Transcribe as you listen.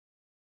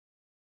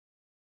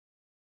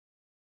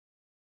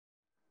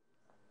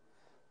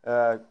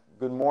Uh,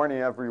 Good morning,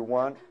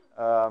 everyone.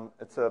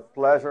 It's a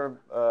pleasure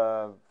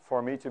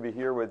for me to be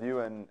here with you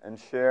and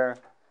share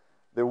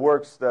the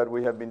works that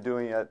we have been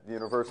doing at the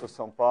University of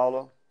São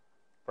Paulo,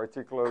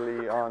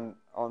 particularly on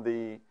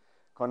the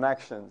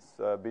connections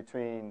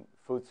between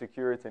food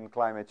security and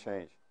climate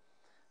change.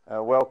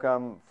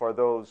 Welcome for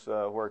those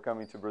who are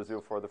coming to Brazil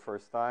for the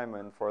first time,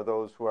 and for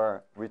those who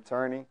are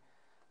returning.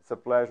 It's a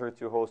pleasure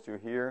to host you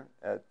here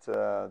at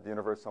the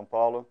University of São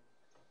Paulo.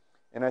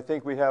 And I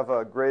think we have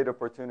a great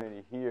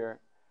opportunity here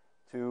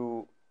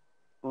to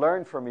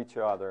learn from each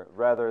other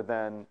rather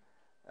than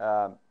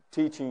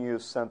teaching you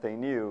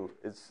something new.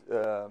 It's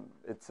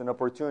an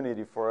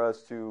opportunity for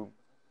us to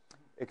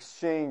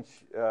exchange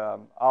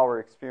our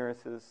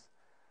experiences,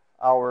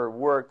 our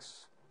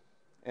works,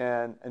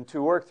 and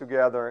to work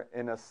together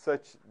in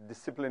such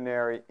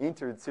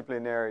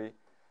interdisciplinary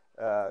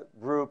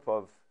group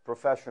of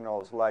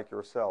professionals like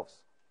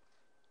yourselves.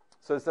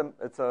 So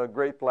it's a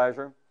great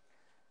pleasure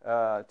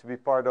to be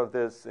part of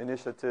this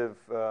initiative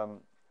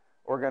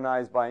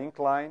organized by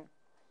INCLINE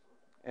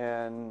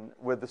and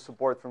with the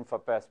support from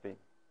FAPESP.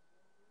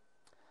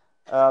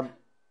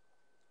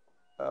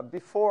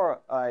 Before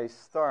I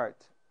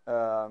start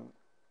to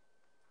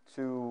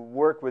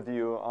work with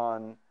you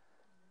on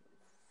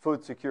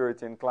food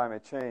security and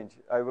climate change,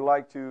 I would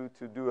like to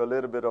do a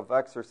little bit of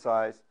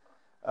exercise.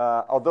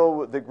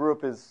 Although the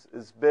group is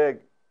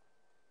big,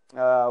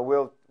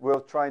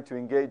 we'll try to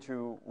engage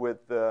you with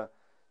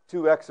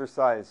two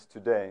exercises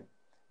today.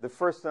 The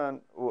first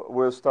one,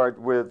 we'll start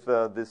with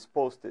these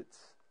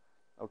Post-its.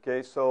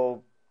 Okay,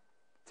 so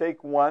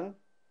take one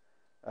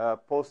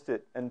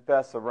Post-it and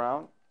pass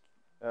around.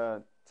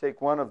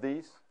 Take one of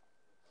these,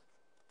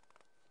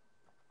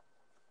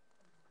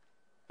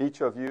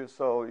 each of you,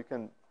 so you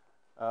can.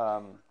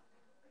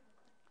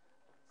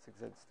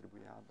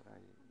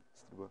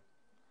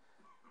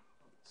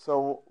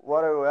 So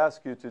what I will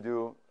ask you to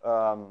do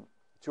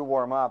to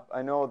warm up,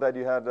 I know that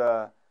you had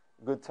a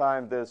good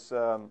time this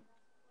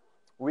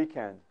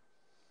weekend.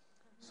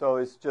 So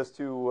it's just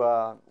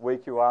to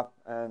wake you up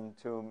and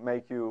to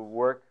make you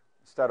work.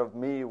 Instead of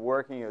me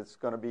working, it's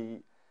going to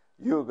be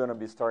you going to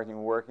be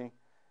starting working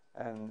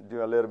and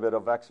do a little bit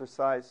of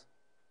exercise.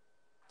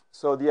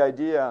 So the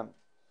idea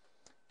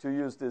to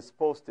use this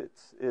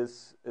Post-its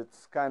is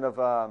it's kind of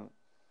a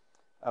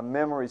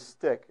memory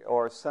stick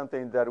or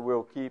something that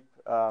will keep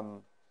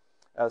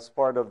as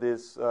part of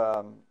this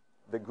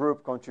the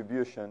group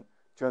contribution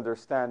to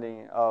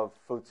understanding of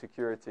food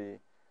security,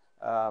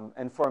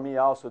 and for me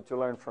also to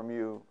learn from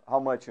you how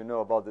much you know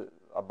about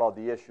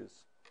the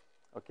issues.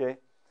 Okay,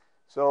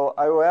 so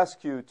I will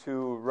ask you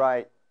to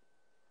write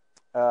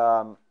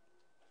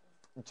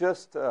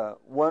just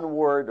one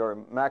word or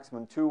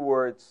maximum two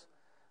words,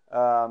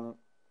 the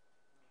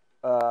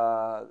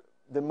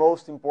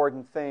most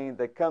important thing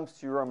that comes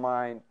to your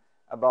mind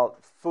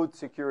about food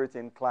security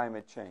and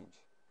climate change.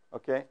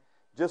 Okay,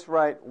 just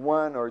write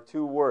one or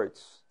two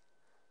words.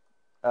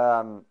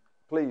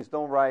 Please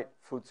don't write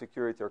food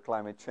security or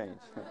climate change.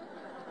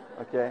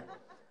 Okay?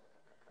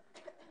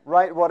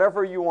 Write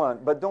whatever you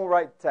want, but don't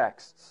write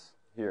texts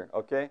here,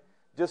 okay?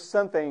 Just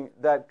something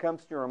that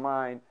comes to your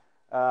mind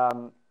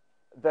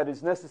that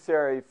is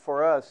necessary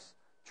for us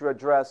to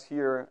address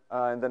here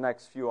in the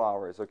next few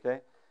hours,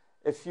 okay?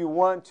 If you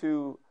want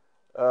to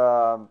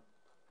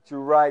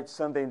write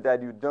something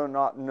that you do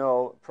not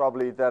know,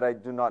 probably that I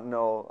do not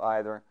know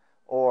either,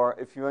 or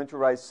if you want to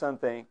write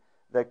something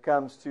that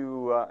comes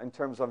to, in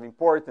terms of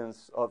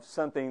importance, of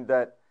something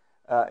that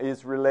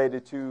is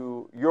related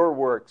to your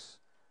works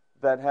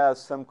that has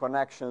some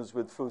connections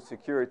with food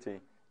security,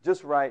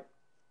 just write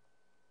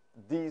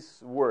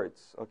these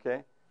words,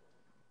 okay?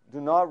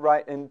 Do not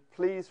write, and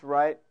please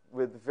write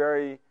with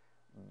very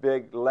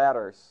big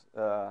letters.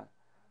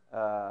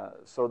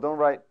 So don't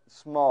write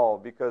small,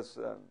 because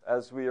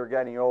as we are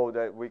getting old,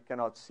 we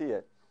cannot see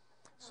it.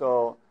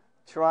 So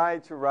try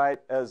to write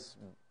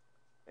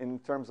in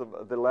terms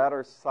of the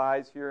letter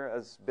size here,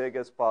 as big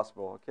as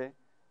possible, okay?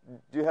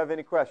 Do you have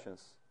any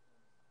questions?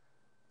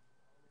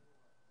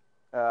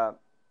 A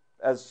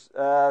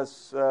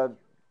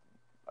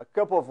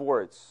couple of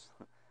words.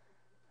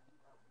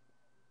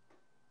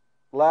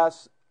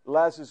 Less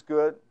is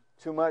good.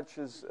 Too much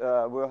is,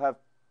 we'll have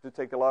to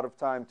take a lot of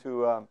time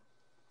to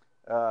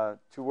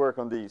work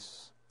on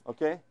these,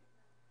 okay?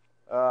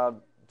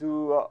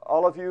 Do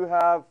all of you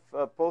have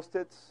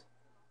Post-its?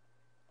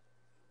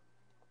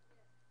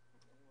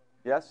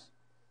 Yes?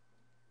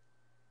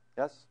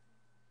 Yes?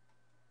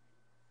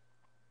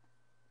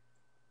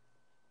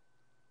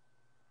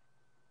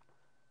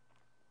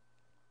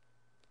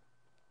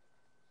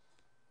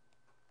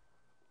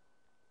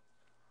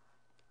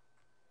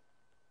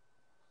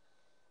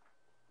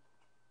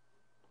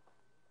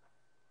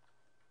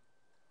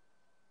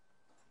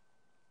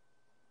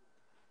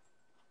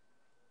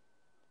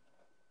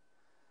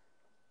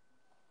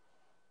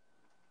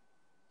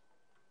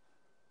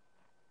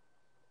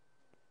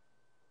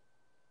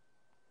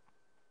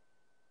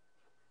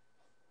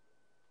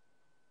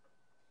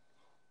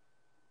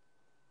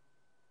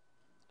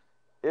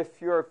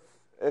 If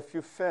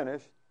you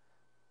finish,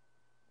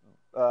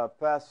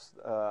 pass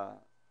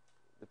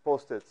the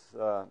post-its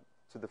to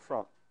the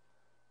front.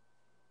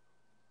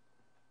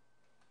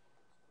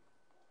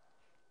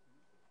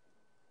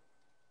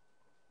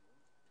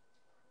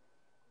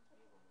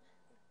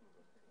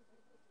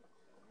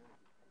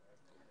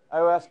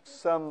 I will ask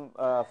some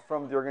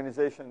from the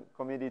organization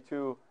committee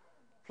to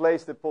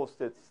place the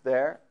post-its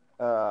there,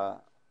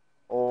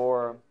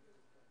 or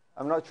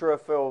I'm not sure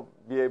if I'll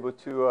be able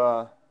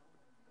to.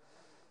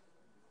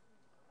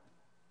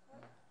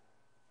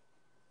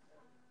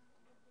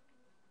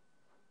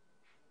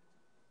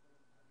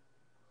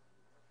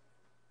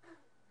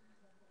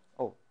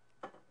 Oh,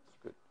 it's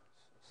good.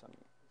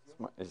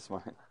 It's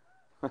mine.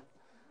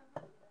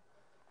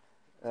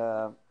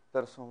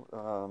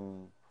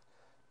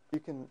 You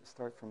can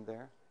start from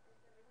there.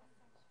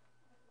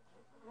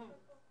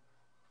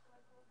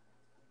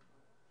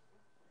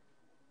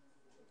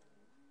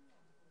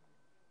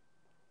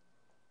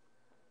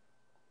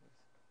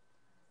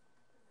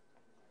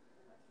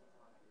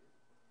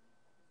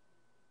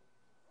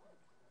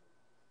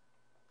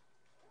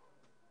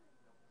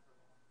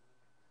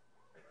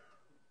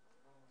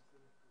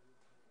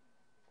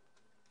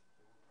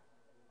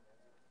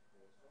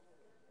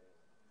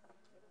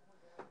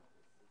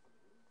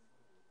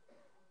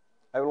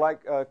 I would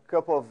like a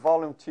couple of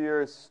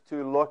volunteers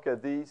to look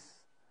at these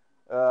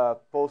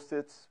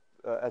post-its,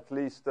 at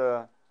least,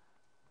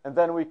 and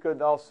then we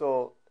could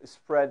also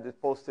spread the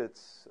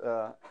post-its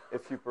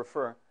if you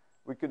prefer.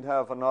 We could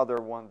have another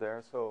one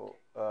there. So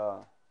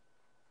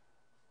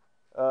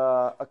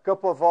a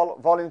couple of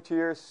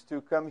volunteers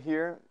to come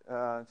here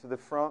to the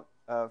front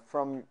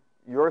from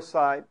your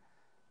side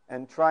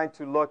and try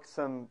to look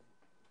some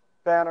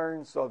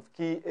patterns of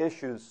key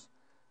issues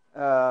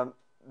that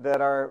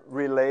are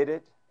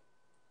related.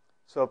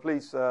 So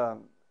please,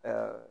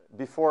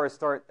 before I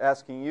start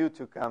asking you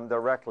to come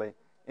directly,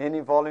 any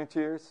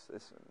volunteers?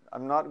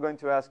 I'm not going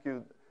to ask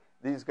you,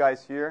 these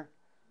guys here.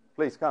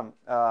 Please come.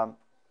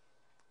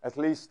 At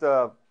least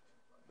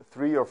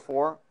 3 or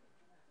 4.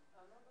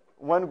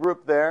 One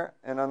group there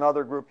and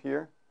another group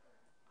here.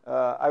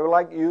 I would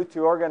like you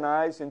to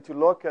organize and to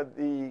look at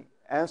the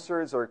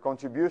answers or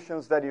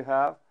contributions that you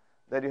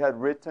had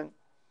written.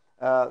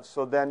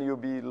 So then you'll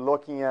be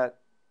looking at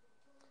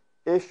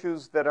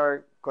issues that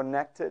are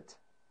connected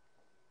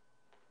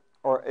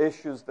or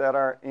issues that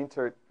are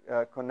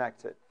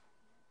interconnected.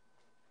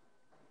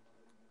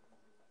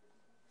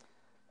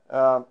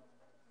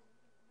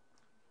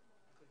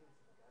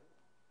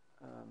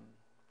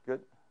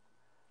 Good.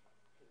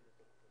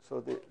 So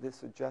the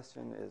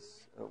suggestion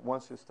is,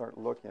 once you start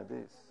looking at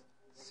these,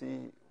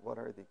 see what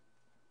are the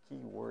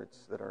key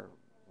words that are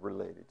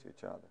related to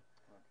each other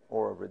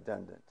or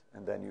redundant,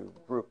 and then you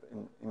group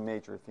in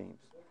major themes,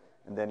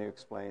 and then you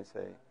explain,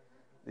 say,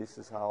 this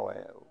is how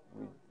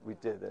we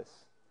did this.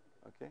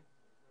 Okay.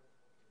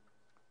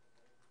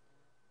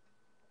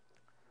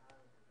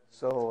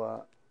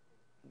 So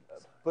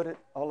put it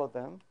all of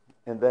them,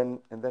 and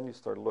then you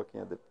start looking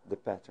at the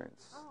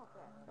patterns. Oh,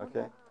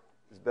 okay.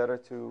 It's better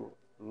to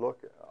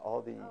look at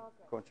all the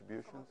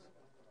contributions.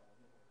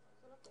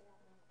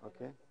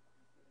 Okay.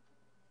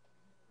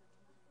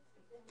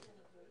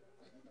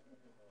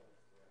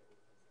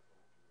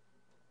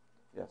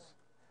 Yes.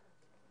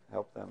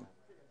 Help them.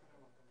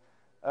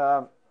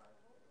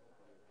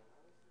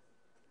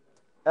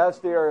 As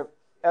they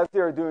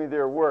are doing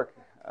their work,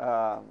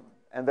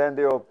 and then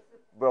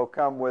will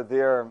come with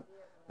the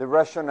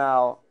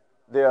rationale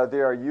they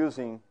are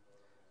using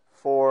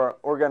for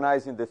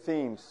organizing the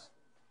themes.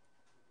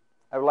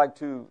 I would like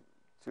to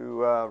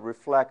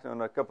reflect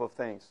on a couple of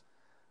things.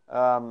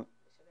 I'm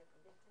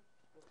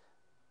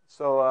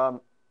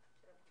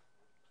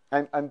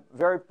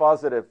very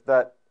positive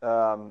that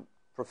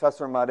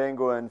Professor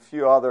Marengo and a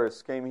few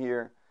others came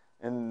here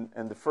in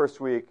the first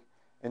week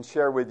and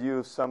share with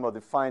you some of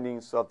the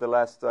findings of the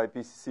last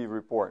IPCC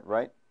report,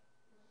 right?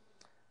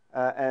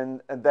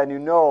 And then you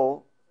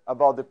know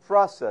about the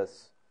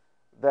process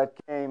that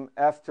came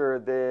after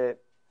the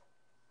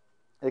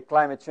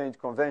Climate Change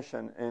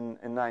Convention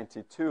in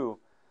 92.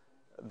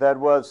 That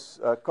was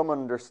a common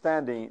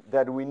understanding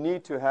that we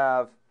need to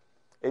have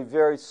a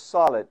very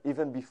solid,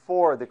 even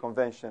before the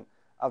convention,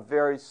 a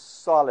very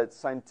solid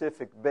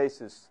scientific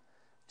basis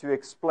to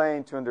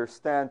explain, to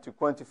understand, to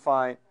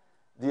quantify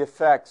the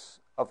effects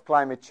of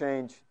climate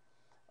change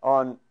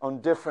on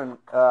different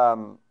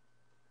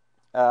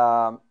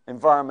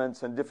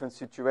environments and different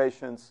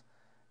situations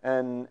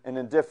and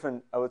in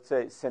different, I would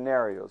say,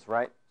 scenarios,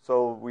 right?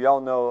 So we all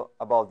know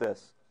about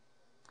this.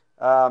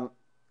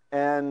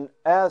 And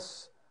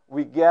as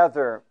we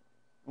gather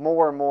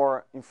more and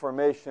more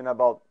information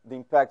about the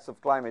impacts of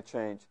climate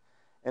change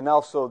and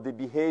also the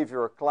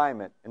behavior of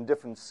climate in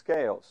different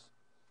scales,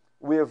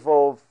 we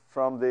evolve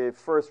from the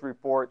first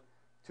report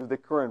to the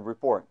current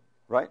report,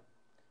 right?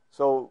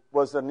 So it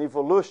was an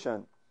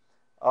evolution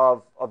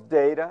of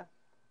data,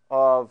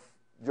 of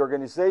the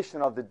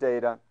organization of the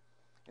data,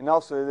 and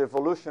also the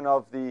evolution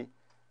of the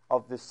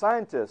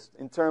scientists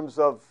in terms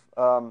of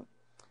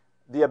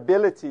the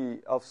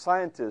ability of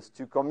scientists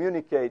to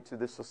communicate to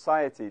the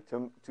society,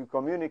 to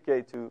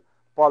communicate to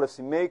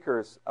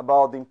policymakers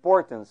about the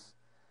importance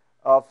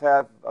of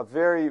have a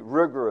very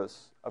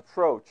rigorous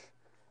approach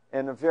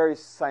and a very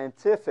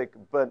scientific,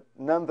 but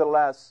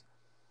nonetheless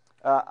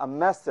a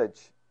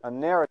message, a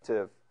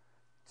narrative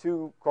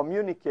to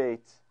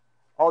communicate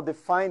all the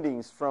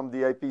findings from the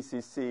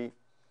IPCC,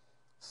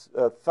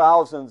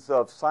 thousands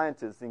of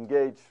scientists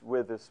engaged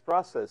with this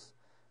process,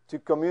 to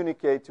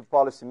communicate to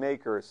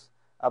policymakers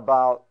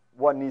about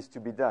what needs to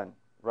be done,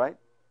 right?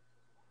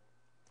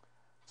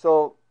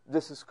 So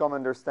this is common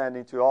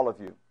understanding to all of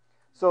you.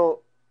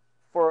 So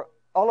for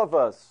all of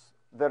us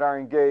that are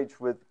engaged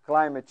with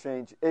climate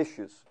change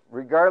issues,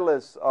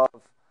 regardless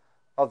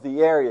of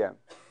the area,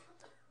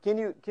 can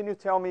you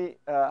tell me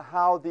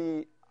how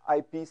the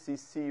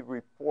IPCC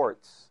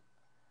reports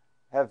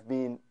have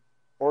been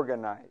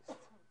organized,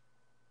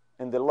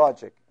 and the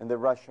logic and the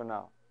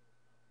rationale?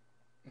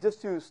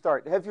 Just to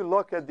start, have you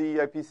looked at the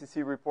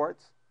IPCC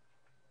reports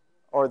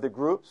or the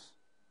groups?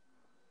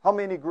 How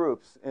many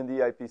groups in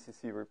the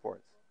IPCC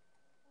reports?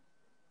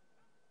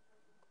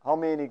 How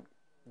many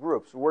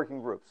groups,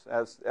 working groups,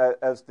 as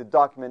the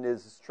document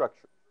is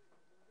structured?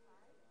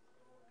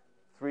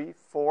 3,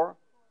 4,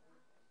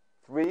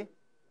 3,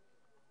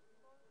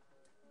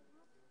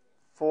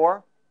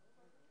 4.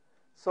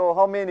 So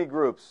how many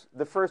groups?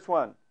 The first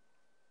one?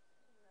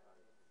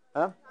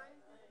 Huh?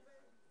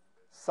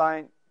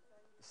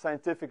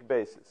 Scientific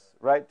basis,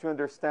 right? To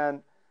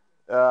understand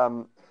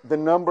the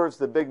numbers,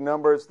 the big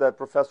numbers that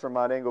Professor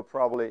Marengo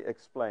probably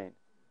explained.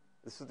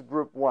 This is the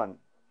group 1.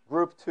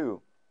 Group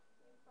 2.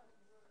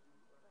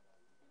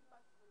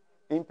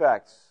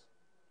 Impacts.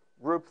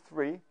 Group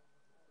 3.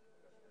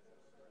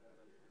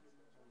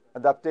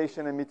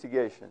 Adaptation and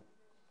mitigation.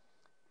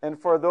 And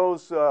for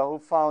those who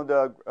found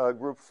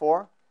group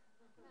 4,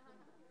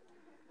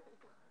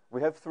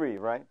 we have 3,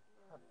 right?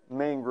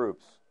 Main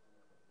groups.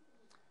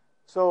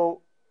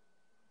 So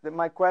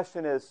my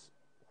question is,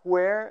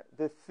 where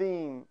the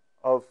theme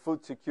of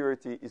food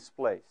security is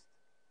placed?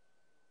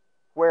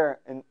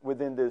 Where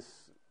within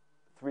these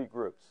 3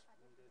 groups?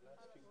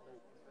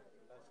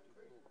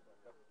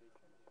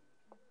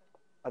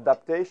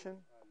 Adaptation,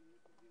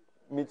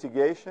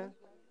 mitigation.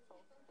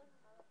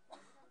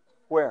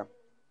 Where?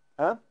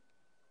 Huh?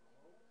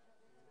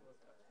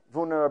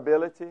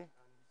 Vulnerability,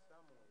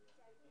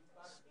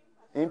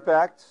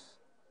 impacts,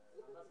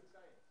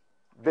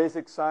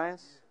 basic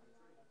science.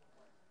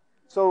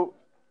 So,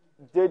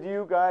 did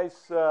you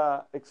guys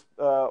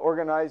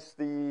organize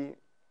the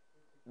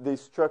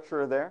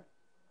structure there?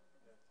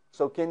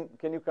 So can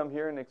you come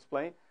here and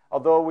explain?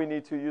 Although we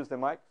need to use the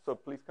mic, so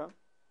please come.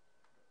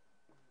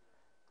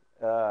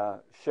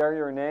 Share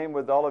your name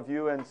with all of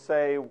you and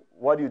say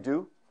what you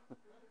do.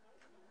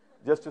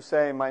 Just to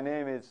say, my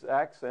name is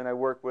X and I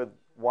work with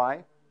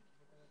Y.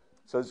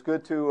 So it's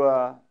good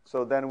to,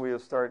 so then we'll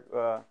start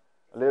a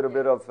little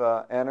bit of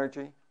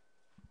energy.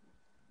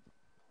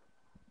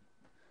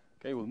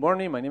 Okay, good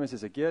morning. My name is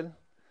Ezequiel.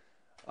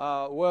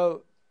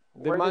 Well,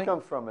 where do you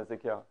come from,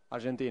 Ezequiel?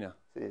 Argentina.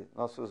 Sí,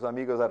 nossos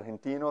amigos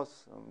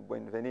argentinos,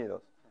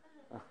 bienvenidos.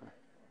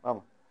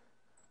 Vamos.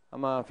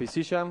 I'm a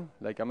physician,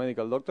 like a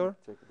medical doctor.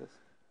 Check this.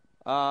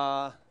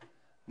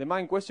 The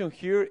main question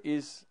here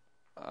is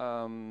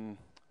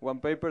one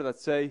paper that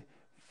say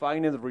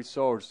finite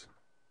resource,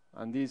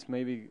 and this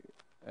maybe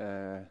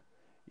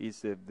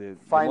is the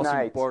most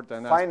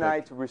important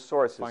finite aspect.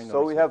 Resources. Finite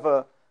so we have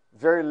a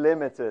very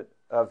limited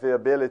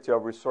availability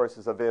of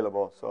resources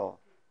available. So,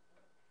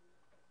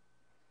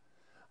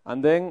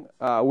 and then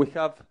we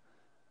have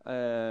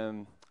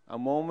a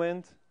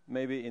moment,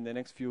 maybe in the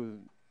next few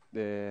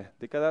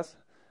decades,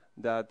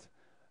 that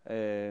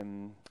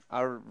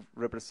are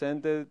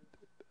represented.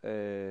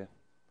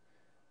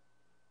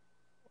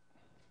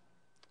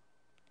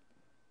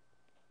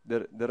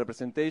 The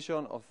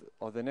representation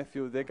of the next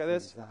few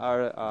decades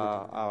are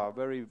a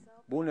very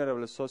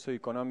vulnerable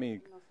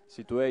socioeconomic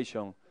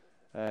situation,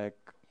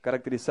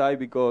 characterized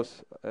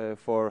because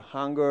for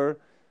hunger,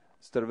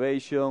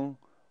 starvation,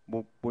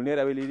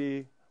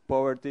 vulnerability,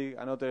 poverty,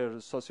 and other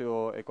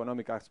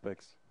socioeconomic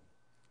aspects.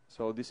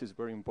 So this is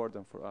very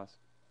important for us.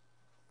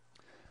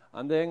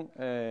 And then,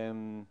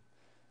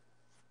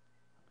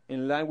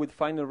 in line with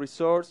final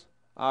resource,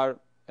 are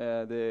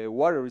the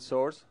water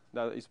resource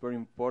that is very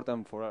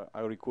important for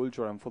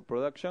agriculture and food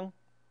production,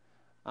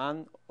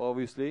 and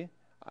obviously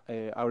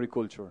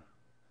agriculture.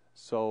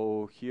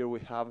 So here we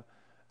have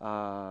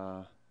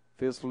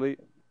firstly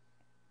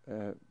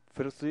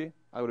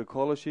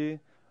agroecology,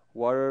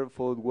 water,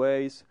 food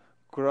waste,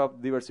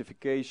 crop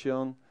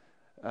diversification,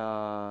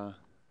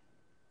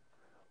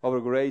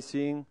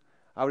 overgrazing,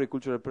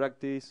 agricultural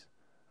practice,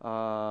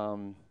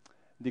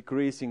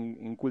 decrease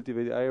in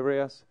cultivated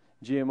areas,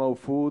 GMO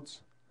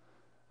foods,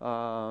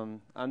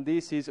 and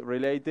this is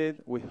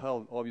related with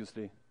health,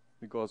 obviously,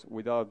 because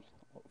without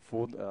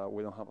food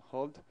we don't have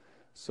health.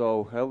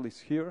 So health is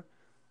here.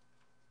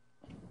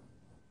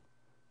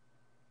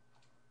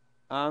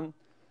 And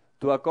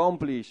to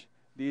accomplish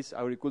this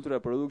agricultural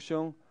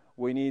production,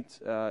 we need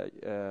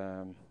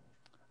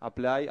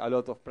apply a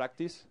lot of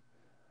practice,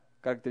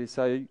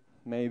 characterized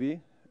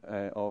maybe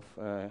of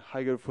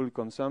higher food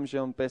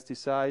consumption,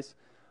 pesticides,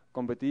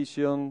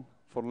 competition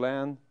for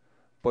land,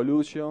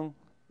 pollution,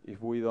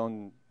 if we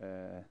don't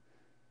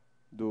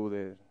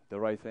do the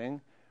right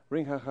thing,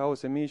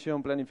 greenhouse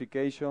emission,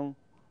 planification,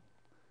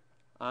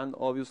 and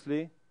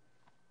obviously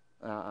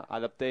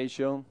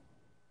adaptation,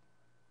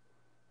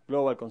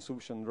 global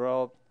consumption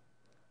drop,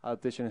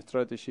 adaptation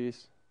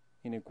strategies,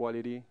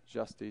 inequality,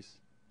 justice,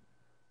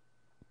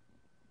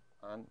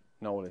 and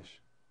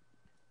knowledge.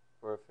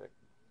 Perfect.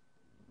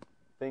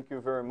 Thank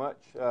you very much.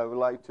 I would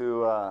like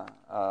to a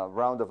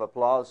round of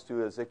applause to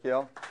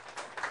Ezequiel.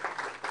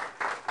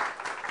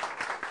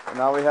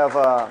 Now we have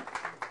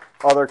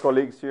other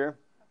colleagues here.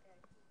 Okay.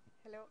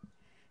 Hello.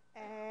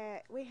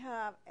 We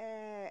have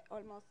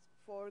almost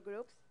four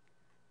groups.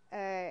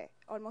 The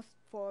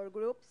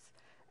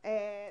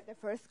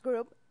first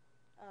group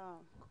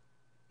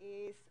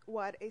is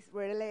what is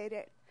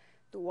related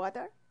to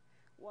water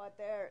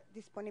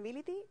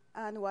disponibility,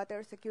 and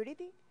water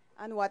security,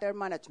 and water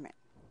management.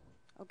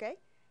 Okay,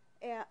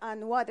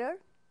 and water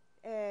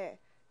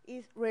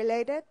is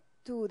related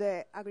to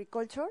the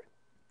agriculture,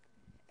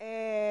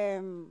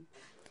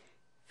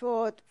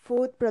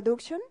 food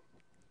production,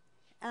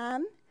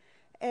 and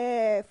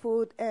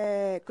food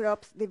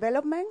crops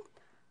development,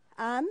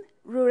 and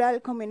rural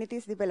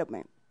communities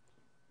development.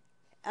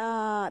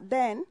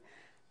 Then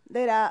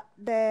there are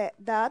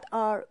that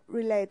are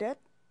related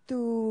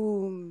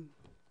to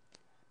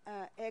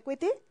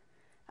equity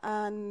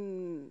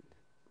and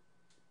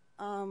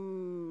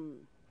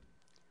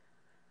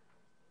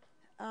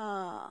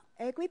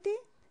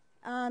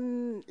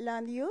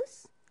land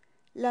use.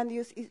 Land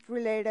use is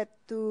related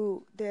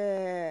to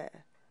the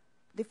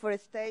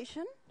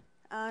deforestation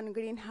and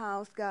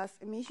greenhouse gas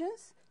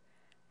emissions.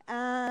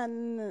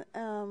 And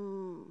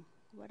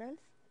what else?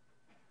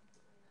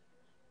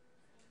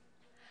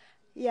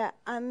 Yeah,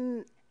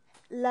 and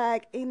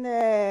like in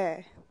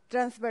the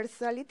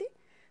transversality,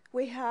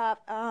 we have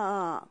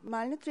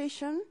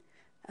malnutrition,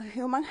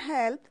 human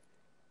health,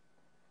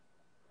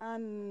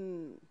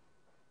 and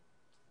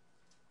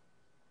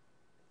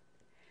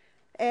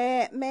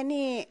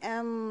many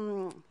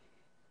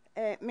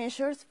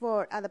measures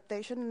for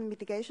adaptation and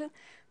mitigation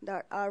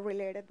that are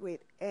related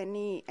with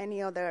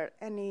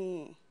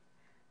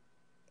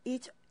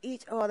each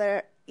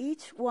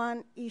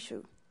one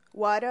issue: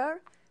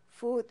 water,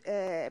 food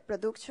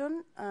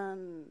production,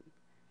 and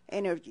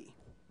energy.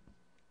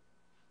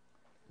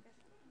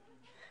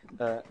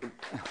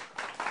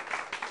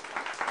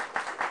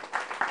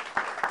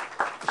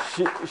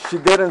 She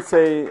didn't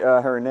say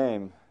her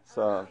name,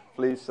 so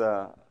please.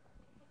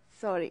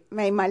 Sorry,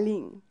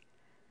 Maymalin.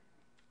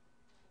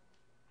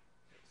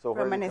 So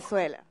from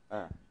Venezuela.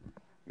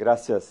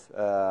 Gracias.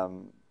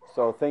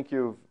 So thank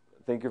you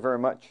very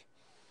much.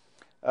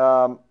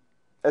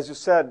 As you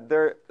said,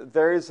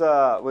 there is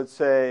I would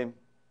say,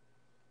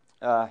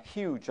 a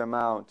huge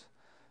amount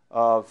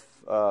of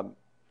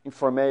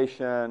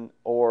information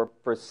or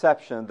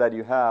perception that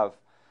you have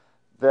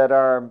that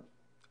are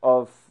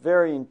of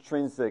very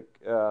intrinsic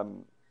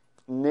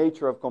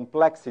nature of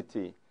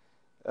complexity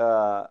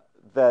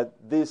that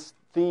this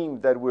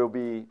theme that we'll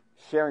be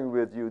sharing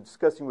with you,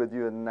 discussing with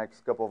you in the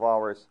next couple of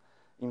hours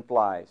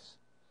implies.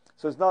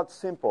 So it's not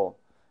simple,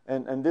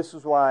 and this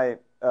is why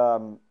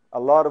a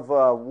lot of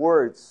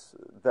words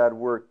that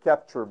were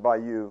captured by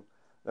you,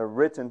 that are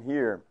written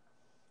here,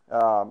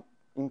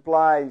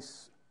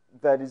 implies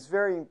that it's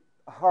very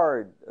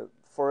hard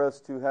for us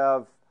to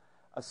have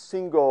a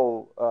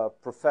single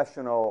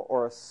professional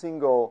or a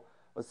single,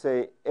 let's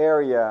say,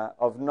 area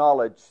of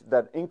knowledge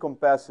that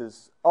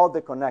encompasses all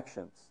the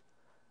connections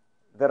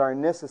that are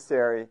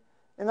necessary,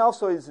 and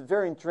also is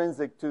very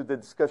intrinsic to the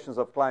discussions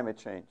of climate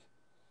change,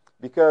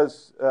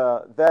 because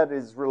that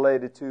is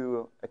related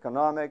to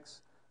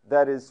economics,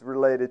 that is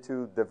related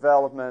to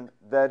development,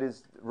 that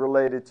is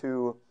related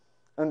to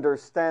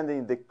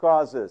understanding the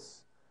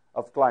causes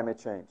of climate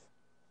change.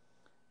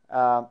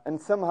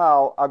 And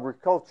somehow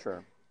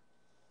agriculture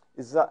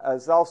is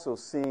also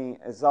seen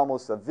as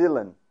almost a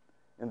villain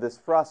in this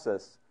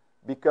process,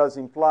 because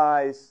it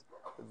implies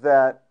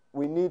that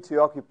we need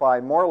to occupy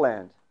more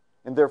land,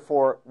 and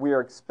therefore we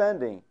are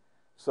expanding,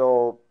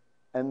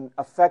 and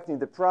affecting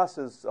the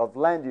process of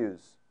land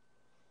use,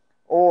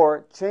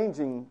 or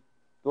changing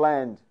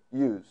land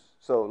use.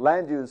 So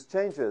land use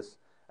changes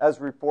as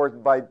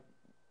reported by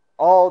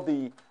all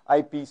the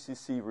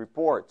IPCC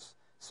reports,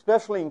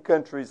 especially in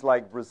countries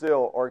like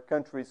Brazil or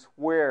countries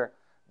where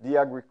the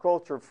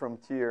agriculture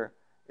frontier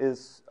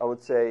is, I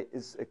would say,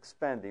 is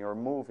expanding or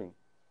moving.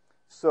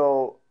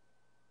 So,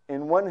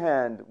 in one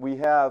hand, we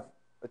have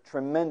a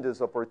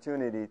tremendous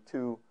opportunity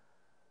to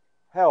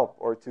help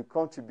or to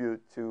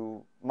contribute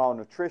to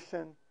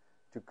malnutrition,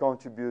 to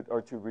contribute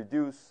or to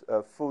reduce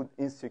food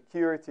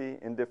insecurity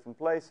in different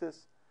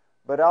places,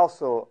 but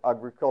also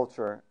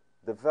agriculture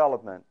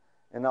development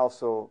and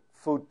also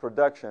food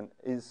production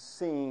is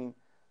seen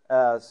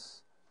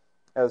as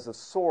a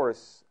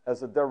source,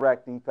 as a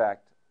direct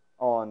impact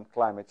on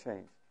climate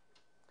change.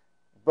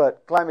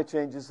 But climate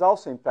change is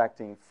also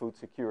impacting food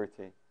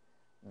security,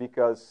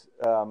 because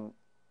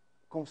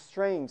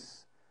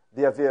constrains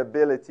the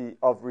availability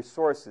of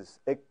resources.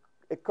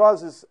 It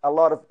causes a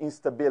lot of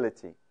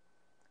instability,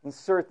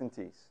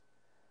 uncertainties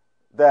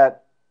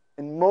that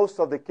in most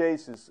of the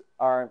cases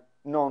are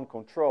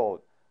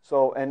non-controlled.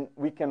 So, and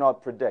we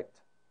cannot predict.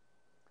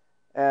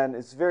 And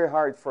it's very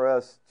hard for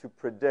us to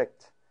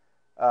predict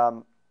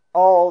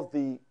all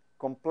the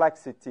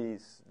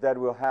complexities that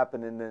will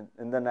happen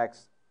in the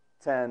next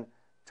 10,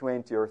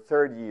 20, or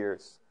 30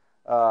 years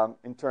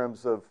in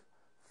terms of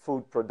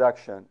food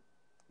production,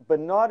 but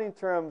not in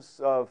terms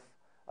of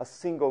a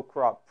single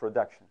crop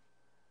production.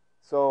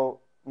 So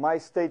my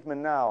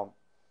statement now,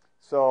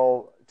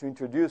 so to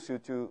introduce you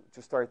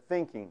to start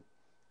thinking,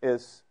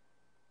 is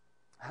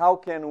how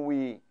can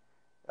we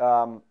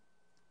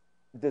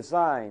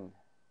design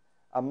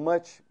a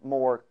much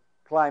more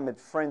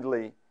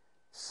climate-friendly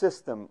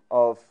system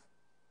of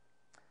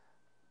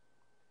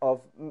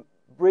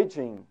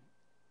bridging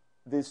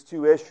these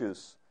two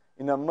issues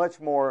in a much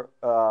more,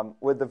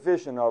 with the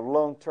vision of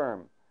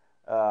long-term,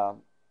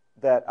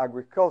 that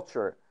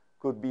agriculture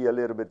could be a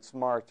little bit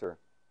smarter,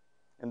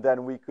 and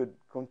then we could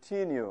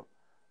continue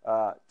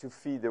to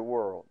feed the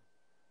world.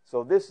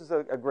 So this is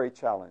a great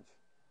challenge.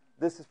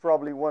 This is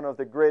probably one of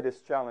the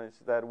greatest challenges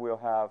that we'll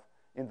have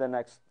in the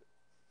next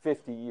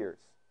 50 years.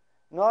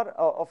 Not,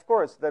 of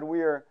course, that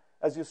we are,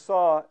 as you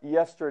saw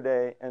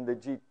yesterday in the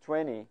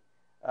G20,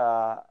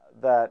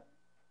 that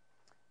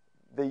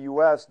the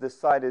U.S.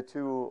 decided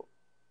to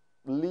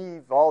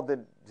leave all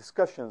the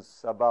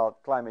discussions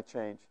about climate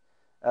change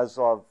as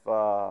of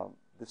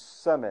the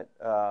summit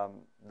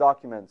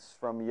documents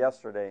from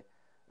yesterday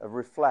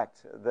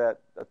reflect that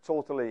a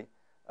totally,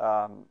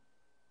 I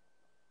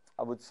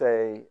would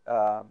say,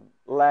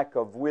 lack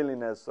of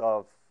willingness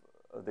of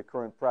the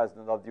current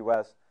president of the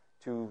U.S.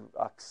 to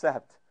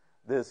accept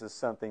this is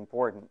something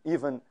important,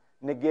 even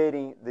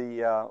negating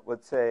the,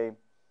 let's say,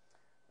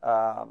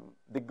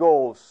 the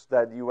goals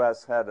that the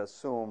U.S. had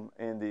assumed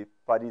in the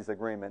Paris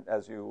Agreement,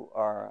 as you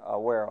are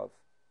aware of.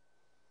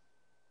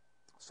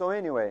 So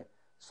anyway,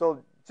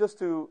 so just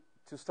to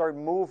start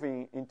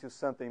moving into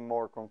something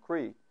more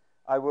concrete,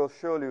 I will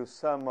show you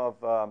some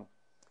of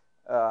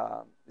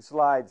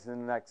slides in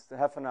the next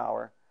half an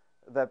hour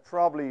that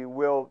probably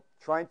will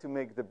try to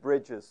make the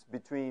bridges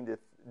between the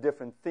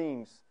different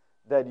themes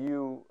that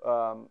you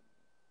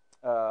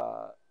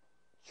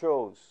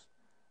chose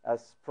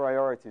as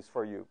priorities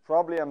for you.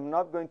 Probably I'm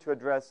not going to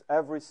address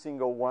every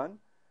single one,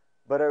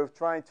 but I will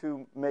try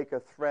to make a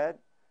thread,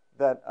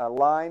 that a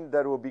line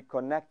that will be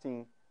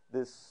connecting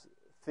these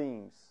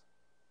themes.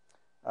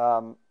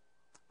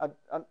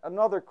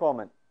 Another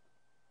comment,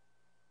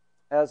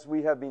 as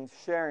we have been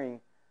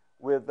sharing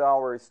with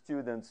our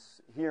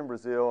students here in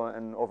Brazil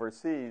and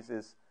overseas,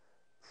 is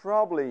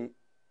probably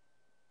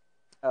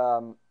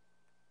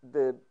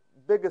the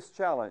biggest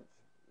challenge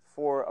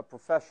for a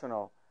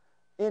professional,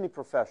 any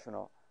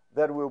professional,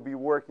 that will be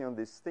working on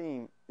this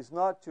theme is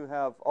not to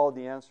have all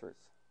the answers,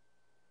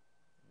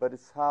 but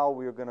it's how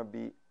we're going to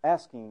be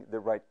asking the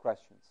right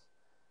questions.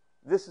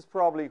 This is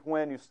probably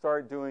when you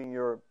start doing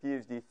your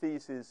PhD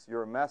thesis,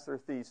 your master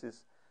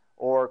thesis,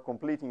 or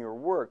completing your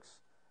works,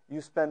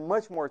 you spend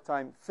much more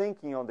time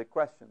thinking on the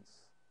questions.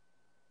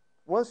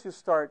 Once you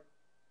start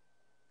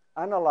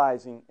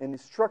analyzing and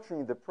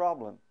structuring the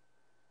problem,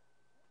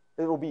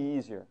 it will be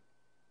easier.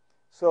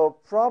 So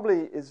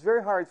probably it's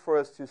very hard for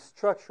us to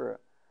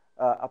structure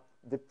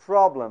the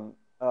problem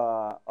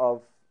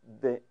of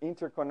the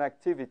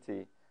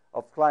interconnectivity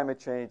of climate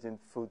change and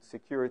food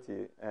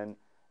security and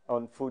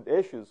on food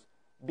issues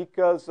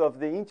because of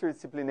the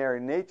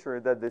interdisciplinary nature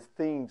that this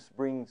themes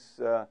brings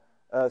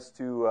us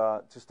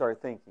to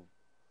start thinking.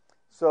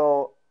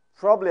 So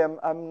probably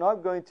I'm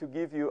not going to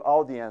give you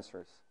all the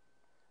answers,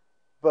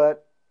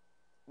 but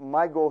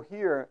my goal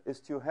here is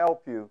to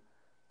help you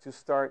to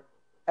start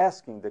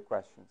asking the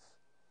questions.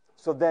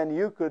 So then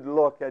you could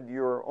look at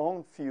your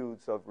own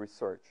fields of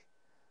research,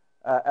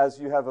 as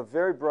you have a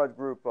very broad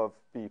group of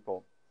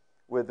people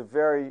with a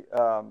very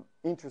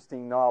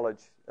interesting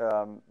knowledge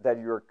that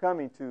you're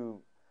coming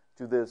to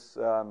this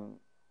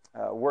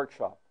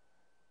workshop,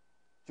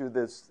 to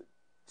this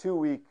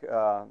 2-week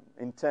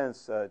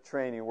intense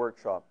training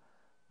workshop.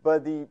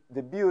 But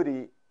the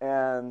beauty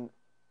and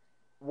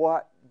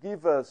what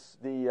gives us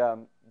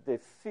the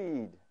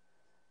feed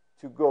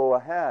to go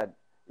ahead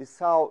is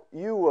how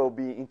you will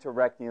be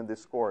interacting in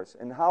this course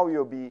and how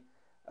you'll be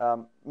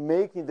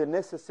making the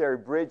necessary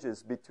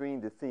bridges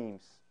between the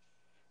themes.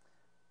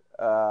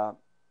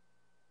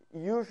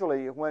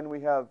 Usually when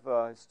we have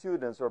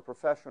students or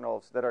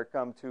professionals that are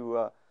come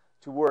to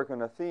work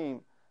on a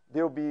theme,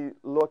 they'll be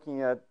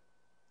looking at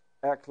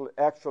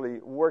actually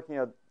working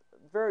at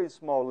very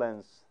small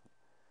lens.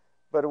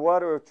 But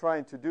what we're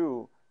trying to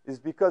do is,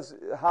 because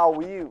how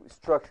we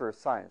structure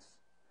science,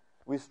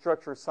 we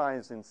structure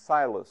science in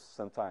silos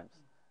sometimes.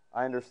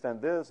 I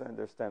understand this, I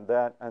understand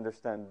that, I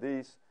understand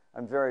these,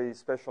 I'm very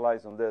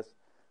specialized on this.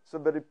 So,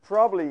 but it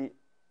probably,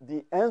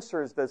 the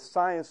answers that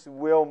science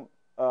will,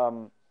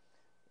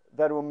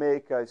 that will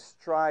make a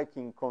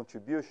striking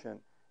contribution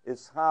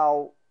is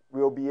how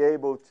we'll be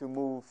able to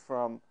move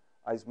from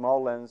a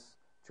small lens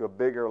to a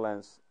bigger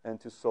lens and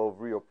to solve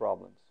real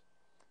problems.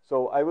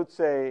 So I would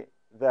say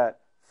that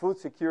food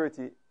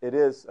security, it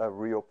is a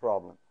real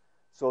problem.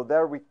 So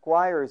that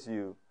requires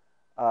you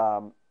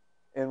and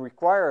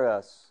require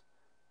us,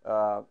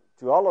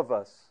 to all of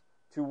us,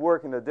 to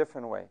work in a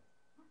different way.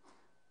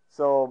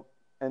 So,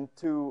 and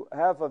to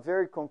have a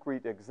very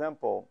concrete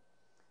example,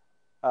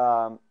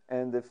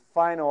 and the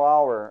final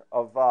hour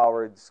of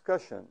our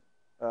discussion,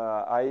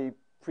 I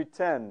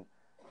pretend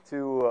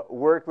to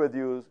work with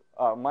you.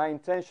 My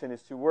intention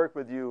is to work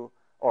with you,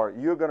 or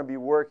you're going to be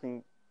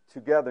working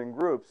together in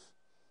groups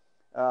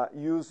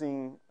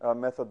using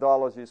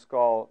methodologies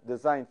called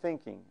design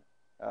thinking.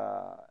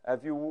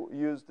 Have you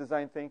used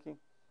design thinking?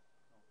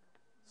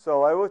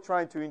 So I will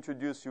try to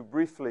introduce you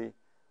briefly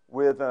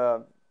with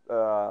a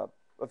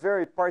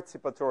very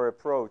participatory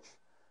approach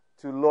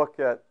to look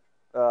at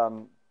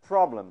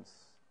problems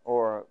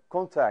or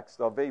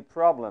context of a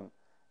problem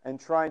and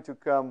trying to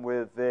come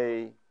with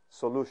a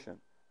solution.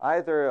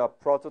 Either a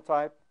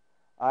prototype,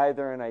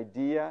 either an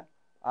idea,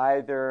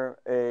 either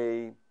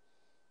a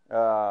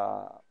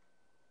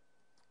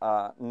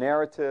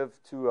narrative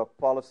to a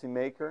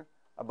policymaker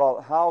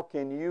about how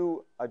can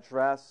you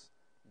address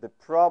the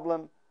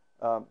problem,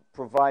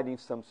 providing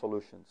some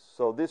solutions.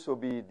 So this will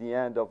be the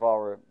end of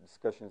our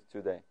discussions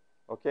today.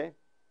 Okay?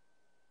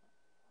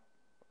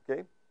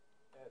 Okay?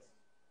 Yes.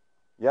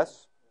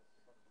 Yes?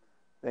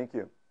 Thank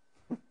you.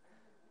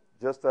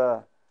 Just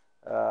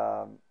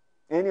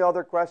any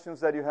other questions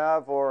that you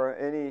have or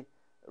any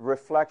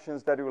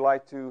reflections that you would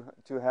like to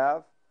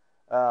have?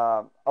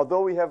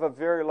 Although we have a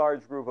very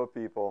large group of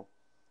people,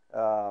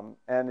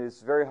 and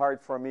it's very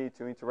hard for me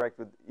to interact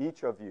with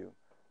each of you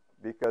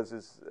because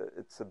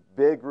it's a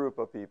big group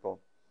of people,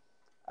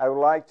 I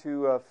would like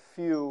to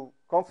feel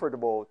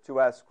comfortable to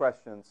ask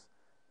questions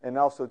and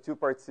also to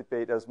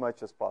participate as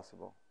much as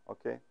possible,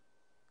 okay?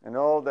 I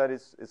know that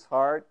it's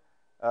hard,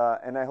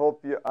 and I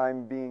hope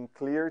I'm being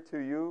clear to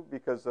you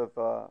because of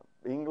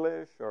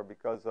English or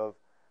because of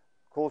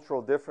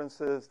cultural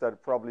differences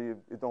that probably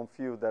you don't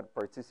feel that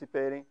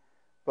participating.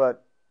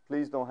 But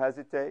please don't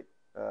hesitate.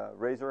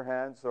 Raise your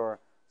hands or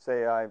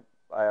say, I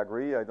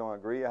agree, I don't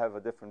agree, I have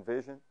a different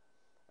vision.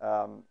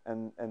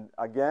 And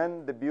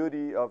again, the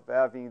beauty of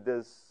having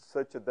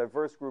such a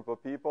diverse group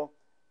of people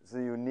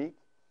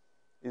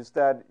is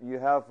that you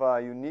have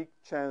a unique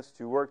chance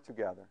to work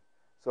together.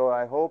 So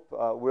I hope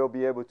we'll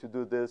be able to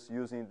do this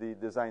using the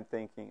design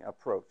thinking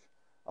approach.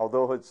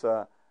 Although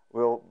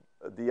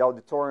the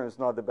auditorium is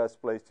not the best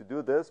place to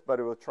do this, but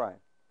we'll try.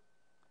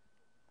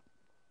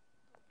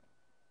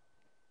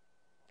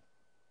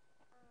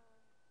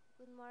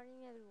 Good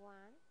morning,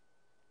 everyone.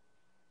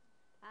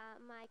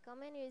 My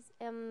comment is,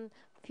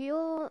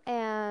 few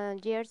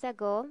years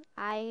ago,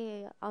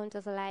 I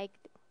always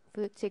liked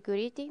food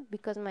security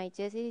because my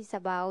thesis is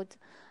about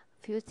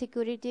food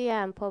security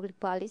and public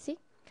policy.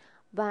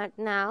 But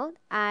now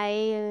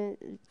I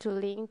to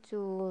link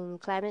to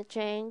climate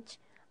change,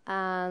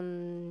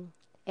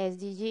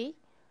 SDG,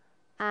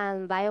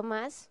 and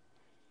biomass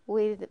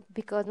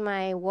because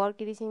my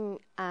work is in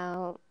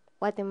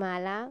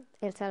Guatemala,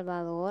 El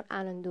Salvador,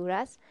 and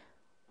Honduras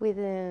with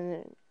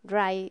a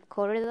dry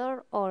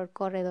corridor or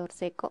corredor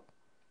seco.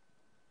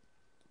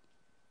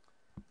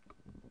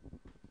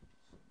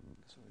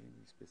 So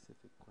any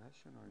specific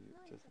question or you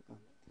just?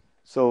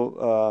 So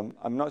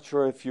I'm not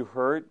sure if you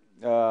heard.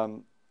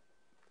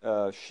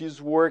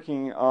 She's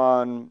working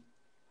on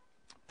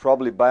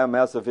probably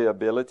biomass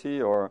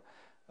availability or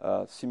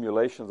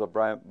simulations of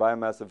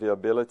biomass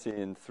availability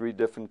in 3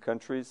 different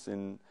countries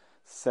in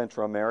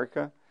Central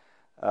America.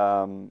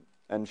 And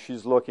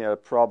she's looking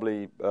at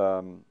probably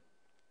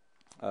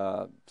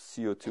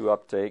CO2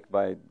 uptake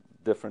by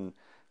different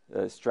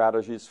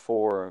strategies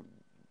for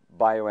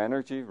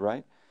bioenergy,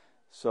 right?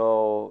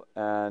 So,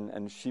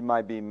 and she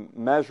might be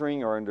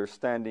measuring or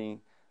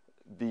understanding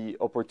the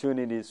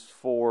opportunities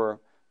for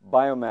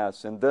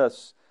biomass and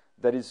thus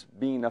that is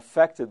being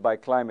affected by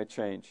climate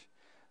change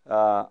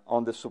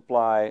on the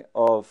supply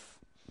of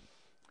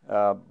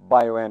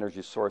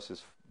bioenergy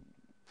sources,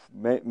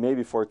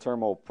 maybe for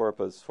thermal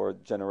purpose for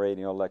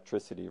generating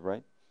electricity,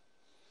 right?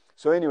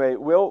 So anyway,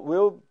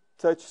 we'll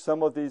touch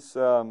some of these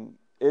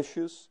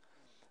issues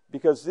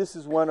because this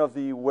is one of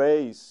the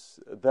ways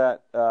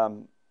that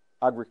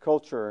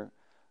agriculture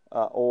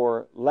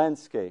or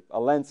a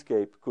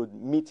landscape could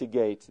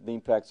mitigate the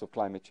impacts of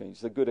climate change.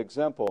 It's a good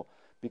example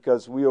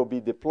because we will be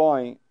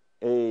deploying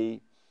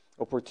a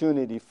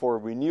opportunity for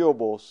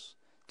renewables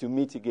to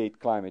mitigate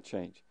climate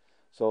change.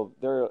 So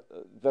there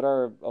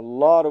are a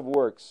lot of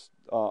works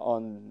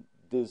on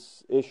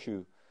this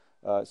issue,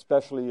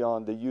 especially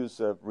on the use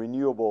of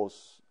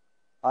renewables,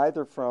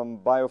 either from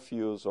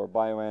biofuels or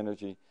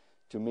bioenergy,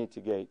 to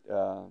mitigate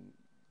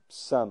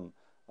some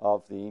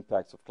of the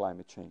impacts of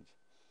climate change.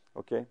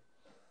 Okay?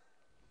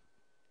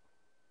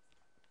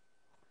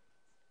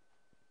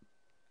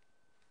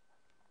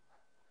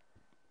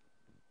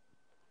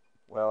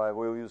 Well, I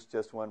will use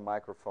just one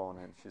microphone,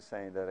 and she's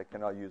saying that I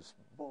cannot use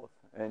both.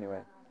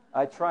 Anyway,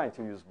 I try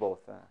to use both.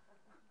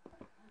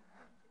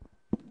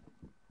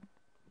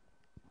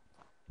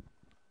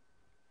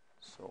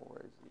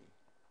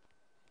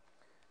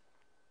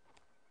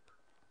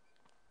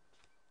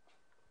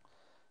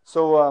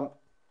 So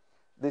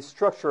the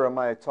structure of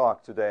my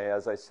talk today,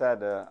 as I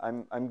said,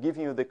 I'm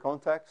giving you the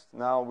context.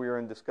 Now we're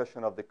in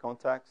discussion of the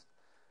context.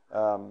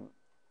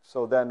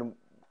 So then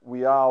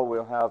we all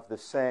will have the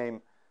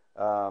same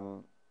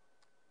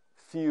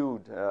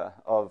field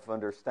of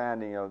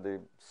understanding of the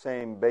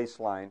same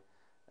baseline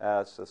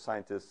as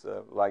scientists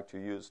like to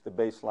use, the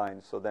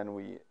baseline. So then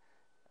we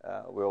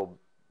will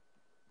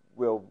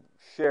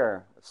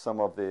share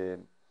some of the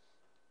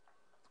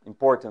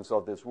importance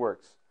of these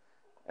works.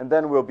 And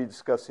then we'll be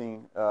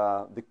discussing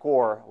the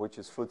core, which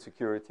is food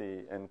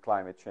security and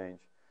climate change.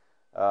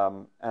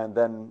 And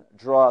then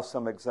draw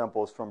some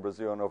examples from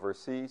Brazil and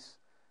overseas.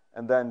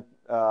 And then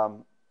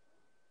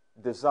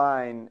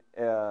design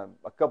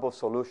a couple of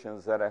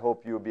solutions that I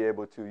hope you'll be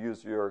able to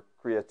use your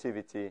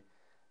creativity,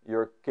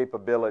 your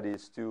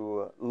capabilities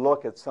to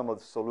look at some of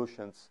the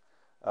solutions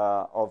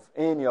of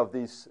any of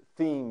these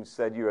themes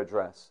that you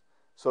address.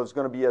 So it's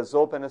going to be as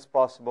open as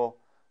possible,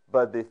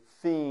 but the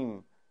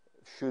theme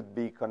should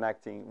be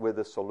connecting with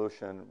a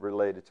solution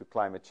related to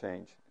climate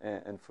change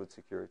and food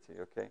security,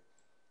 okay?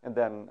 And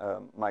then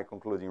my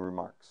concluding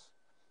remarks.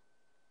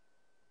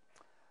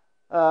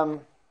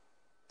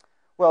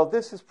 Well,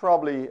 this is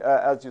probably,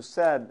 as you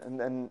said, and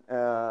then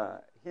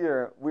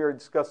here we are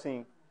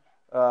discussing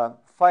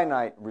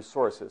finite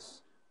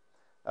resources.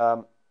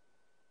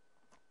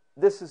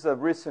 This is a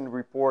recent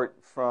report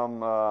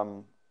from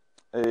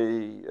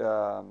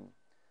a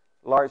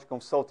large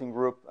consulting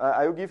group.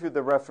 I will give you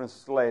the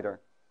references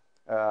later.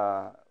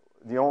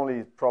 The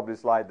only probably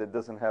slide that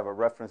doesn't have a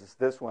reference is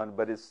this one,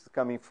 but it's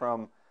coming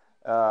from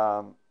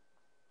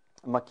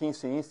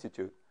McKinsey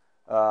Institute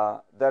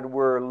that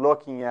we're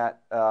looking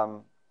at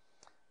the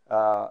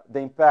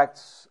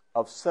impacts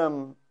of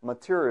some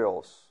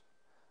materials,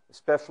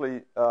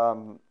 especially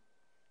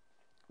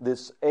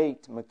these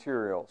 8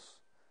 materials: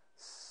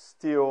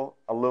 steel,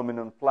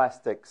 aluminum,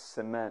 plastic,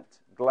 cement,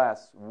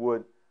 glass,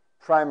 wood,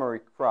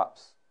 primary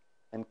crops,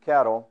 and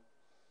cattle,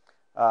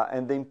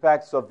 and the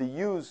impacts of the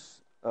use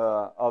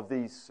of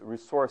these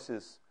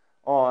resources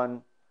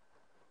on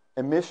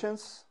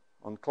emissions,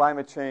 on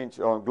climate change,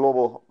 on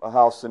global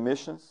house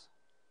emissions.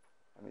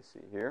 Let me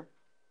see here.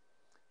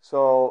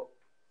 So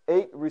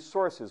 8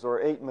 resources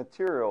or 8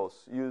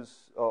 materials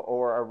use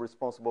or are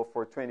responsible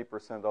for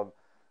 20%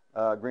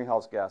 of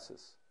greenhouse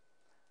gases.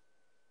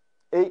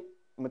 8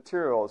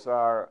 materials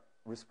are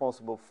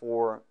responsible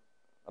for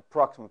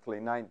approximately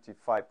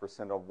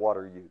 95% of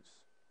water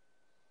use.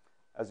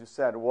 As you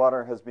said,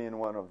 water has been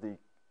one of the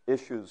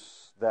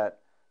issues that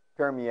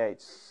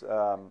permeates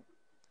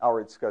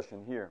our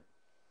discussion here.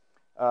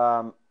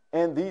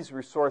 And these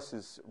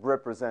resources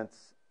represent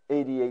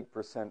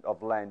 88%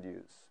 of land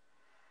use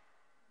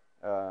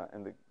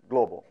in the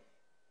global.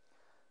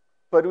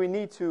 But we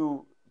need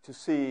to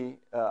see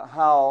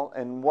how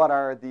and what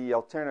are the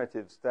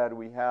alternatives that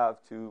we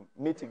have to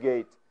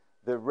mitigate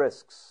the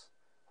risks.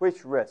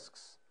 Which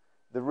risks?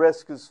 The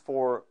risks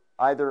for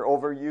either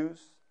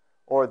overuse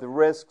or the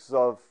risks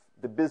of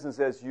the business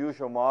as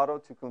usual model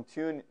to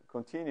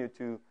continue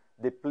to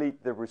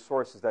deplete the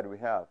resources that we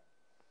have,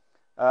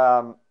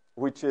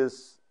 which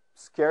is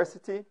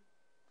scarcity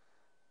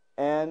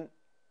and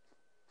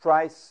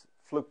price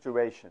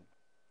fluctuation.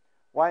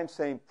 Why I'm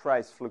saying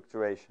price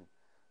fluctuation?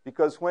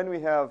 Because when we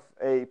have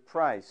a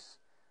price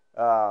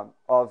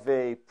of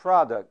a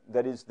product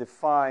that is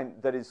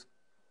defined, that is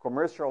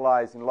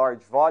commercialized in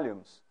large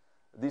volumes,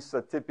 this is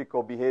a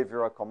typical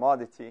behavioral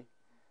commodity,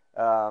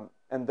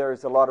 and there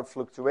is a lot of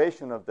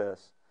fluctuation of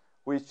this,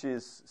 which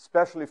is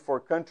especially for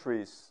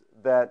countries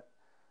that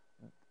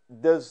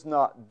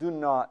do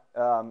not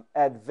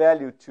add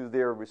value to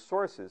their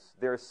resources.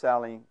 They're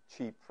selling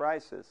cheap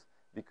prices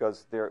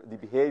because the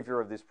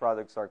behavior of these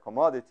products are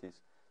commodities.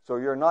 So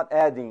you're not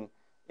adding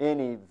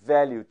any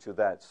value to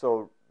that.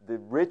 So the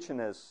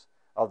richness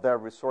of their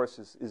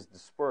resources is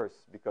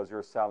dispersed because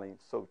you're selling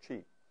so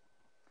cheap.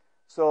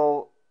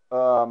 So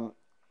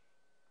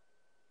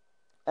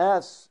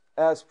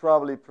as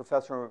probably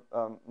Professor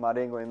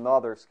Marengo and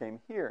others came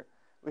here,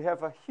 we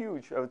have a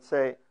huge, I would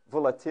say,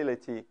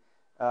 volatility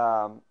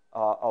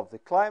of the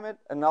climate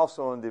and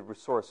also on the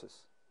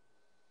resources.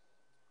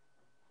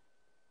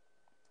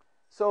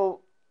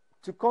 So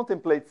to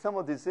contemplate some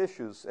of these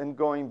issues and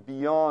going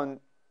beyond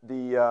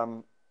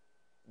the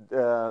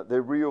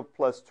Rio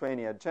Plus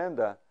 20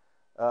 agenda,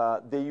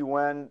 the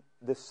UN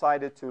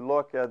decided to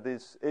look at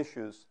these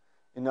issues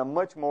in a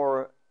much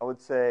more, I would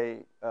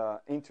say,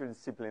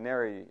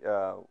 interdisciplinary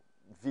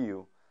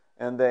view,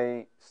 and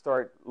they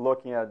start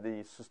looking at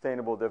the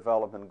Sustainable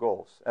Development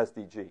Goals,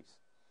 SDGs,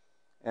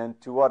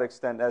 and to what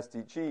extent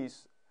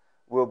SDGs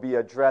will be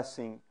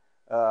addressing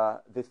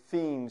the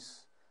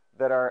themes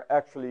that are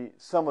actually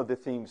some of the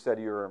themes that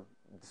you're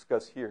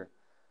discussed here.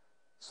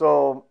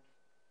 So,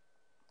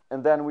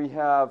 and then we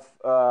have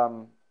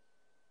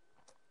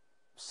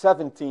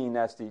 17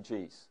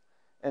 SDGs,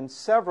 and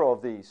several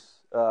of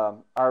these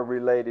are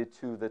related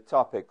to the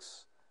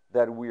topics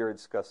that we are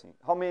discussing.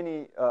 How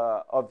many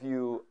of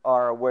you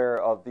are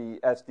aware of the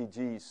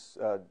SDGs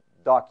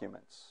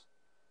documents?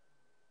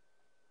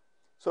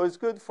 So it's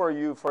good for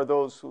you, for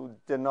those who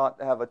did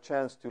not have a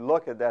chance to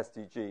look at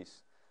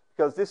SDGs,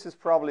 because this is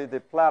probably the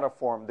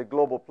platform, the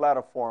global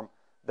platform,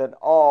 that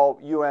all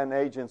UN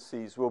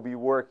agencies will be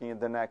working in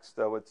the next,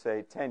 I would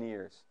say, 10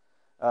 years,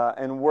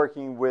 and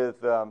working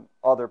with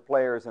other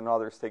players and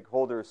other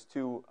stakeholders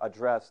to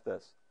address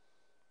this.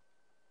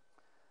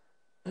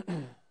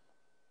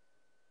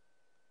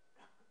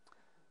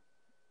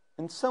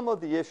 And some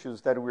of the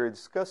issues that we're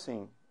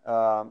discussing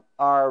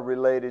are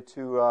related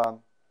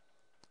to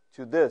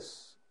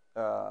this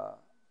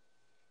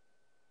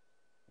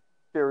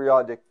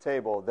periodic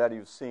table that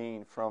you've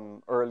seen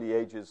from early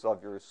ages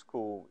of your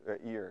school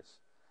years.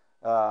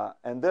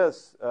 And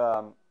this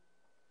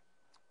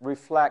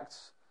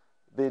reflects,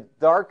 the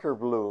darker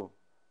blue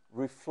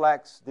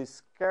reflects the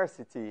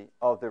scarcity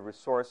of the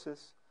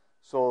resources.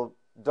 So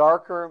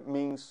darker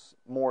means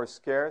more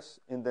scarce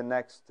in the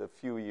next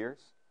few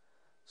years.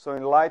 So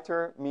in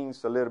lighter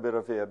means a little bit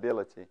of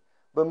availability.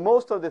 But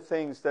most of the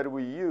things that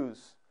we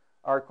use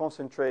are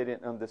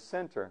concentrated on the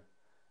center,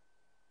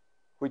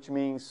 which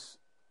means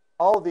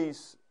all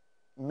these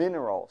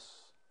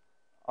minerals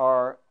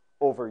are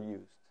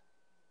overused.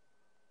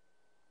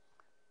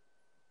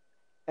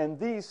 And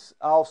these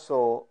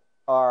also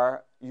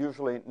are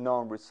usually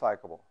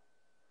non-recyclable.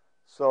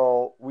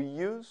 So we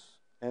use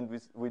and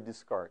we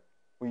discard.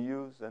 We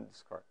use and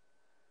discard.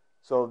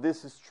 So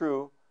this is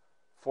true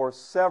for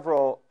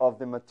several of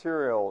the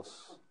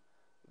materials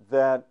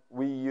that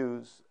we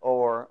use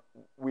or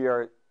we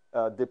are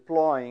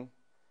deploying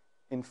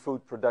in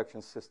food production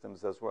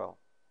systems as well,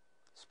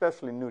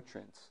 especially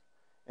nutrients,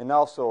 and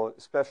also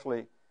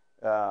especially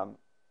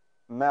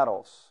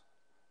metals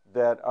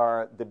that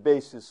are the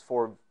basis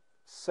for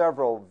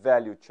several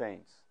value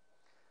chains.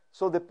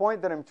 So the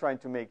point that I'm trying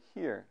to make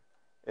here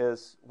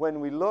is when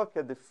we look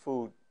at the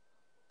food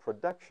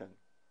production,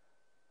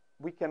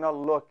 we cannot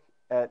look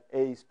at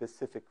a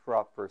specific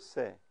crop per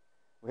se.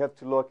 We have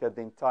to look at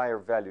the entire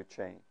value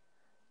chain.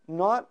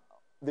 Not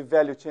the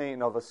value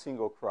chain of a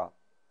single crop,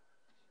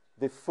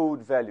 the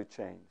food value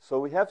chain. So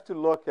we have to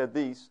look at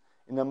these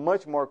in a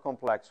much more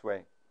complex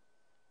way.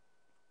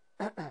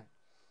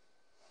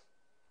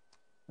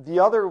 The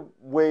other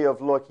way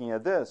of looking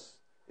at this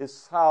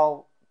is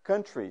how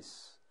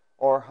countries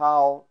or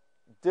how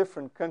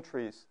different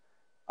countries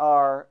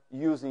are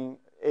using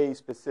a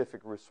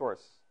specific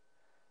resource,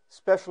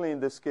 especially in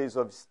this case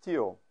of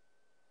steel.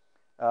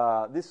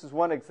 This is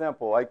one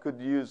example. I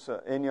could use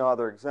any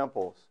other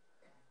examples.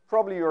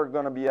 Probably you're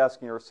going to be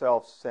asking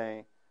yourself,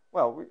 saying,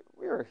 well,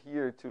 we are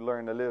here to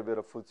learn a little bit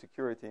of food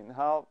security, and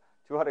how,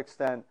 to what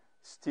extent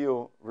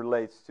steel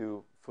relates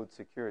to food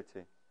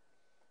security.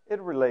 It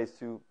relates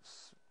to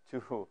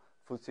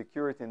food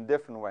security in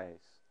different ways,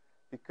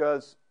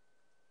 because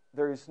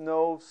there is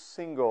no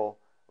single,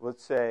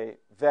 let's say,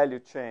 value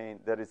chain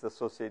that is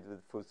associated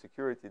with food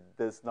security that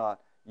does not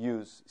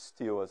use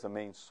steel as a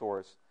main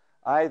source,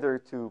 either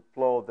to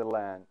plow the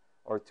land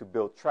or to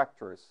build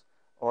tractors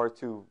or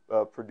to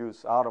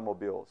produce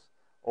automobiles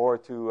or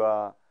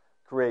to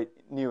create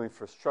new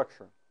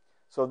infrastructure.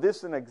 So this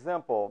is an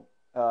example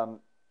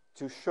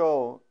to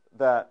show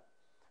that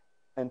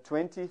in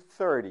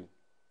 2030,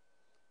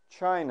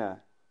 China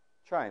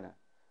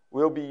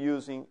will be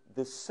using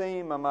the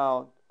same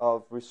amount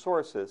of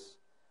resources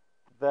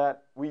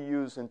that we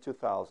use in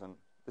 2000.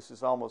 This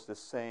is almost the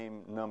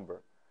same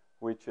number,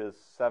 which is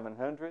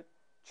 700.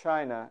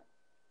 China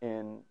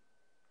in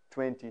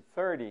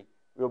 2030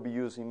 will be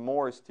using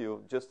more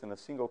steel just in a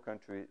single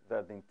country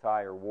than the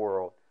entire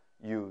world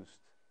used.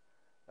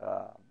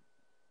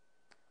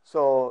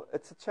 So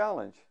it's a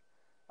challenge.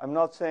 I'm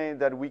not saying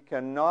that we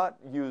cannot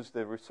use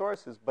the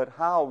resources, but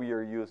how we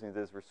are using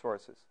these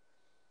resources.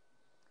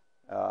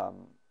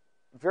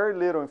 Very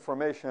little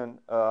information,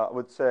 I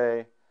would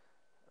say,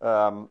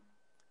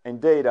 and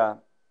data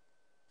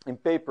in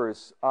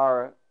papers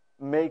are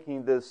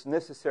making this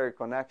necessary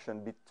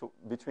connection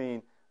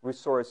between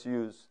resource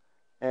use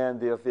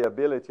and the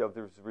availability of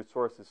these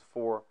resources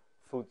for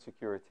food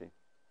security.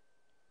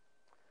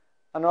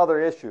 Another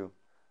issue,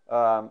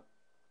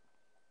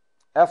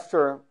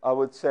 after, I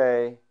would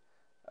say,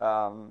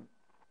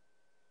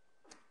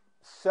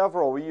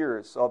 several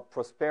years of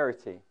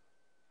prosperity,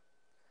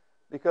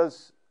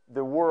 because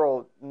the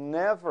world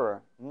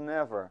never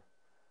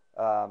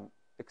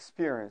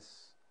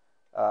experienced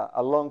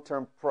a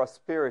long-term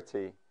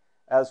prosperity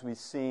as we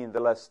see in the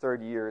last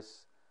 30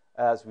 years,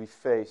 as we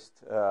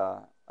faced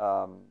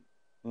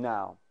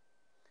now.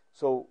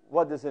 So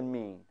what does it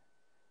mean?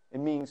 It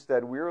means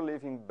that we are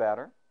living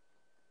better,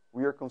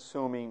 we are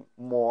consuming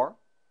more,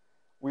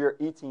 we are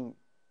eating,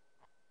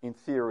 in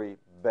theory,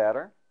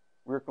 better,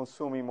 we are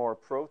consuming more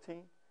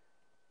protein,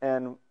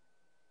 and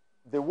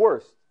the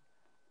worst,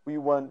 we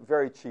want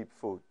very cheap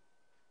food,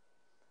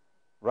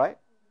 right?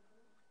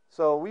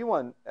 So we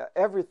want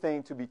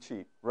everything to be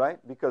cheap, right?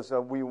 Because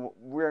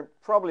we're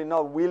probably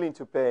not willing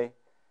to pay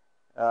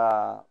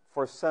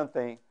for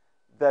something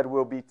that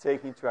will be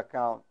taking into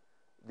account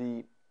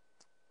the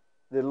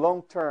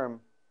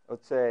long-term,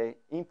 let's say,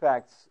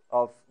 impacts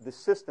of the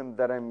system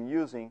that I'm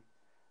using,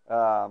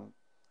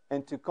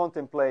 and to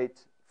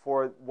contemplate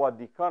for what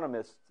the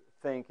economists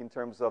think in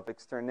terms of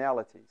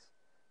externalities,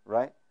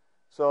 right?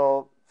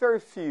 So very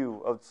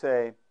few, I would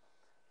say.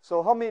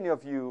 So how many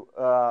of you,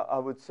 I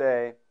would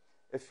say,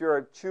 if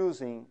you're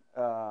choosing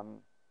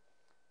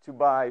to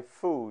buy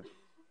food,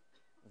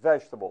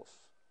 vegetables,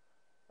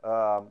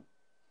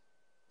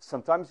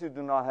 sometimes you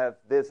do not have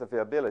this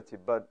availability,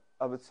 but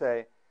I would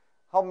say,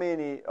 how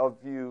many of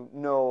you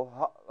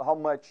know how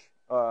much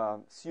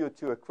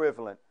CO2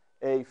 equivalent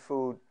a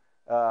food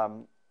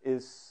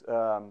is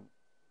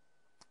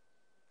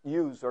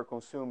used or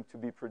consumed to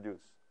be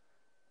produced?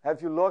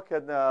 Have you looked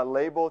at the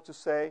label to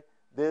say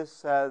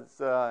this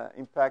has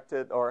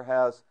impacted or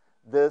has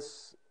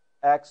this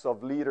X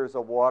of liters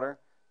of water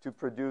to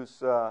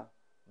produce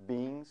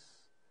beans,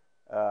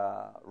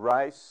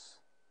 rice,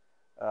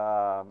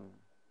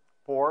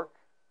 pork,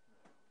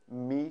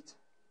 meat,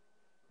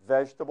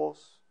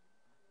 vegetables?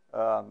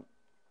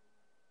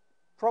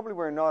 Probably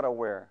we're not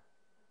aware,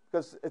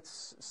 because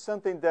it's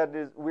something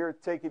that we're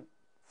taking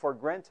for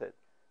granted,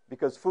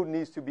 because food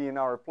needs to be in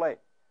our plate,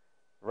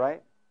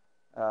 right?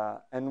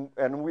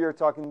 And we are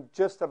talking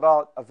just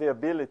about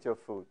availability of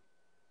food.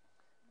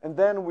 And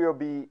then we'll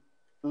be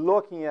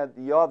looking at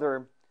the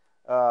other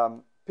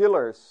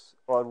pillars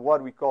of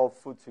what we call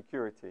food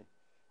security.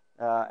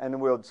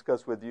 And we'll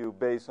discuss with you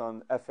based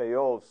on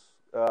FAO's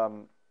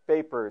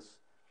papers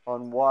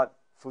on what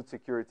food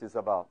security is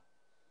about.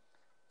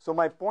 So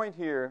my point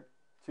here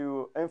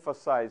to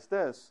emphasize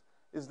this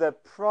is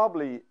that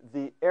probably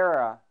the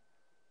era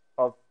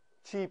of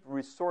cheap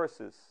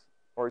resources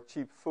or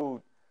cheap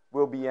food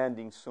will be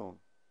ending soon.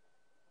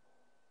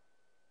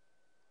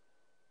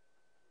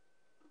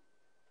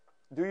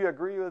 Do you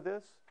agree with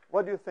this?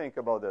 What do you think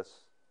about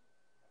this?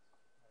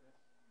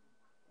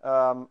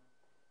 How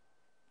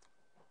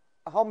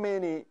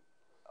many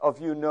of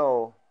you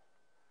know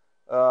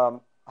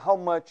how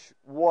much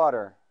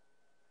water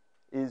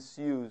is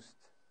used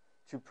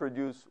to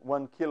produce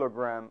 1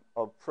 kilogram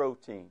of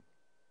protein,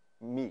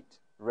 meat,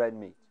 red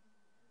meat?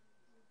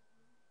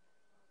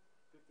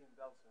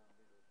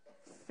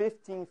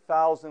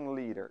 15,000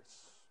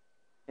 liters.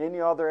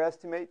 Any other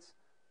estimates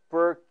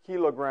per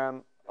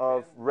kilogram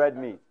of red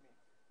meat?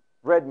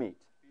 Red meat.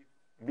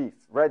 Beef.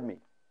 Red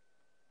meat.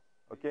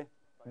 Okay?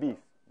 Beef.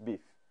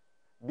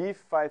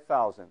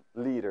 5,000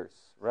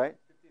 liters, right?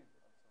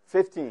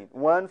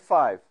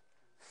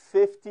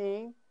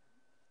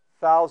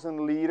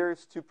 15,000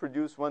 liters to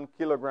produce 1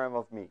 kilogram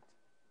of meat.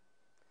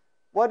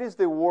 What is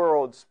the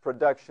world's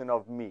production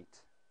of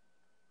meat?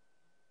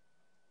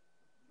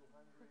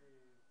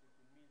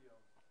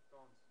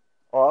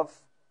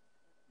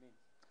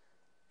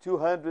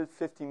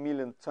 250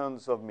 million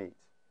tons of meat.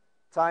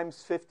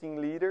 Times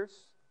 15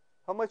 liters,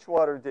 how much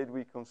water did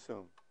we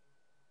consume?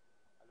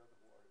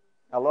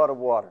 A lot of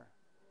water.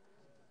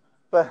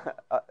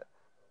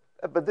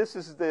 But this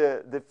is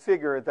the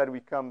figure that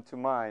we come to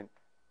mind.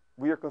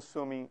 We are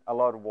consuming a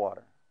lot of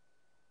water.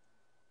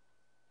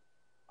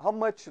 How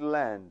much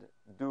land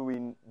do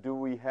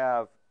we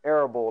have,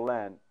 arable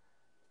land,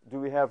 do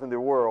we have in the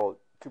world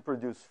to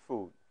produce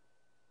food?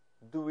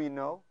 Do we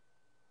know?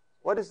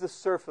 What is the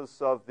surface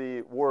of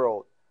the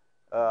world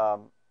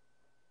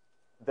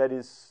that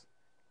is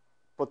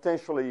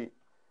potentially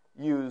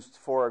used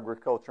for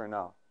agriculture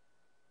now?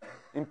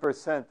 In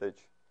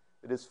percentage,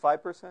 it is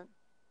 5%,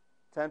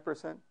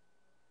 10%,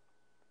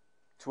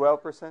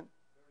 12%,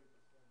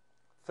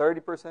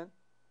 30%.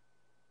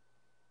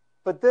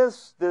 But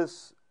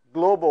this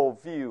global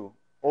view,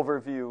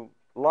 overview,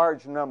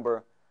 large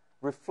number,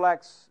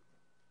 reflects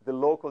the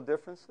local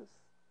differences.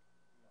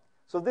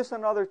 So this is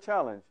another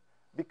challenge,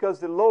 because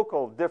the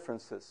local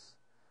differences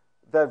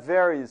that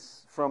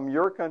varies from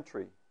your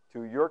country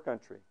to your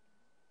country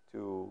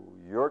to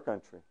your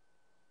country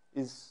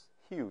is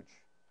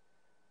huge.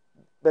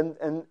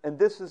 And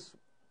this is,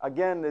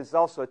 again, is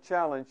also a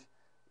challenge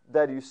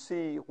that you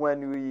see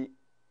when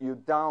you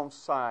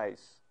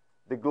downsize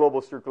the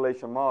global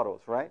circulation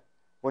models, right?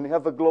 When you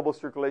have a global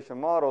circulation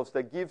models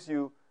that gives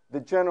you the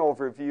general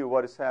overview of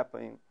what is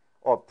happening,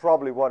 or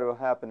probably what will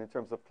happen in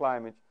terms of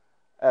climate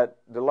at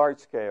the large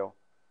scale.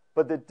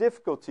 But the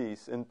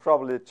difficulties and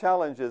probably the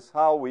challenges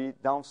how we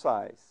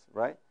downsize,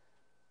 right?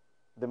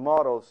 The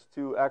models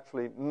to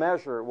actually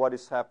measure what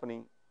is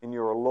happening in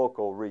your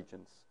local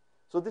regions.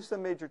 So this is a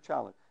major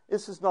challenge.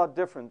 This is not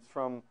different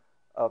from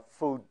a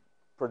food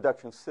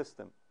production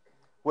system.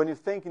 When you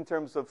think in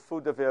terms of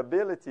food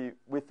availability,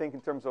 we think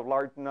in terms of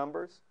large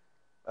numbers.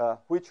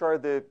 Which are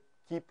the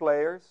key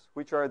players?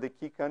 Which are the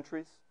key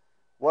countries?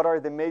 What are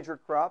the major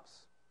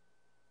crops?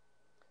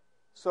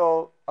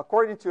 So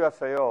according to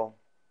FAO,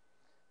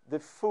 the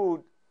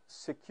food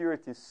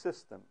security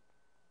system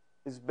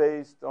is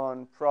based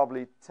on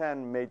probably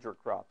 10 major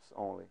crops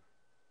only,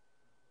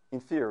 in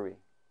theory.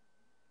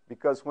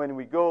 Because when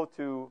we go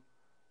to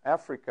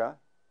Africa,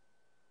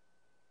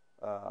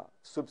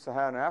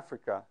 sub-Saharan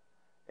Africa,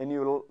 and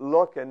you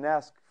look and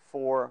ask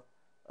for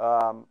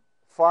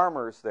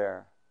farmers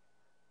there,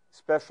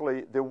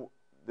 especially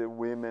the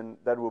women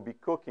that will be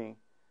cooking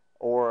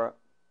or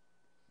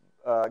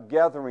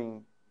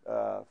gathering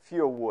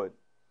fuel wood,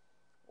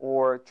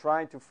 or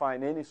trying to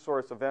find any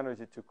source of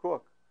energy to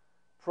cook,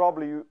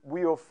 probably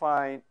we will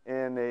find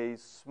in a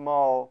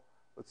small,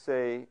 let's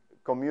say,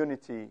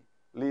 community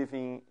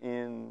living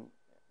in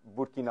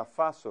Burkina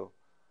Faso,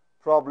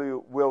 probably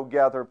will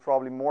gather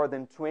probably more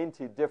than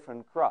 20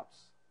 different crops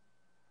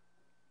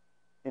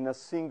in a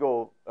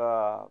single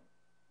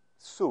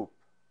soup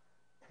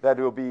that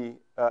will be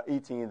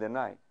eating in the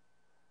night.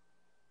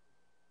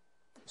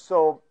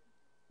 So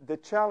the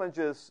challenge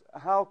is,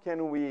 how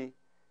can we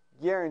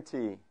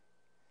guarantee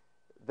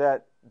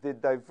that the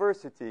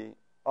diversity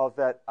of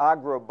that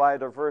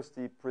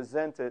agro-biodiversity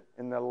presented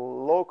in a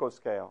local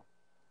scale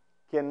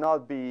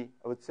cannot be,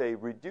 I would say,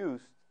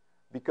 reduced,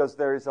 because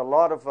there is a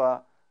lot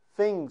of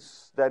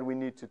things that we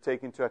need to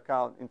take into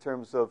account in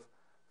terms of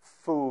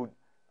food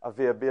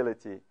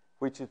availability,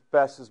 which it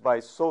passes by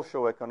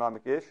social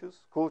economic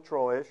issues,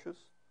 cultural issues,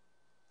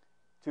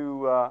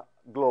 to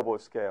global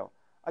scale.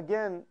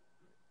 Again,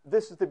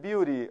 this is the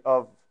beauty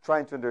of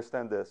trying to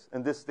understand this,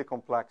 and this is the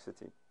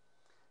complexity.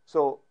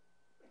 So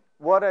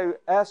what I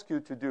ask you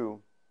to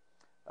do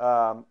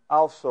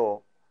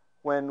also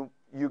when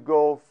you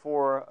go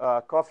for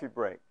a coffee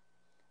break,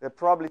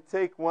 probably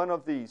take one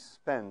of these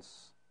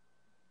pens.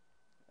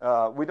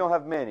 We don't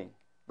have many,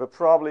 but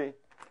probably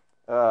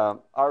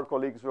our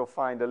colleagues will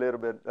find a little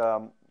bit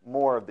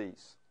more of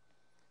these.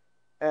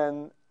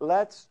 And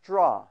let's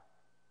draw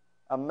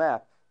a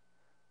map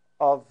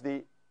of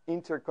the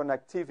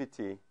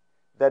interconnectivity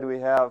that we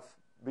have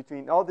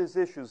between all these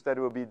issues that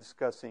we'll be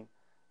discussing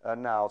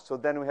now. So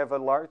then we have a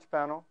large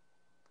panel,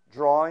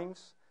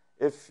 drawings.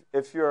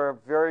 If you're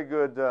very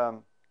good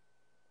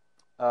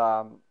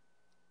on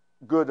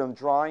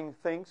drawing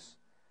things,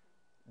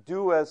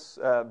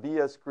 be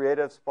as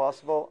creative as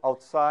possible.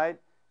 Outside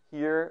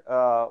here,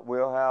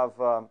 we'll have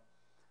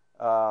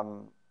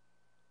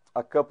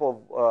a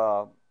couple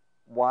of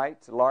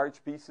white,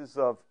 large pieces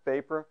of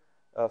paper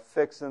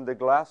fixed in the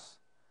glass.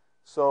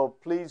 So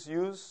please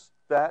use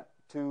that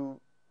to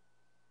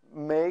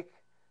make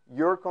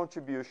your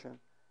contribution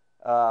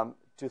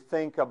to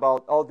think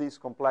about all these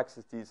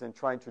complexities and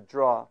trying to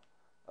draw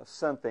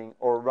something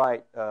or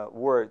write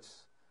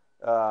words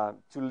to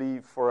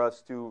leave for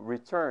us to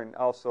return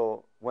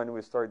also when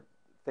we start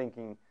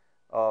thinking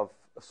of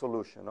a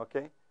solution,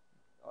 okay?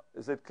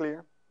 Is it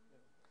clear?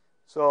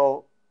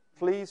 So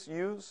please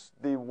use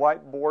the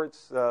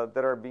whiteboards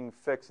that are being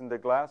fixed in the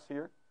glass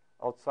here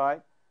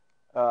outside.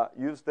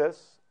 Use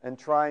this and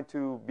try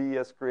to be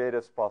as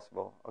creative as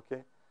possible,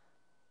 okay?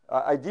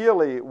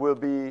 Ideally, it will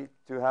be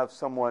to have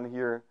someone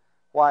here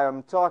while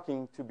I'm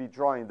talking to be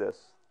drawing this.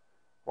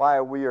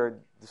 While we are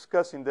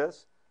discussing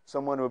this,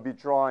 someone will be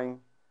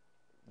drawing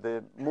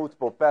the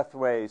multiple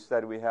pathways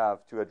that we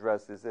have to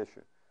address this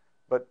issue.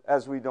 But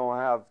as we don't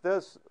have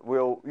this,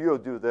 you'll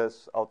do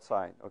this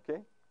outside, okay?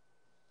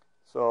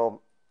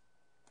 So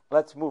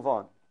let's move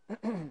on.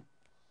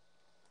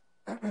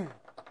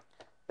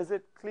 Is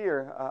it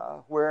clear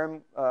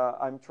where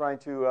I'm trying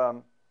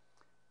to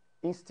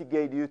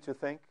instigate you to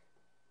think?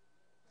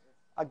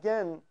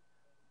 Again,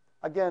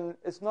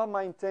 it's not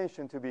my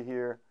intention to be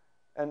here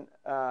and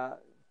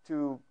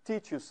to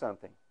teach you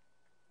something,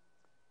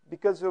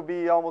 because it will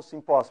be almost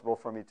impossible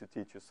for me to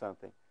teach you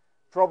something.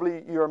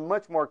 Probably you're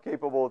much more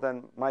capable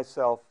than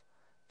myself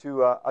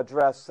to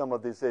address some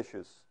of these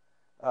issues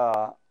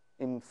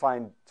in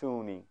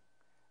fine-tuning,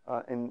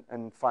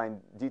 in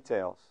fine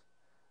details.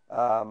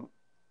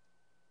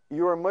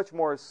 You are much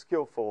more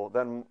skillful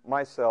than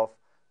myself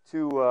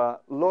to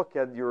look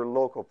at your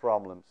local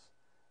problems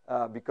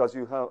because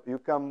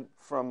you come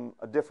from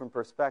a different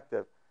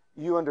perspective.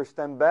 You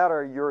understand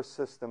better your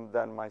system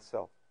than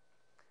myself.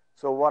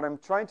 So what I'm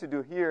trying to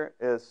do here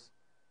is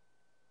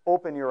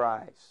open your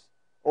eyes,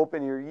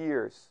 open your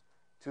ears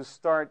to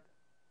start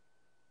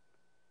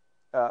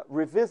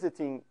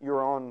revisiting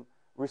your own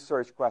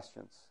research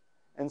questions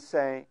and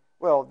say,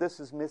 well, this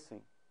is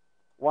missing.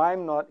 Why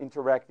I'm not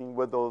interacting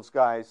with those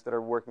guys that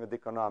are working with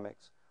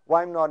economics?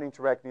 Why I'm not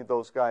interacting with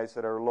those guys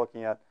that are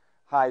looking at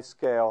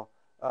high-scale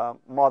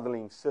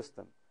modeling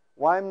system?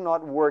 Why I'm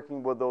not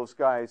working with those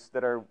guys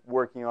that are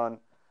working on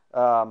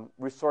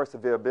resource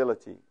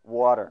availability,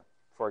 water,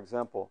 for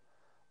example?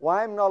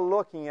 Why I'm not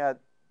looking at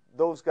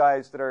those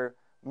guys that are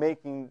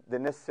making the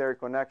necessary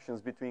connections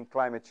between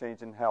climate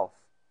change and health?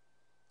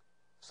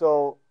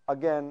 So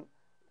again,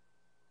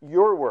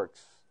 your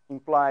works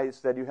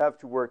implies that you have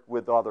to work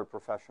with other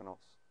professionals.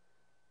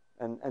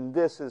 And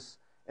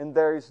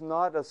there is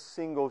not a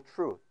single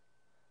truth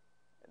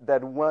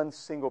that one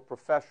single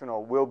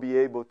professional will be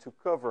able to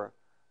cover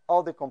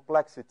all the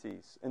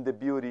complexities and the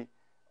beauty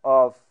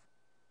of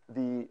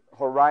the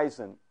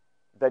horizon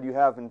that you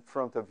have in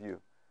front of you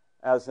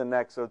as the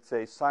next, let's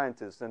say,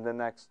 scientist in the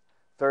next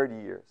 30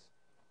 years.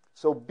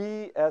 So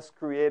be as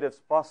creative as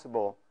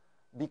possible,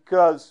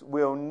 because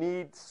we'll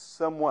need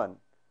someone.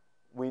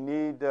 We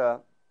need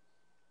a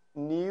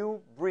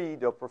new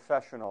breed of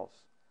professionals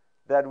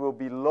that will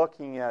be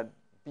looking at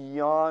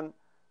beyond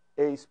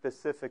a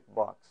specific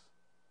box.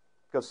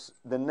 Because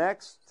the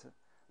next,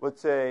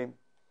 let's say,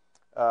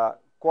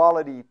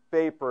 quality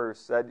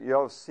papers that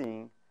you're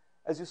seeing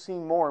as you've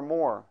seen more and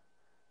more,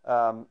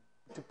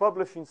 to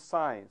publish in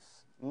Science,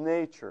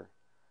 Nature,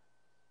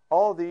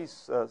 all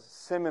these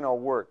seminal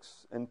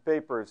works and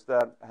papers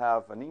that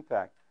have an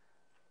impact.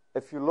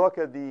 If you look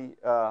at the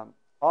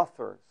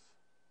authors,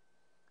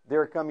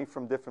 they're coming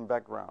from different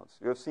backgrounds.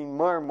 You've seen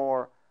more and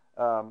more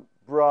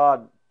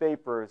broad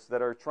papers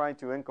that are trying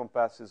to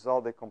encompass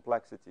all the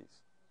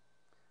complexities.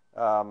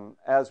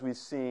 As we've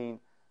seen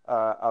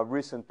a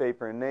recent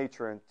paper in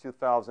Nature in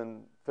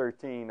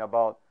 2013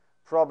 about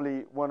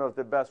probably one of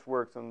the best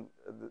works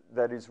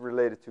that is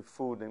related to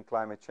food and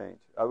climate change.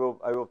 I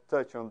will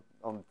touch on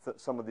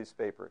some of these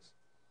papers.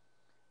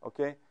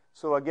 Okay?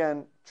 So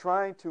again,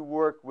 trying to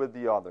work with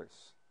the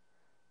others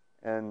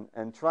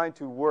and trying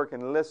to work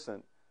and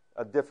listen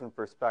a different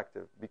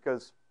perspective,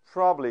 because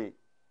probably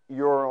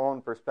your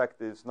own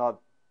perspective is not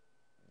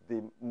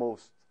the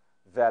most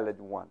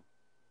valid one.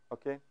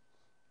 Okay?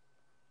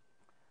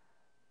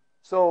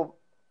 So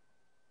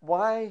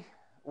why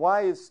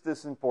is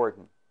this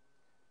important?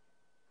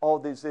 All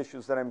these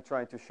issues that I'm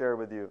trying to share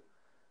with you.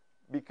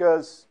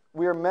 Because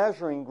we are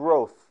measuring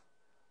growth.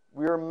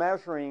 We are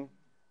measuring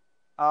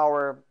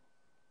our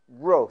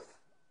growth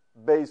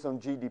based on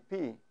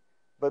GDP,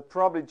 but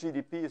probably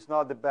GDP is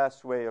not the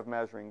best way of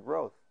measuring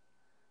growth,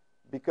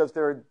 because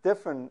there are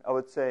different, I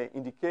would say,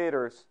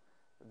 indicators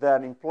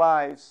that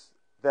implies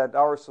that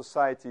our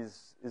society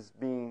is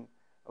being,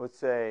 I would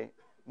say,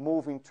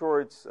 moving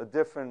towards a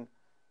different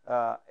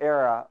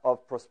era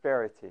of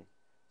prosperity.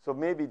 So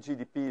maybe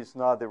GDP is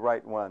not the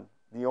right one,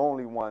 the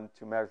only one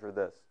to measure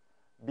this.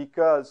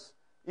 Because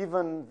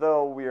even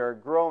though we are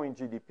growing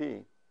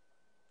GDP,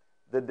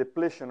 the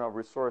depletion of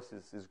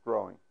resources is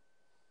growing.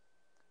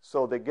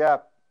 So the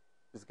gap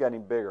is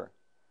getting bigger.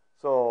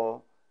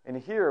 So, and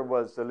here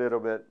was a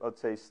little bit, I'd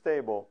say,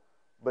 stable,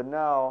 but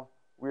now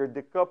we're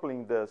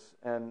decoupling this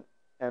and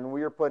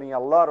we are putting a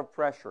lot of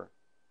pressure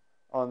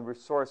on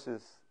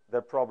resources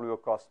that probably will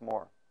cost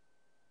more.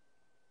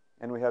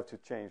 And we have to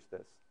change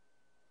this.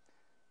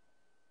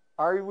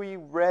 Are we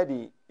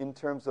ready in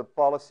terms of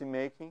policy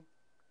making?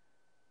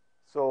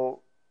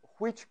 So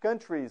which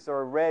countries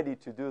are ready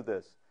to do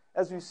this?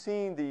 As we've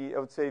seen the, I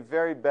would say,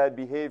 very bad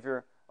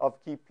behavior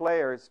of key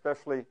players,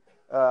 especially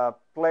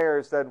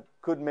players that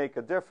could make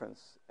a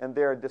difference, and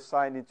they're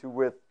deciding to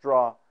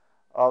withdraw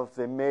of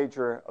the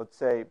major, I would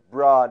say,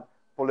 broad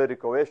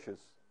political issues.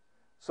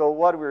 So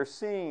what we're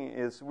seeing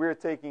is we're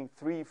taking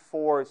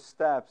 3-4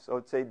 steps, I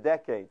would say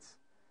decades,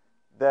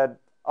 that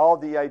all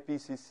the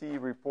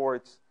IPCC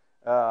reports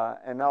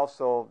and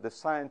also the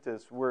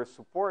scientists were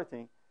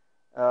supporting,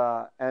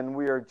 and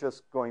we are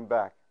just going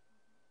back.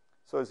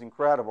 So it's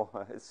incredible.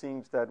 It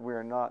seems that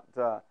we're not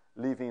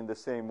living in the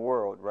same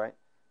world, right?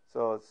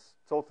 So it's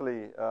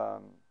totally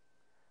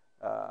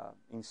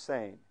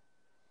insane.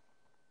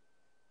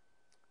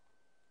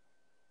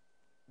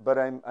 But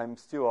I'm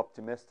still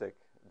optimistic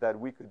that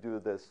we could do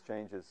these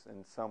changes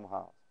in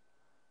somehow.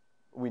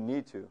 We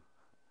need to.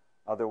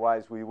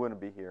 Otherwise, we wouldn't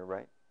be here,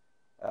 right?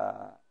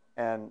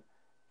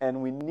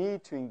 And we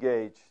need to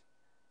engage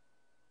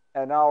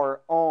at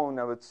our own,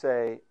 I would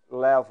say,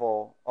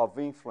 level of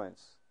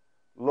influence.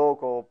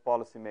 Local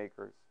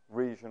policymakers,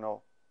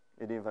 regional,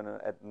 and even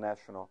at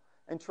national,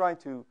 and trying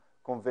to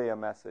convey a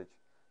message.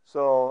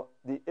 So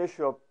the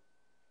issue of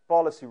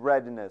policy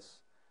readiness,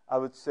 I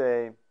would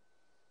say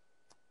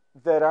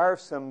there are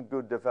some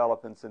good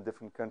developments in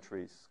different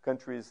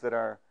countries that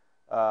are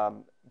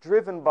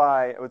driven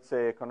by, I would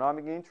say,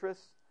 economic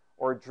interests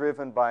or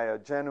driven by a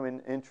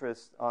genuine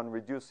interest on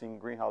reducing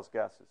greenhouse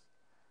gases.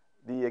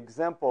 The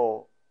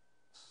examples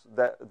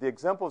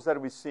that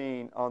we've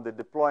seen on the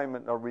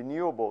deployment of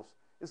renewables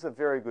is a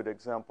very good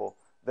example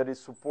that is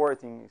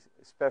supporting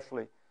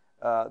especially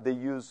the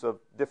use of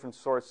different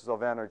sources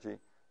of energy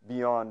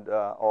beyond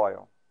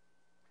oil.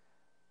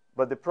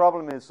 But the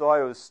problem is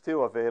oil is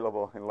still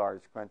available in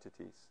large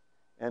quantities,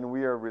 and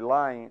we are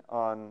relying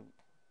on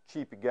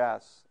cheap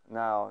gas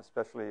now,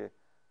 especially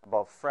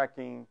about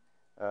fracking,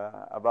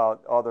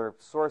 about other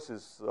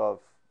sources of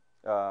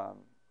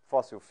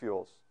fossil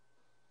fuels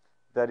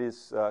that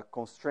is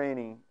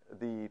constraining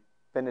the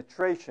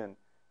penetration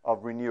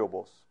of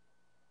renewables.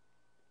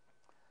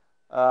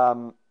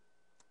 And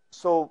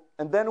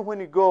then when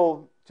you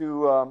go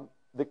to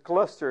the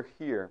cluster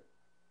here,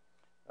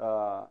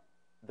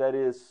 that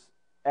is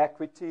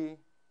equity,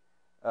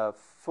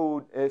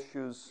 food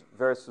issues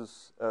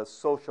versus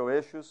social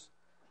issues,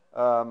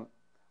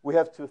 we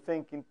have to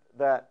think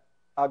that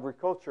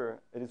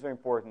agriculture, it is very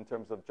important in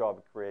terms of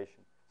job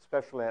creation,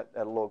 especially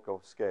at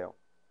local scale.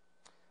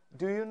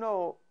 Do you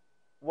know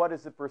what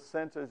is the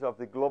percentage of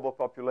the global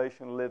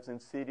population lives in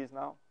cities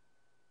now?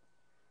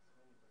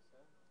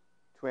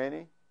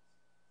 20?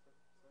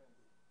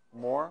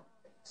 More?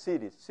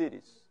 Cities.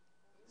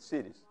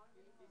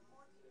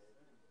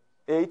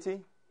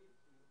 80?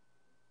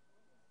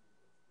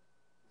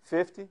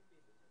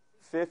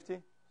 50?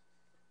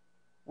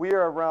 We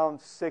are around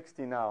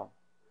 60 now.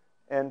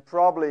 And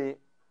probably,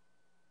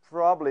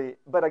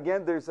 but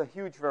again, there's a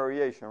huge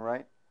variation,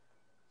 right?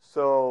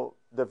 So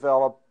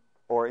developed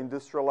or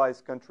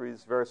industrialized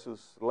countries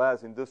versus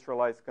less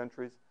industrialized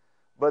countries.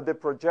 But the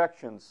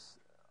projections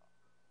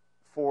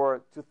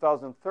for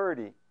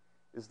 2030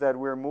 is that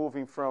we're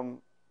moving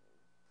from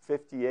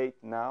 58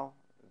 now,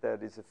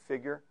 that is a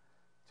figure,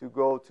 to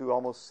go to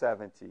almost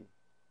 70.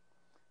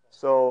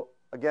 So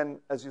again,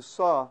 as you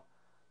saw,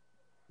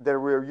 that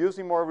we're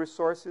using more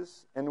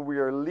resources and we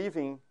are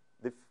leaving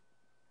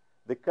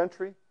the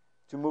country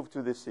to move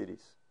to the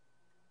cities,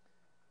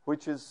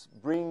 which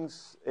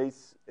brings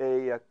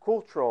a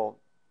cultural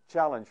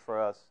challenge for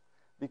us,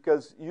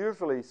 because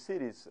usually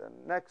cities,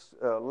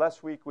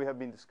 last week we have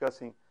been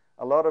discussing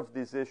a lot of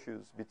these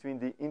issues between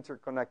the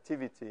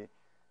interconnectivity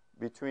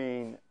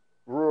between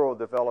rural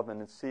development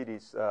and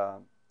cities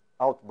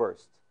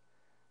outburst.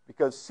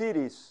 Because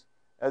cities,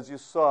 as you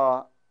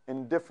saw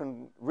in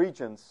different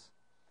regions,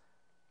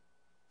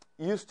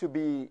 used to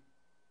be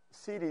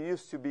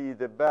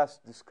the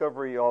best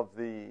discovery of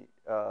the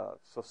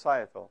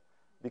societal,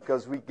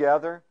 because we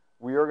gather,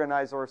 we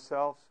organize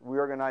ourselves, we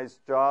organize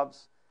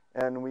jobs,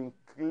 and we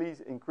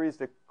increase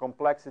the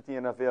complexity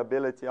and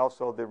availability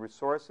also of the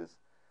resources.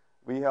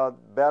 We had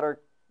better,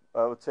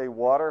 I would say,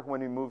 water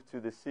when we moved to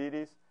the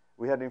cities.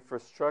 We had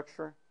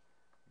infrastructure,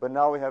 but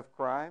now we have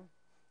crime,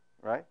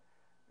 right?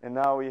 And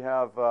now we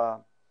have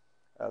a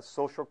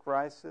social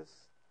crisis,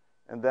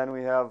 and then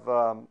we have,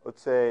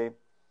 let's say,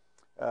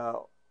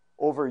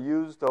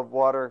 overused of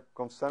water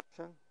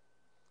consumption.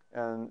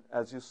 And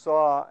as you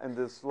saw in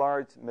this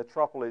large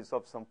metropolis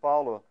of São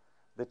Paulo,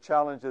 the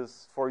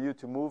challenges for you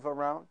to move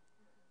around.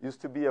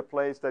 Used to be a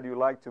place that you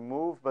like to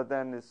move, but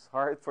then it's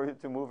hard for you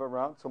to move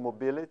around, so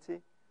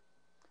mobility.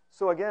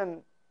 So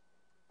again,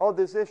 all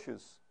these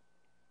issues.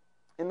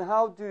 And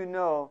how do you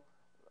know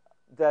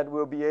that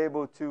we'll be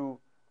able to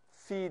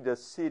feed a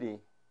city,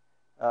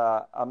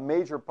 a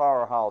major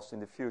powerhouse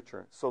in the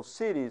future? So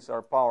cities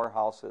are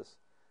powerhouses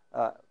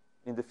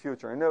in the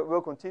future, and it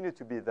will continue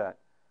to be that.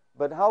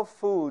 But how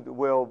food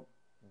will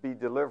be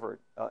delivered,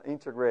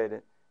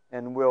 integrated,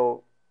 and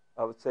will,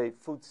 I would say,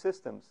 food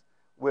systems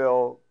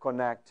will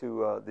connect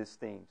to these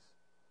themes.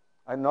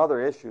 Another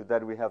issue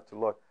that we have to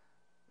look.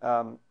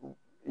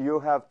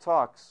 You have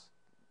talks,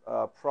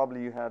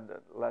 probably you had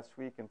last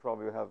week and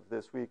probably you have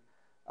this week,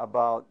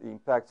 about the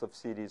impacts of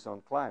cities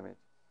on climate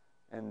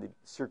and the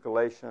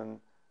circulation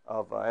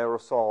of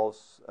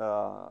aerosols,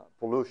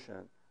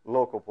 pollution,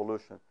 local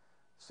pollution.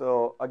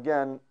 So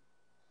again,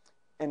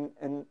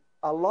 in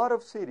a lot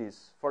of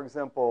cities, for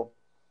example,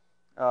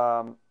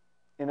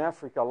 in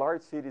Africa,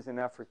 large cities in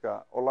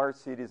Africa or large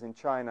cities in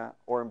China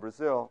or in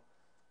Brazil,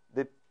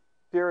 the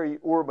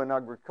peri-urban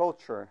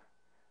agriculture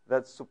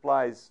that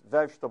supplies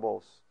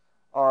vegetables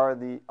are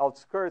the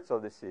outskirts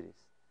of the cities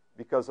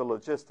because of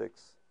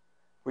logistics,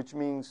 which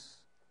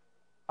means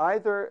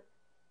either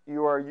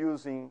you are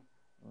using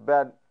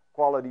bad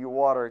quality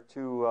water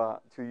to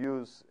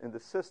use in the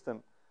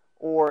system,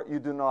 or you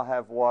do not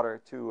have water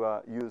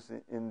to use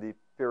in the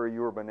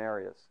peri-urban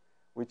areas,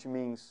 which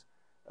means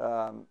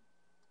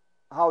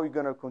how are you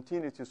going to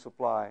continue to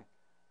supply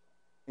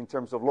in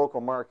terms of local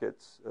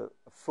markets,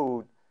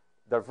 food,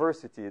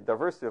 diversity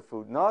of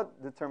food, not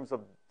in terms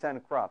of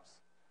 10 crops,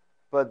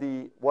 but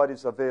what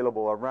is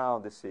available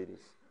around the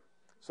cities.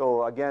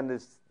 So again,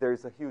 there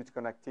is a huge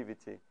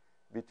connectivity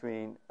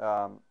between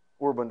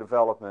urban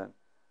development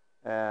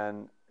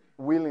and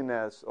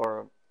willingness,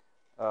 or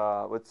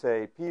let's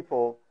say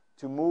people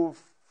to move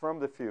from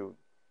the field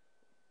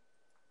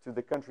to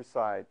the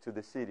countryside, to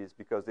the cities,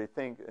 because they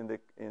think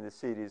in the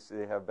cities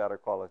they have better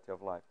quality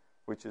of life,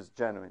 which is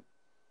genuine.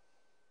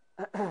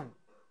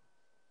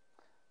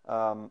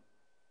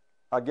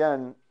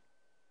 Again,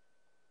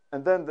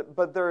 and then,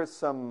 but there is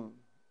some,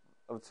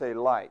 I would say,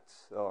 light,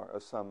 or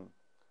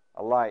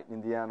a light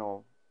in the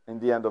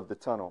end of the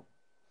tunnel.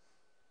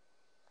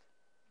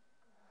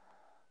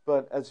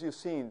 But as you've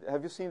seen,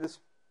 have you seen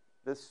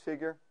this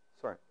figure?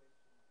 Sorry.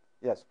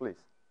 Yes,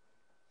 please.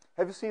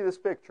 Have you seen this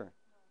picture?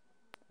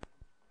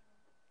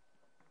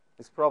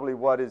 It's probably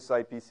what is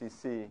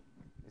IPCC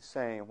is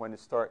saying when it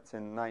starts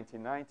in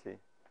 1990,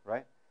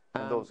 right?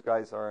 And those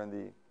guys are in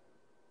the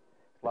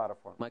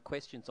platform. My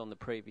question's on the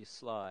previous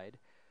slide.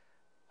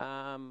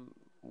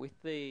 With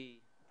the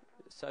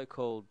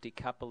so-called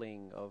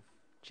decoupling of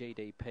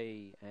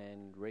GDP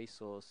and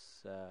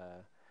resource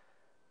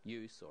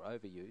use or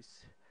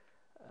overuse,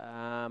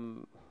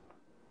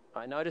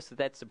 I noticed that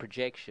that's a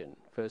projection,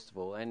 first of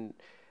all, and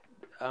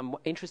I'm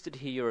interested to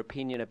hear your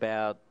opinion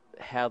about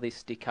how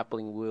this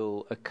decoupling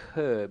will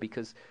occur,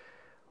 because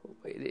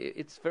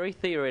it's very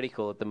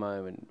theoretical at the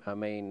moment. I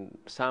mean,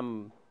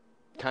 some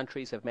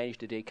countries have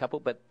managed to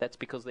decouple, but that's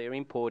because they're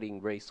importing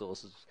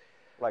resources.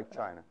 Like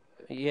China.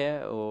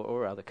 Yeah,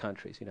 or other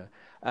countries, you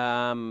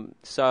know.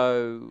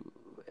 So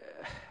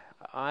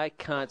I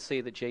can't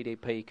see that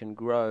GDP can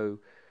grow,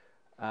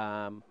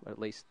 at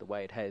least the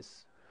way it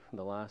has in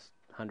the last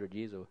 100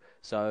 years or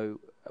so,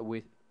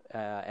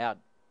 without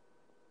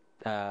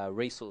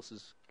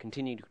resources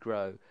continuing to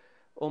grow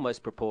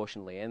almost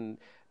proportionally. And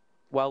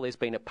while there's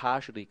been a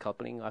partial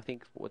decoupling, I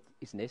think what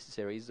is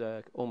necessary is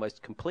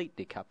almost complete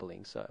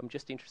decoupling. So I'm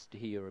just interested to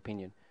hear your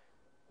opinion.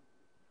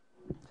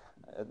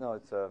 No,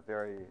 it's a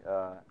very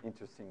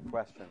interesting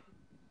question.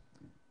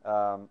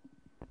 Um,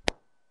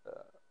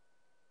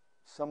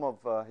 some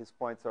of his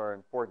points are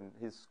important.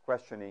 He's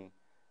questioning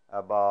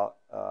about,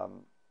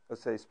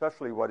 let's say,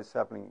 especially what is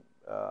happening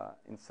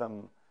in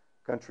some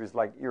countries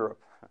like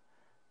Europe,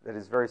 that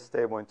is very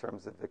stable in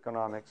terms of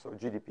economics, so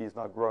GDP is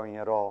not growing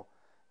at all,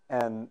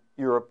 and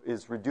Europe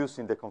is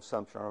reducing the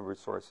consumption of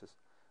resources.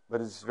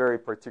 But it's very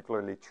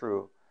particularly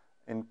true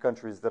in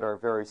countries that are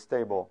very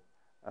stable,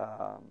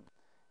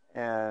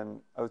 and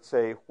I would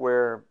say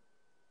where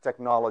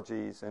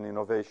technologies and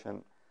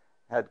innovation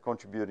had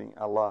contributing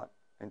a lot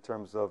in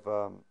terms of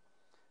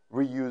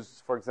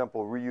reuse, for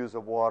example, reuse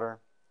of water,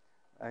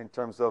 in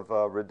terms of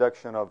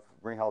reduction of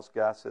greenhouse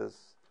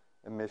gases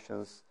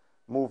emissions,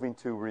 moving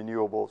to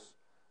renewables.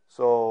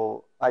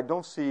 So I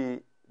don't see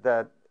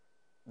that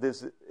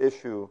this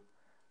issue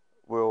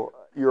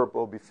Europe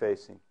will be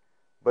facing.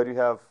 But you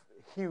have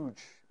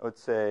huge, I would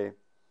say,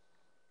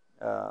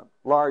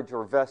 large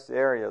or vast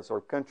areas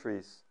or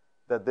countries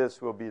that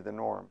this will be the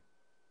norm,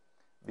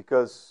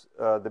 because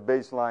the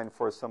baseline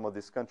for some of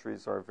these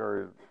countries are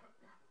very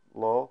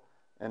low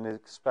and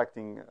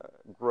expecting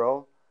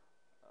growth,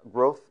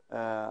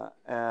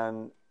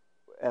 and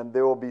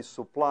they will be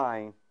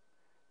supplying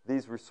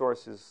these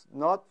resources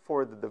not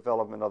for the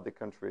development of the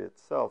country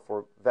itself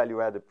or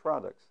value-added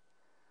products.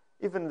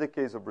 Even in the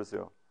case of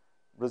Brazil,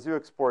 Brazil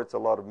exports a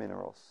lot of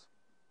minerals,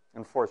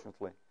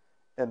 unfortunately,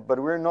 but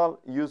we're not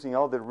using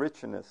all the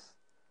richness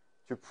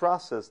to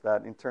process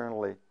that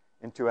internally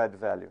and to add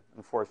value,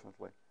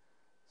 unfortunately.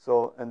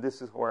 So, and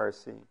this is where I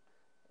see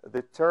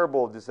the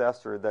terrible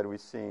disaster that we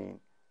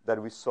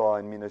saw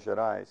in Minas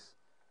Gerais,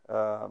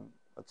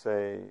 let's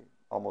say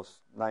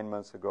almost 9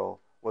 months ago,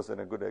 wasn't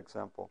a good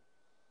example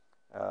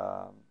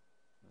of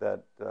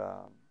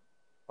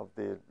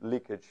the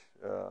leakage,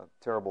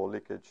 terrible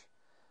leakage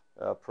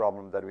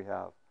problem that we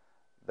have.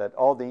 That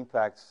all the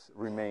impacts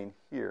remain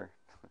here,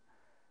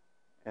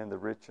 and the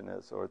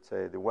richness, or let's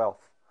say the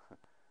wealth,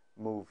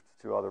 moved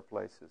to other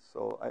places.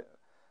 So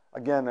I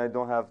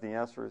don't have the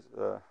answers.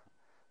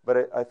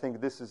 But I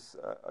think this is,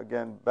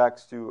 again, back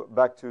to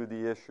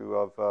the issue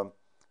of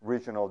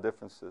regional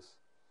differences.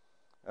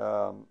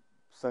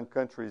 Some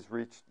countries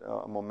reached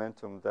a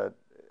momentum that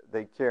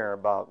they care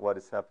about what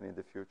is happening in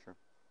the future.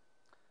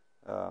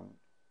 It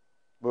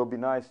will be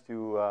nice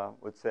to,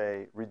 let's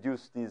say,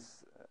 reduce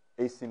this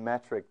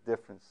asymmetric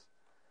difference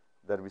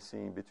that we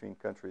see between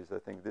countries. I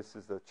think this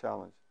is the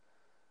challenge.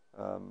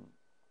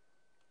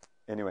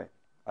 Anyway,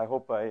 I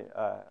hope I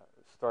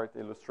start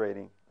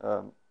illustrating.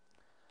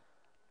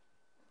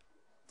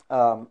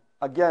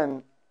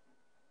 Again,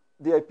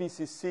 the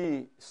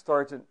IPCC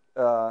started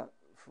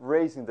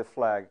raising the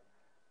flag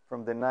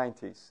from the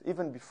 90s,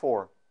 even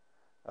before,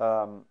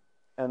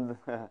 and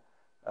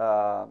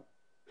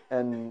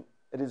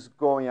it is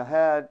going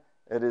ahead.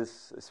 It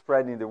is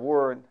spreading the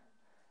word,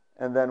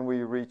 and then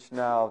we reach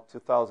now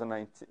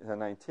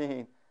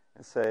 2019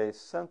 and say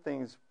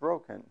something's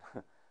broken.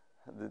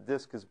 The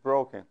disk is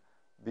broken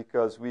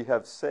because we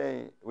had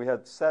said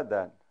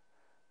that,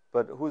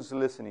 but who's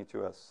listening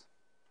to us?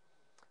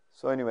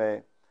 So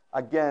anyway,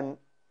 again,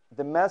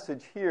 the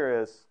message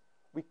here is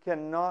we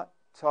cannot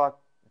talk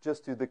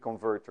just to the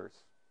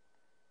converters,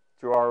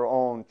 to our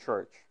own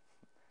church,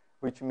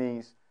 which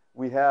means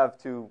we have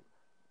to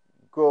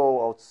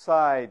go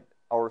outside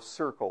our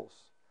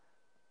circles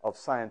of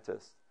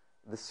scientists,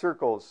 the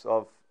circles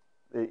of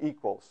the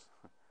equals.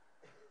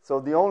 So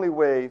the only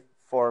way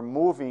for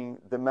moving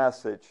the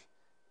message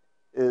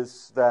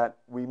is that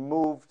we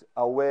moved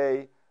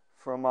away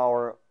from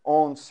our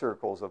own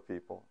circles of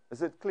people.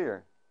 Is it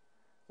clear?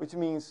 Which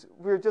means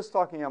we're just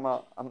talking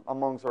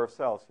amongst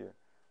ourselves here.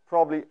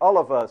 Probably all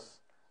of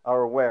us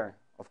are aware,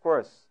 of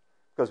course,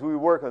 because we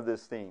work on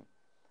this theme.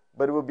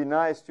 But it would be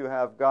nice to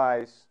have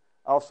guys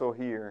also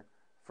here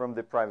from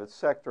the private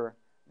sector,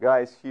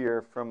 guys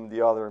here from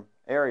the other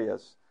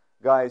areas,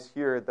 guys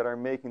here that are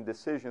making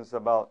decisions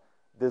about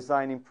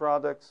designing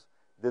products,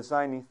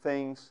 designing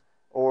things,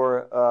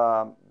 or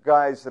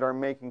guys that are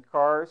making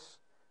cars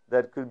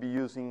that could be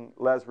using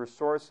less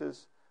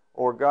resources,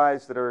 or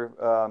guys that are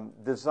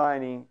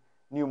designing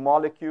new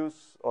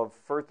molecules of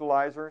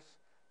fertilizers.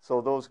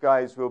 So those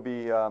guys will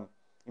be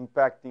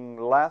impacting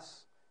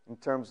less in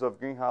terms of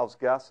greenhouse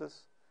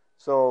gases.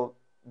 So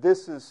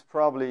this is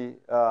probably,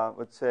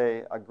 let's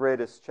say, a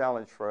greatest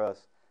challenge for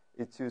us,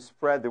 is to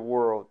spread the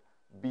word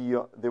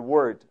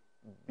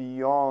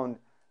beyond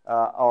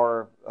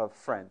our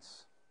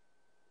friends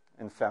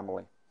and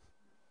family.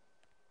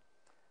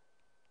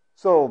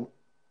 So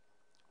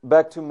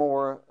back to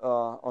more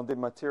on the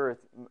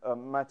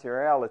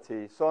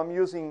materiality. So I'm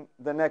using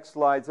the next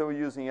slides. I'm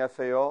using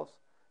FAOs.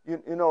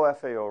 You know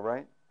FAO,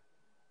 right?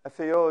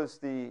 FAO is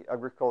the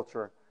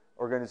agriculture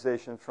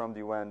organization from the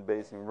UN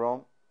based in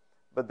Rome,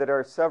 but there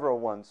are several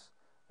ones.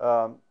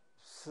 And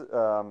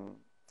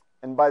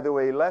by the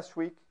way, last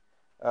week,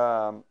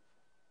 the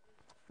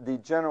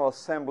General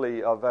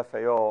Assembly of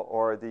FAO,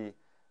 or the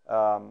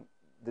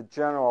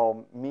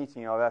general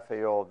meeting of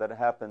FAO that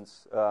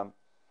happens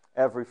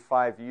every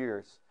 5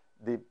 years,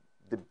 the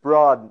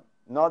broad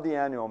not the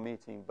annual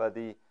meeting, but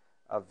the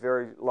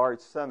very large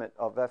summit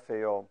of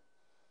FAO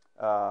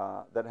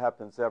that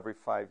happens every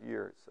 5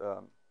 years,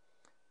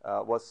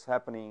 was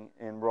happening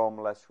in Rome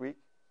last week,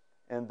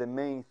 and the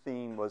main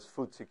theme was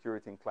food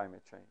security and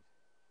climate change.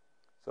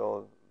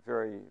 So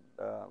very,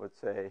 I would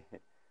say,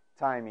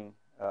 timing.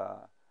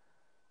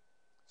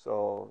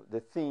 So the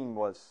theme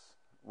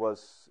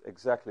was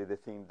exactly the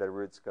theme that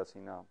we're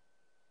discussing now.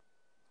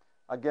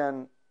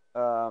 Again,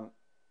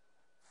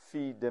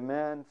 food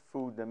demand,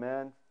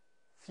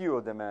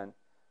 fuel demand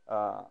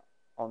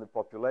on the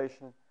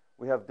population.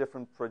 We have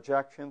different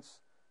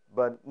projections,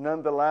 but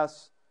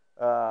nonetheless,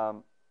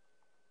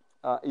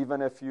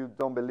 even if you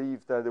don't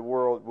believe that the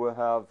world will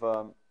have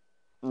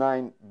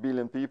 9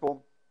 billion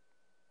people,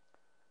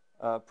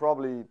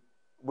 probably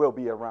will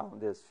be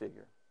around this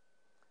figure.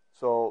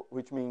 So,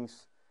 which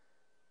means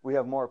we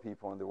have more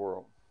people in the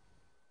world,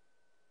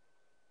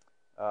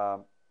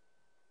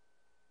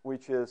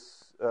 which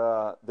is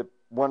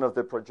one of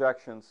the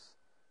projections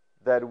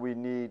that we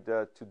need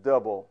to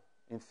double,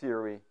 in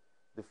theory,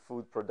 the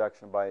food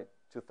production by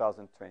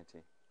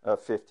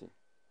 2050.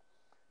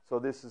 So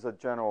this is a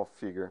general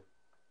figure.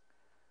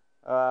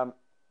 To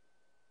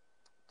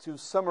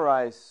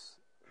summarize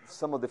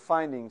some of the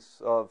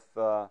findings of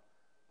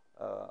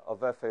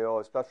FAO,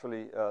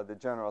 especially the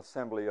General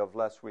Assembly of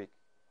last week,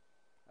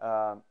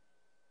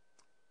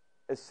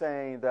 is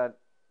saying that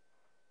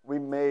we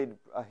made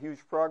a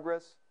huge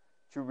progress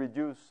to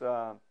reduce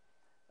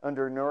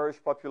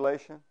undernourished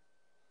population.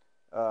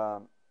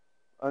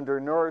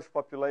 Undernourished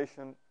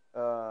population,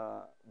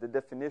 the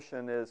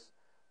definition is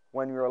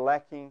when you're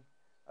lacking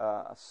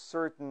a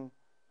certain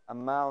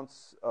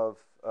amounts of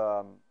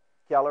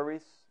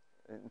calories,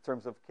 in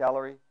terms of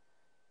calorie,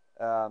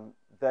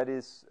 that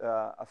is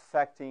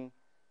affecting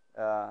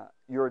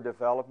your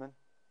development.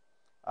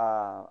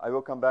 I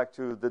will come back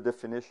to the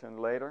definition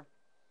later,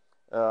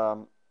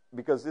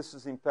 because this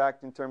is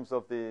impact in terms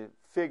of the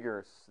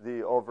figures,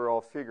 the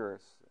overall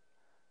figures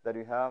that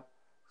you have.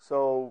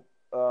 So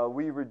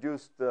we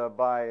reduced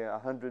by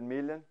 100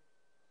 million,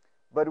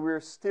 but we're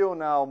still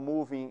now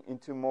moving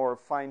into more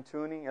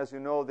fine-tuning. As you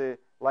know,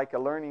 like a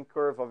learning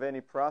curve of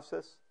any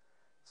process.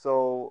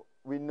 So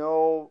we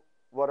know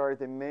what are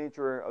the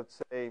major, I would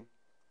say,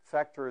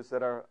 factors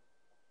that are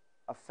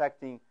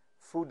affecting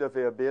food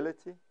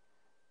availability,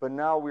 but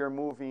now we are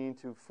moving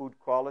into food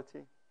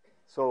quality,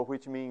 so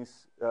which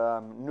means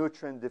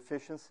nutrient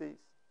deficiencies,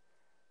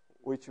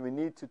 which we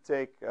need to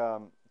take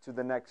to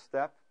the next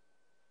step.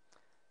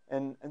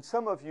 And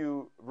some of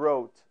you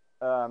wrote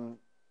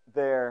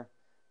there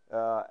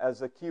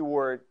as a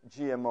keyword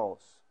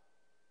GMOs,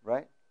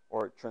 right?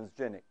 Or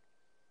transgenic,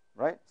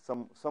 right?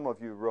 Some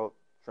of you wrote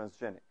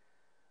transgenic.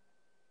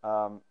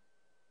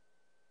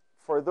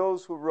 For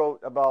those who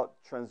wrote about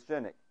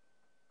transgenic,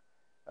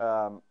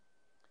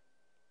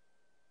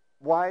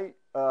 why?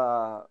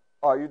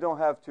 You don't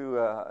have to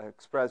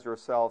express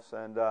yourselves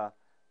and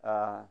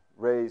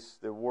raise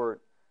the word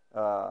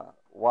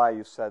why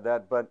you said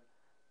that, but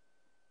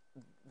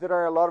there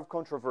are a lot of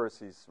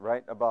controversies,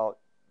 right, about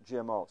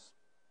GMOs.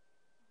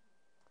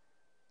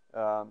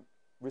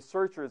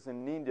 Researchers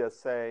in India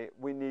say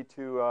we need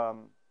to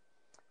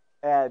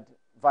add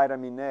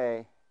vitamin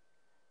A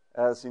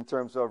as in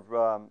terms of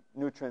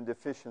nutrient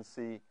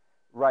deficiency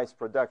rice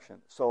production.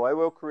 So I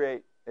will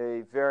create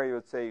a very,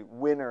 let's say,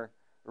 winner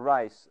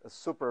rice, a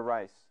super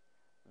rice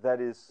that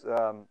is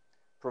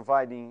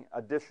providing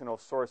additional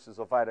sources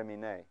of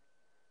vitamin A.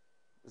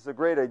 It's a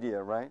great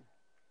idea, right?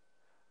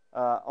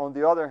 On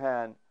the other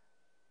hand,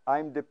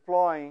 I'm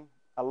deploying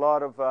a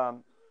lot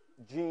of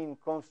gene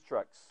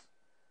constructs,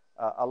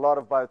 a lot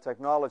of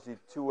biotechnology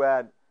to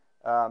add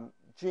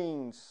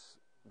genes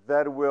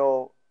that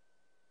will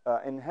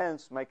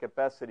enhance my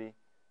capacity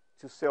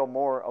to sell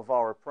more of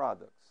our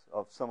products,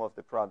 of some of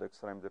the products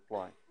that I'm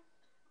deploying.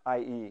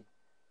 I.e.,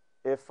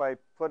 if I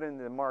put in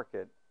the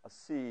market a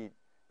seed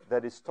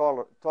that is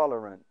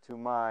tolerant to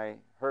my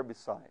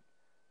herbicide,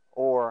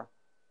 or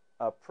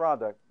a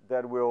product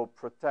that will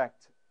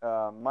protect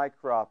my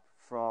crop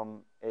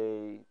from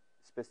a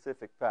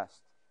specific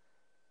pest,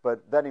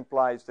 but that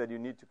implies that you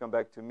need to come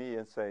back to me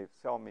and say,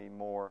 sell me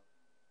more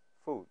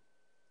food.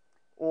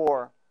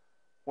 Or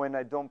when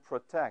I don't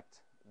protect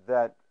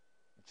that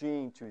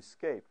gene to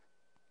escape,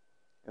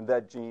 and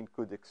that gene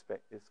could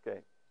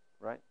escape,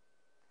 right?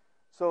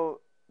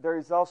 So there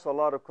is also a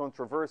lot of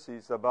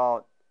controversies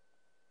about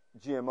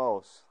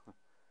GMOs,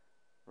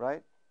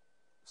 right?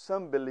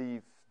 Some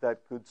believe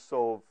that could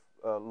solve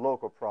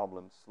local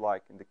problems,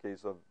 like in the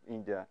case of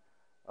India,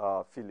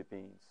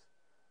 Philippines.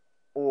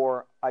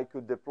 Or I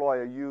could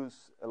deploy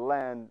a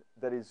land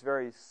that is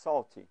very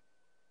salty.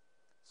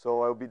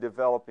 So I'll be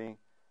developing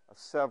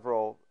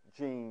several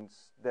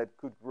genes that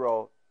could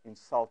grow in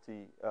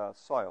salty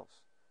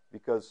soils,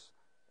 because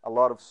a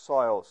lot of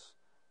soils,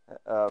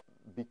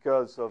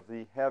 because of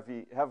the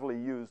heavily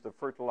used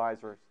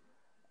fertilizers,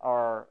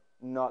 are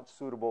not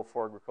suitable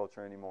for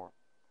agriculture anymore.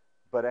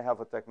 But I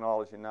have a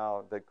technology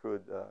now that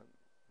could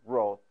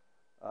grow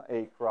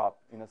a crop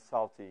in a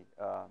salty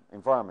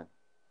environment.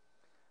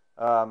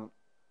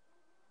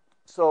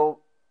 So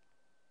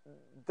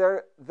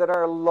there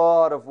are a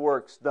lot of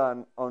works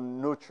done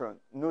on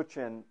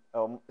nutrient,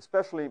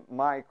 especially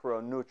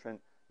micronutrient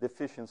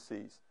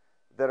deficiencies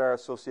that are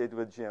associated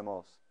with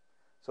GMOs.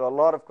 So a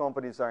lot of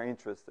companies are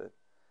interested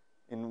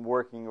in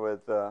working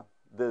with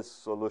this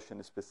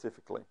solution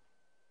specifically.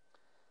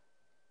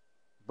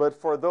 But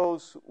for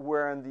those who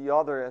are on the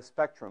other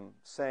spectrum,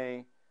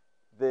 saying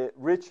the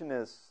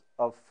richness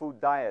of food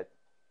diet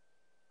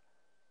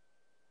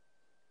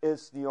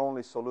is the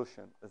only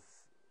solution.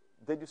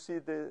 Did you see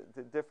the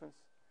difference?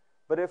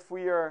 But if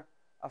we are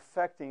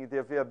affecting the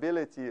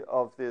availability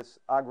of this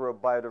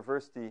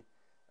agrobiodiversity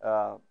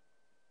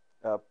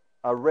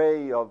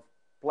array of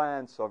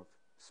plants, of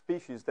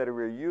species that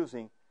we're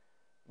using,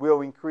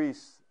 will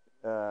increase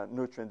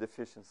nutrient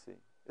deficiency.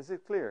 Is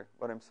it clear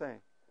what I'm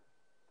saying?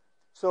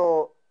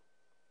 So,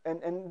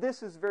 and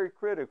this is very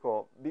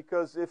critical,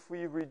 because if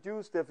we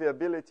reduce the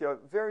availability of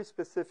very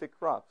specific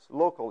crops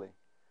locally,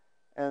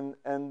 and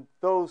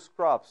those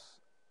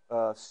crops,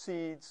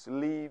 seeds,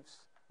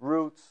 leaves,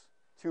 roots,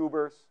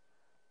 tubers,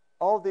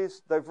 all this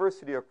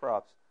diversity of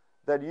crops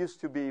that used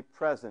to be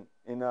present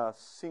in a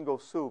single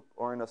soup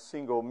or in a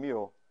single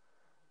meal,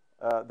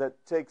 that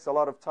takes a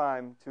lot of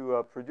time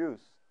to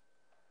produce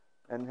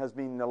and has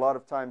been a lot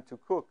of time to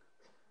cook.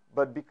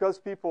 But because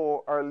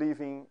people are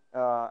living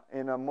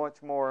in a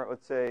much more,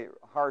 let's say,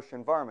 harsh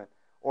environment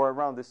or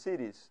around the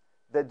cities,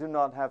 they do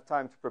not have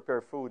time to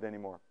prepare food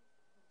anymore.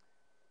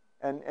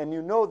 And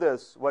you know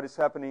this, what is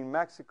happening in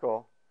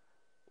Mexico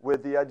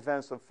with the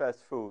advance of fast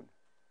food.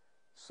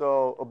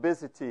 So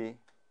obesity,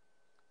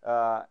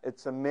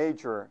 it's a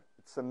major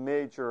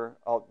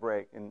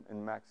outbreak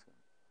in Mexico.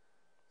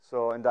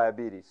 So, and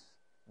diabetes,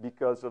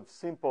 because of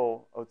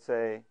simple, I would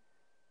say,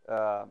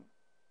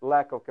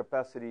 lack of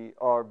capacity,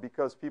 or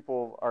because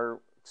people are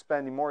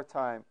spending more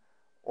time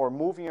or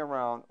moving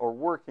around or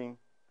working,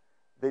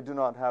 they do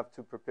not have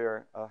to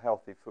prepare a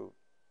healthy food.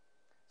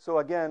 So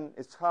again,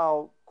 it's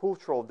how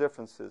cultural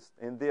differences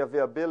in the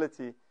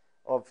availability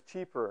of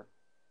cheaper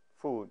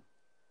food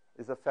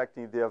is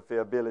affecting the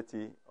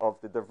availability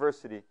of the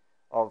diversity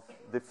of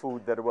the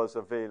food that was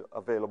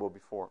available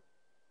before.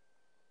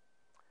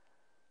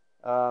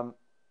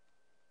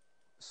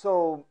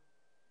 So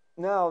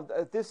now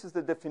this is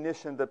the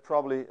definition that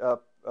probably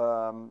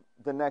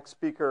the next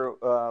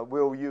speaker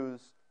will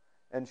use.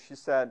 And she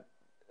said,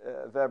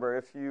 Weber,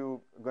 if you're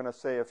going to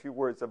say a few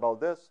words about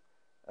this,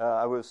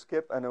 I will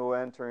skip and I will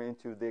enter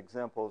into the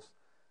examples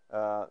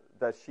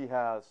that she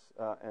has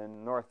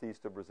in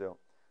northeast of Brazil.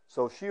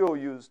 So she will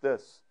use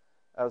this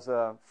as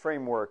a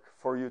framework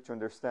for you to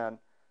understand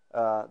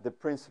the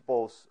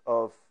principles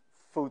of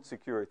food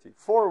security.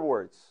 4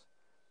 words.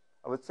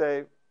 I would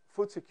say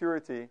food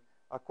security,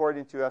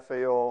 according to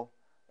FAO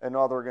and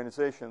other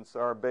organizations,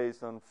 are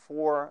based on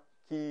 4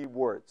 key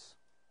words.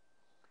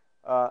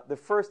 The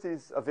first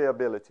is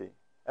availability.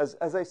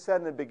 As I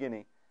said in the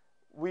beginning,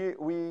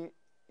 we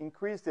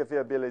increase the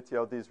availability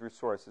of these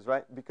resources,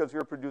 right? Because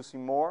we're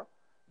producing more.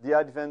 The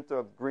advent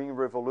of green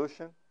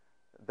revolution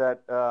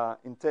that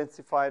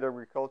intensified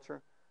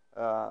agriculture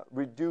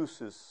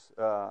reduces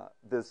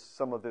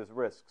some of these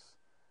risks,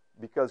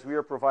 because we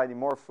are providing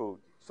more food.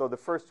 So the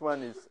first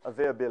one is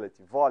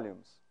availability,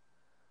 volumes.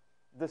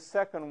 The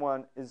second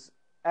one is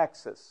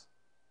access.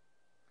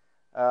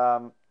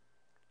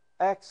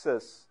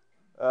 Access,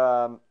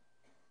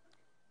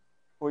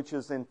 which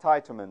is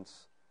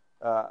entitlements,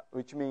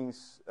 which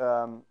means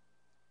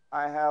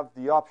I have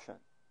the option.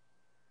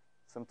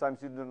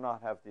 Sometimes you do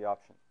not have the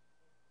option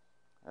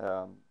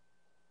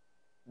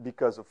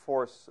because of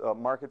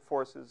market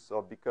forces,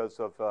 or because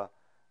of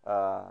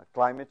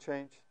climate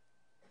change.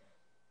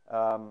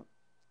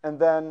 And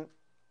then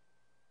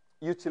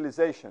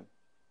utilization,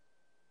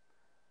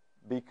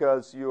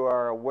 because you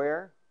are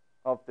aware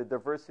of the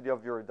diversity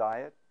of your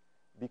diet,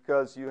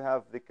 because you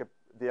have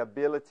the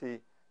ability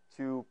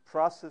to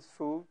process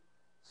food,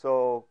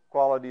 so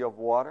quality of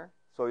water.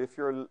 So if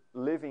you're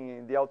living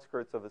in the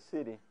outskirts of a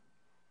city,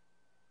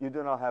 you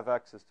do not have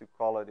access to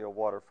quality of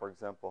water, for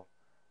example,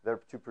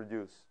 to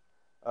produce.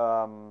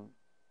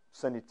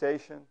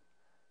 Sanitation,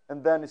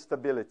 and then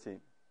stability.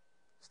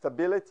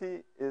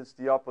 Stability is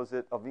the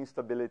opposite of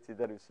instability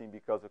that we've seen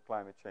because of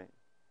climate change.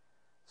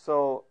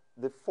 So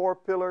the 4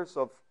 pillars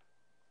of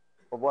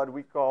what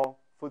we call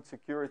food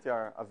security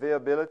are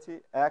availability,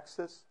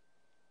 access,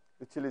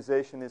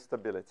 utilization, and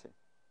stability.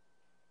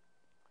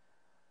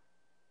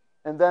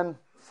 And then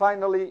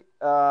finally,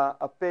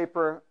 a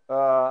paper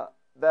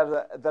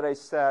that I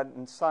said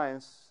in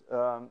Science,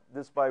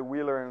 this by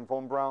Wheeler and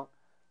von Braun,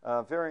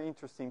 very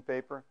interesting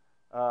paper,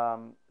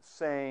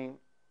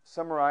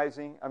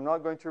 summarizing. I'm not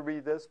going to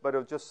read this, but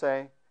I'll just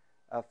say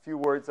a few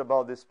words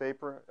about this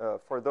paper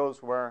for those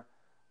who are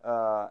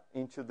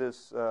into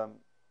this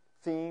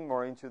theme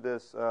or into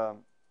this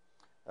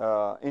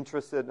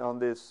interested on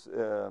this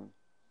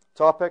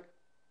topic,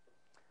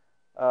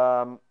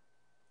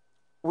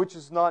 which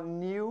is not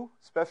new,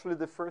 especially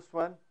the first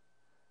one.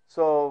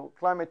 So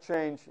climate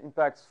change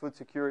impacts food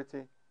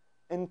security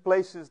in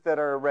places that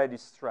are already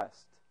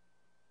stressed.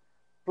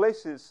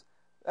 Places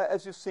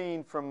as you've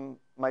seen from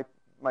my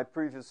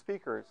previous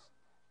speakers,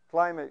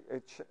 climate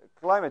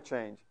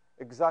change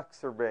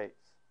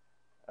exacerbates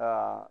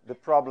the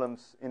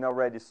problems in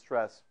already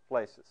stressed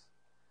places.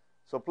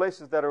 So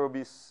places that will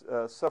be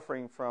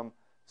suffering from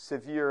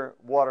severe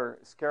water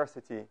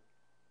scarcity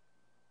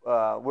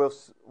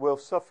will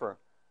suffer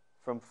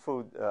from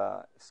food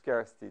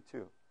scarcity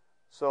too.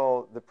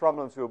 So the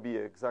problems will be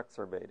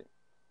exacerbated.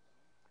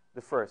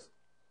 The first.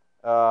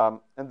 And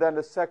then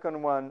the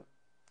second one,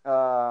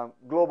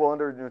 global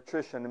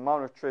undernutrition and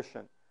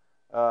malnutrition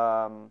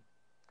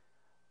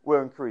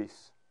will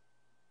increase.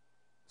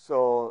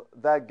 So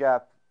that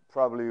gap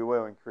probably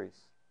will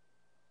increase.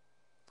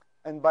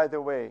 And by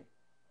the way,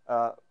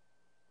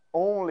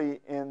 only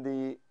in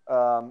the,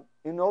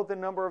 you know the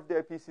number of the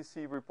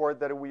IPCC report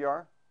that we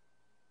are?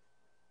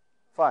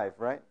 5,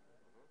 right?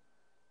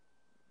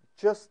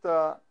 Just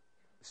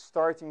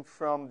starting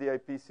from the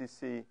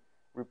IPCC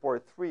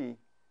report 3,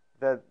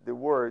 that the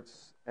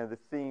words and the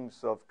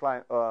themes of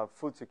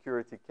food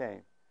security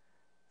came.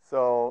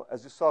 So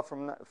as you saw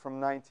from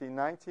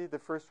 1990, the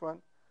first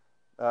one,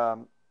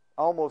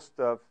 almost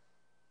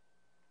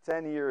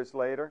 10 years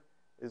later,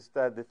 is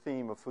that the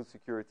theme of food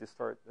security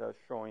start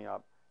showing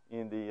up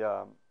in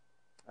the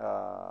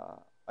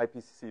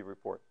IPCC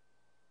report.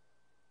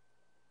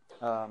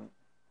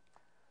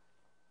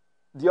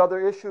 The other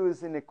issue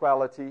is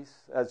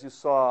inequalities. As you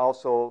saw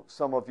also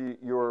some of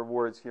your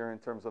words here in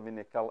terms of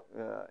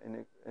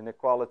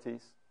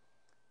inequalities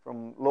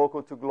from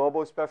local to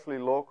global, especially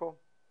local.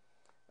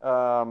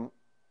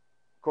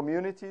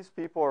 Communities,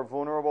 people are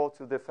vulnerable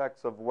to the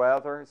effects of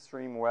weather,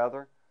 extreme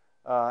weather,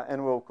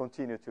 and will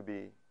continue to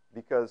be,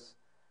 because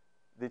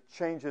the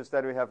changes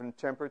that we have in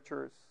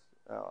temperatures,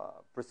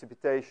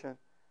 precipitation,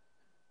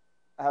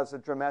 has a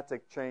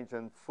dramatic change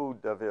in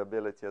food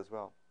availability as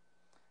well.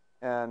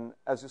 And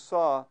as you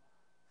saw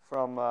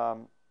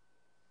from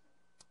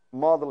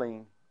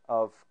modeling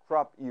of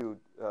crop yield,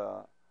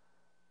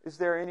 is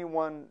there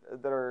anyone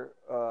that are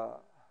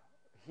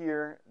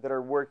here that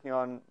are working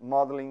on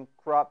modeling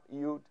crop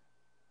yield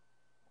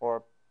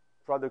or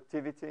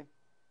productivity?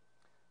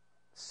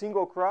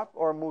 Single crop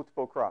or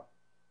multiple crop?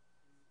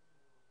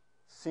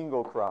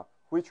 Single crop.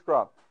 Which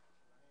crop?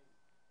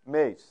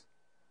 Maize.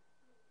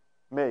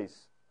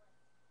 Maize.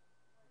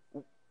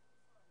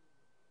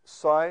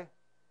 Soy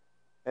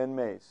and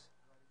maize.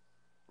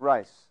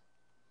 Rice.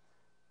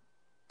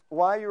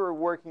 Why you are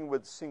working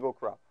with single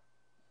crop?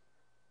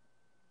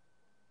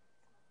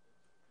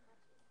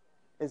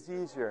 It's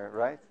easier,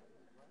 right?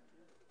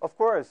 Of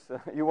course,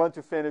 you want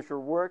to finish your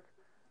work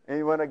and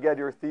you want to get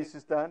your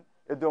thesis done.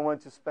 You don't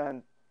want to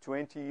spend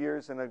 20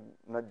 years in an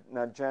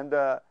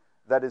agenda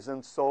that is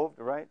unsolved,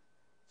 right?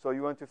 So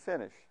you want to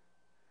finish.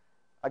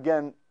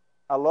 Again,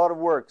 a lot of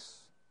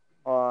works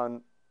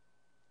on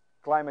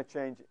climate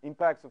change,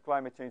 impacts of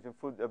climate change and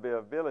food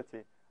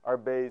availability are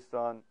based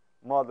on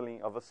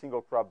modeling of a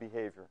single crop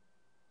behavior.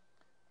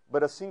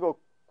 But a single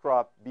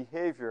crop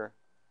behavior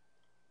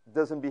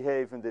doesn't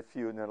behave in the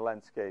field, in the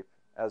landscape,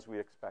 as we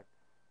expect.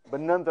 But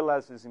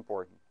nonetheless is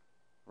important,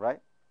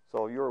 right?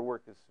 So your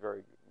work is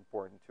very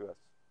important to us.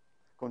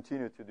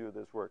 Continue to do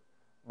this work.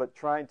 But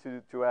trying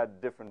to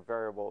add different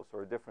variables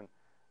or different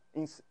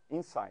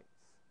insights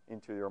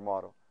into your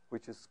model,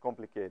 which is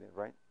complicated,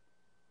 right?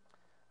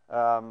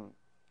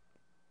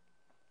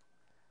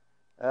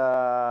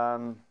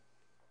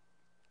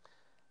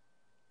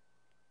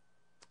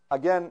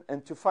 Again,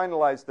 and to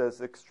finalize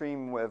this,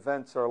 extreme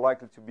events are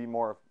likely to be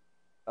more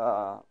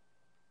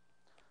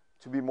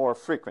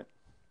frequent.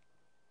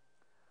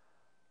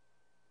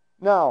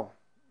 Now,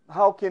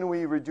 how can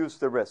we reduce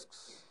the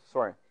risks?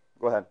 Sorry,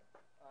 go ahead.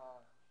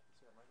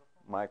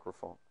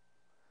 Microphone.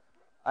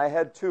 I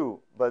had 2,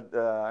 but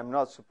I'm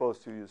not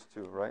supposed to use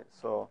 2, right?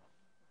 So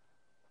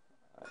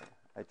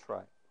I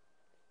try.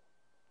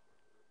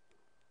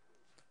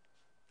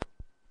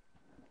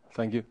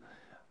 Thank you.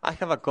 I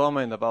have a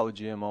comment about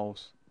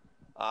GMOs.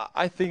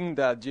 I think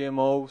that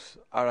GMOs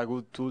are a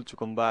good tool to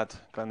combat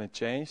climate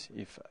change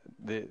if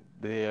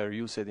they are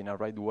used in a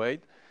right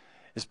way,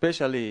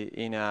 especially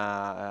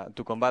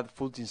to combat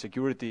food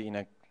insecurity in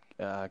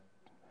a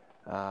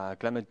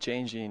climate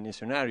changing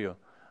scenario.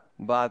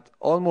 But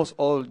almost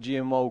all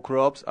GMO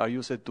crops are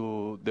used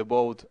to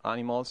devote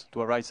animals,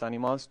 to raise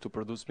animals to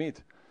produce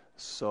meat.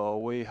 So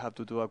we have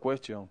to do a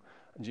question: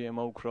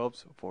 GMO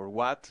crops for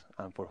what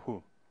and for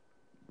who?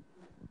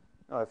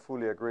 No, I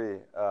fully agree.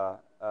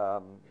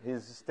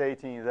 He's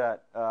stating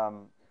that,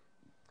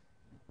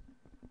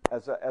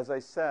 as I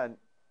said,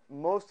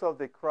 most of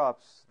the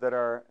crops that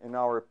are in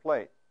our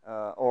plate,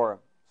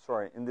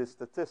 in the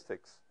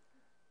statistics,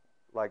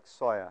 like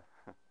soya,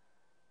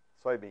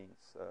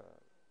 soybeans,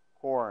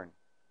 corn,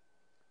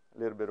 a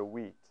little bit of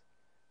wheat,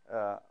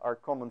 are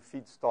common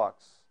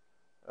feedstocks,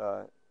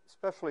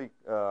 especially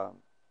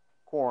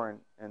corn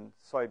and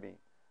soybean,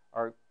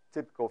 are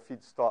typical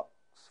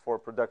feedstocks for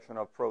production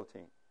of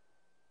protein.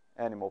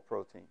 Animal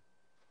protein,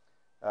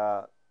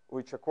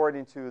 which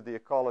according to the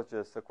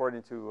ecologists,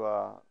 according to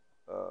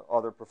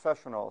other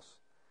professionals,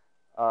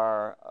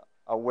 are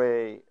a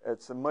way,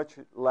 it's a much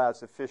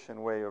less efficient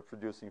way of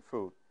producing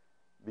food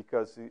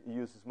because it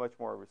uses much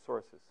more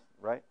resources,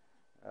 right?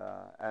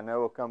 And I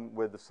will come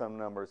with some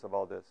numbers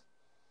about this.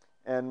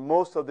 And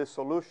most of the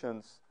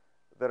solutions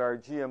that are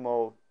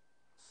GMO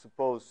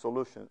supposed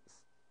solutions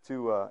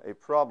to a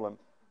problem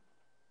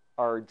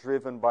are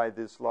driven by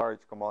these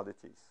large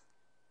commodities.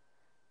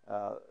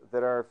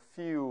 There are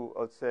few,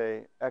 let's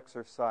say,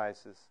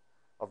 exercises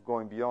of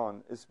going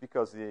beyond. It's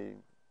because the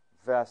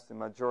vast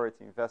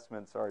majority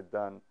investments are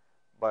done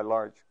by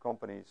large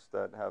companies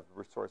that have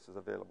resources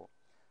available.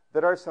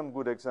 There are some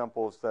good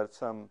examples that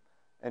some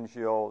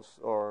NGOs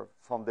or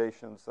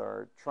foundations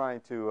are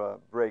trying to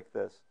break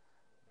this.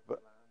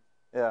 But,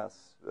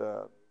 yes,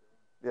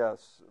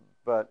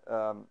 but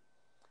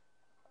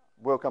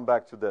we'll come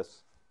back to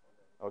this,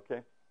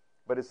 okay?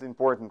 But it's an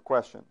important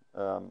question,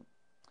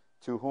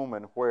 to whom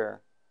and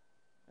where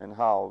and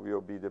how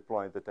we'll be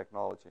deploying the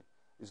technology.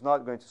 It's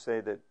not going to say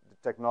that the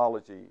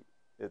technology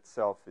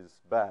itself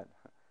is bad,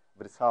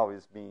 but it's how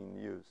it's being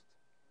used,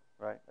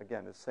 right?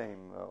 Again, the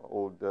same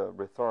old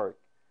rhetoric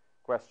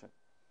question.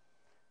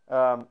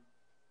 So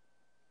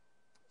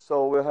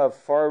we'll have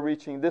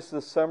far-reaching. This is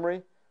a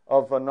summary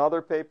of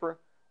another paper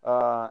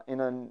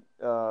in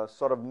a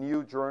sort of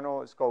new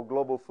journal. It's called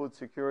Global Food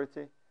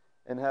Security,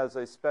 and has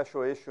a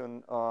special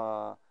issue.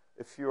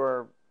 If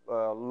you're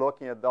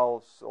looking at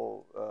those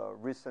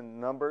recent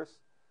numbers,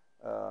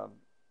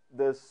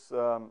 this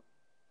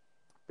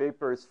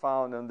paper is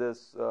found in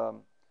this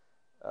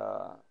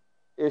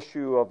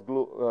issue of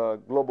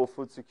Global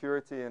Food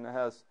Security, and it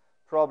has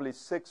probably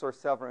 6 or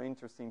 7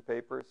 interesting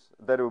papers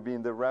that will be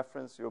in the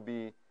reference. Will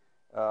be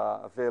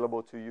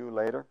available to you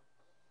later.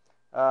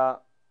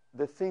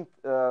 The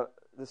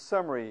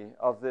summary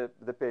of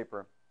the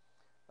paper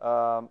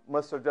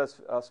must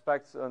address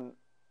aspects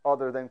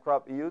other than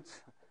crop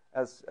yields,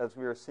 as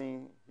we are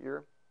seeing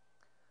here.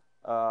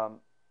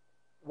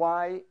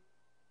 Why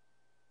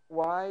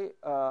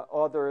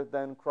other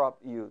than crop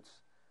yields?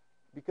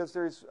 Because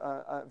there's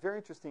a very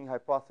interesting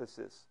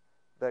hypothesis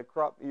that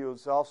crop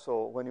yields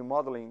also, when you're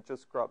modeling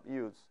just crop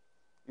yields,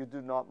 you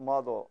do not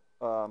model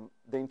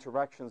the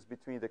interactions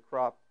between the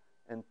crop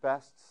and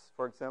pests,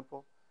 for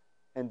example,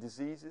 and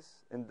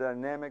diseases, and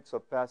dynamics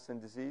of pests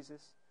and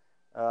diseases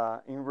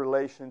in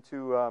relation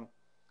to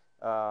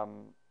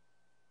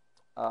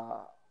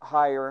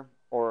higher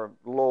or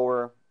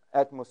lower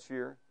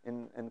atmosphere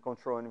in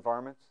controlled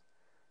environments.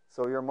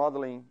 So you're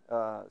modeling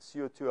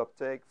CO2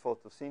 uptake,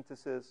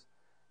 photosynthesis,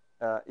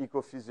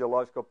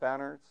 ecophysiological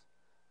patterns,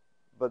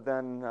 but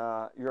then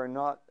you're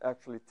not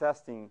actually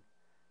testing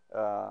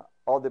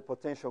all the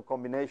potential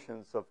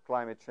combinations of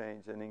climate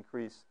change and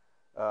increased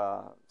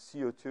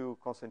CO2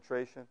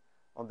 concentration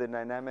on the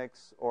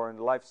dynamics or in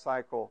the life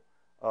cycle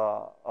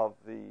of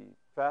the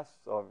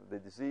pests, of the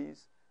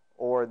disease,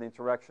 or the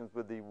interactions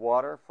with the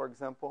water, for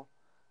example,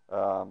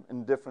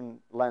 in different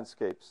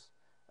landscapes.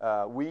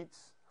 Weeds,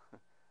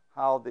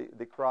 how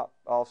the crop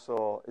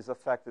also is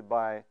affected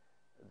by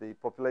the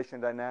population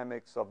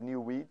dynamics of new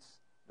weeds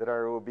that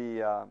will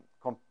be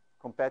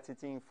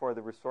competing for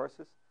the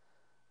resources.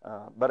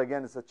 But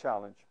again, it's a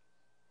challenge.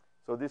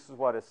 So this is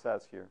what it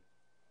says here.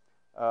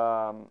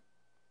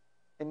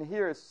 And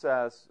here it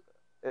says,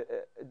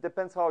 it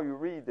depends how you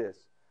read this,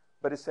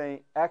 but it's saying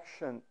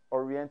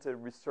action-oriented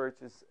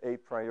research is a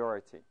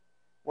priority.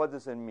 What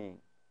does it mean?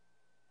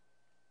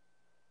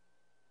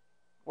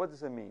 What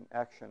does it mean,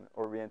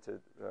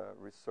 action-oriented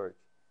research?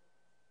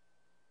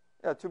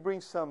 Yeah, to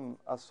bring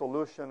a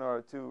solution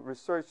or to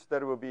research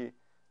that will be.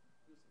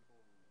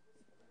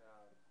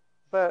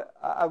 But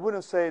I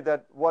wouldn't say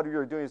that what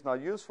you're doing is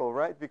not useful,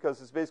 right? Because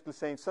it's basically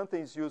saying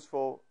something is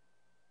useful,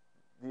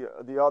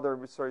 the other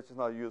research is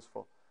not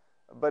useful.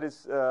 But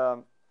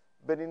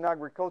but in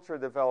agriculture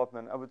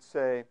development, I would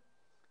say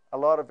a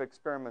lot of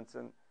experiments,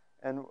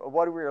 and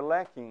what we are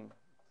lacking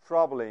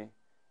probably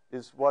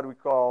is what we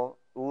call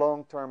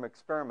long-term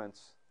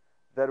experiments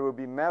that will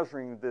be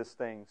measuring these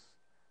things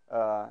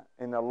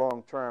in a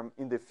long term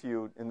in the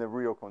field, in the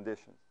real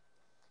conditions.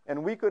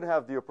 And we could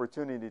have the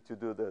opportunity to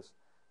do this,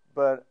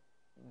 but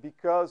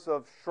because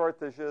of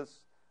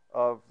shortages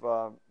of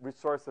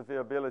resource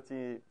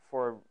availability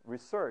for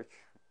research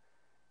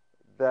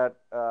that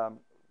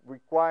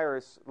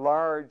requires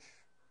large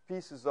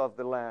pieces of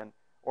the land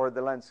or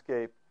the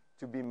landscape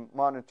to be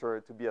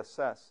monitored, to be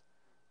assessed,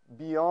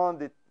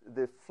 beyond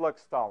the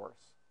flux towers,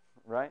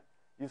 right?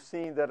 You've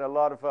seen that a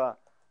lot of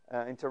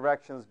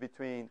interactions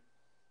between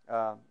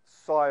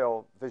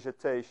soil,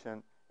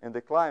 vegetation, and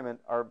the climate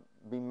are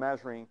being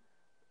measuring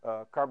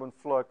carbon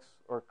flux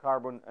or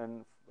carbon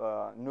and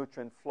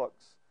nutrient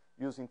flux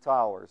using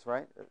towers,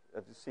 right?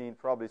 As you've seen,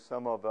 probably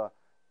some of the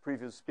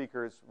previous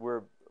speakers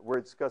were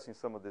discussing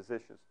some of these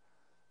issues.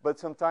 But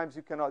sometimes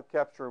you cannot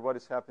capture what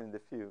is happening in the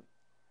field.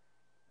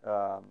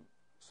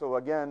 So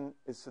again,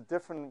 it's a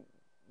different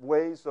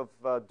ways of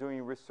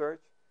doing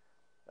research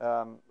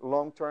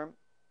long term.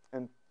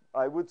 And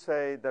I would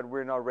say that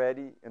we're not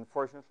ready,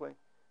 unfortunately,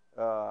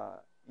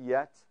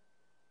 yet.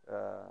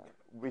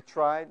 We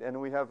tried, and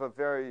we have a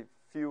very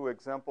few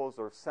examples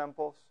or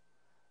samples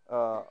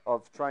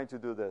of trying to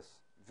do this.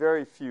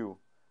 Very few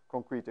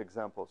concrete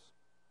examples,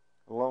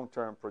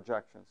 long-term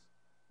projections,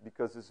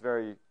 because it's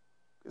very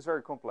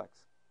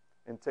complex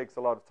and takes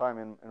a lot of time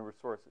and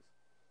resources.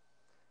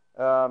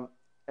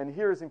 And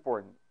here is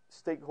important.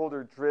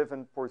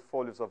 Stakeholder-driven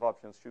portfolios of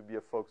options should be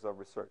a focus of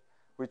research,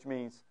 which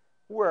means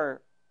who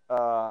are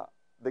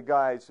the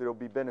guys that will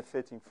be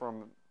benefiting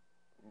from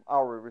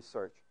our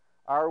research?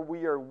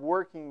 We are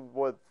working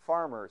with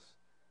farmers,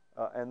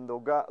 and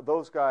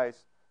those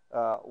guys,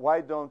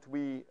 why don't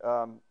we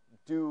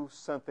do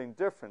something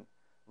different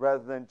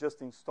rather than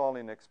just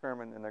installing an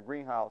experiment in a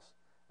greenhouse?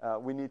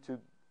 We need to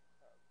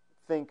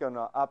think on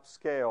an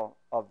upscale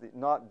of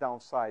not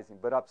downsizing,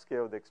 but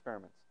upscale the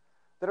experiments.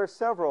 There are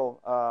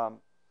several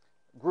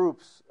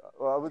groups,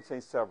 I would say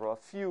several, a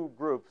few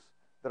groups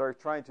that are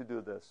trying to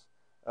do this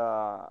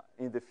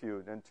in the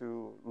field and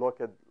to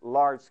look at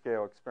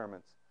large-scale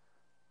experiments.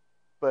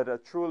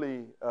 But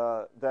truly,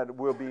 that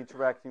will be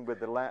interacting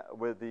with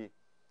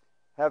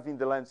having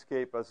the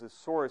landscape as a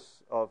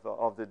source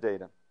of the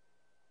data.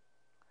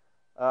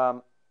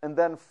 And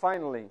then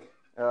finally,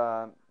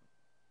 it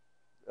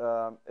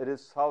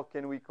is how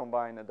can we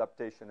combine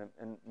adaptation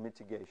and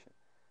mitigation,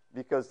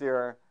 because they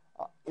are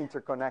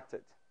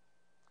interconnected.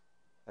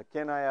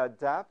 Can I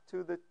adapt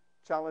to the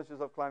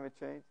challenges of climate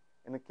change,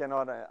 and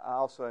cannot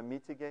also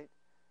mitigate?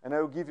 And I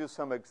will give you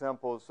some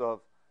examples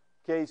of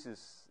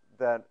cases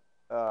that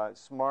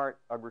smart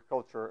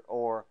agriculture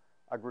or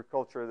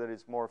agriculture that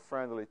is more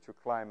friendly to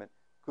climate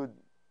could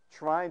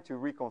try to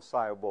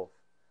reconcile both.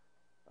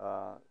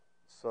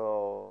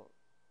 So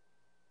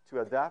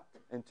to adapt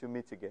and to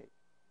mitigate.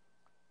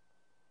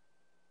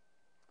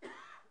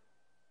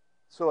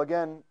 So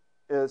again,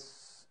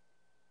 it's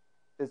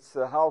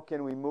how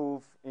can we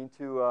move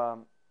into a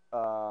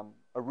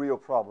real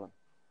problem.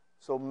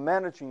 So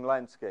managing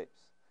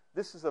landscapes.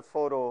 This is a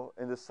photo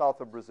in the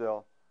south of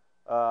Brazil.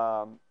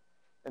 And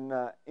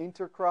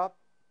intercrop.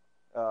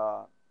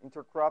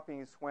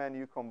 Intercropping is when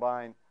you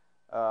combine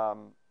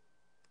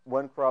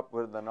one crop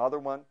with another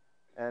one,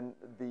 and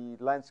the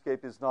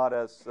landscape is not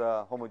as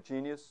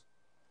homogeneous.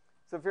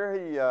 It's a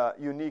very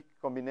unique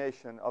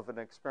combination of an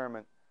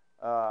experiment,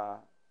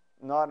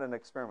 not an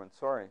experiment,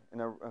 sorry,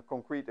 in a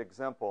concrete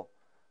example.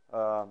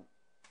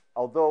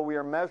 Although we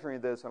are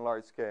measuring this on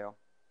large scale,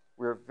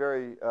 we're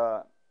very,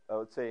 I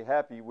would say,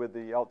 happy with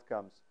the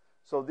outcomes.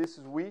 So this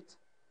is wheat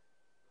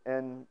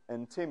and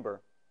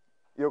timber,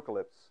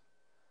 eucalypts,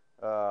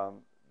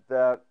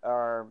 that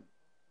are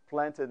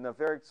planted in a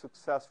very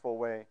successful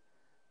way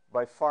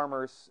by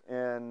farmers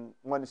in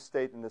one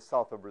state in the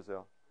south of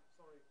Brazil.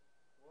 Sorry,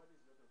 what is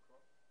the other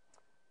crop?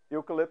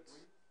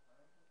 Eucalypts,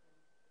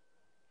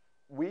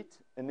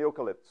 wheat and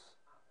eucalypts.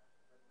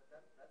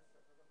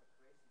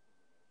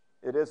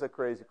 It is a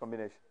crazy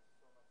combination.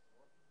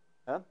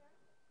 Huh?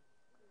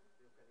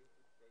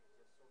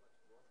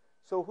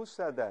 So who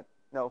said that?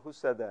 No, who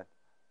said that?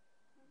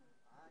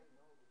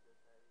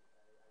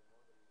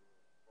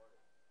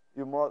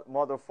 You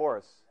model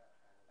forests.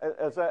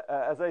 As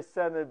I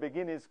said in the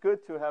beginning, it's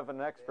good to have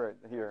an expert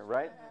here,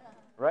 right?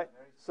 Right?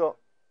 So,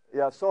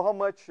 yeah. So how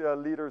much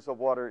liters of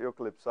water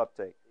eucalypts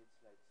uptake?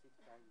 It's like 6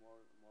 times more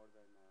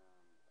than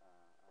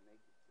a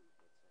native tree,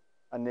 let's say.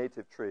 A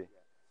native tree. Yeah,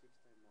 6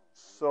 times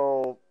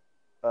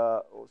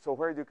more. So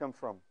where do you come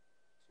from?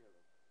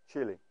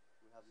 Chile. Chile.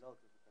 We have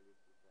lots of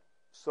eucalyptus there.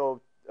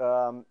 So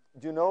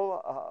do you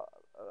know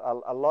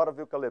a lot of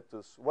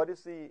eucalyptus? What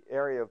is the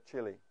area of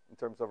Chile in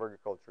terms of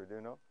agriculture? Do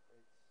you know?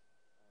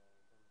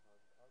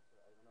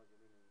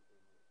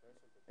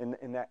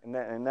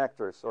 In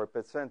hectares or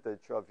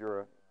percentage of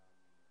your? I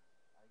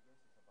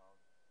guess it's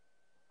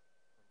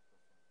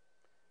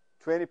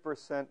about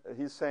 20%.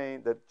 He's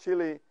saying that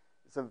Chile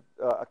is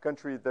a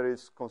country that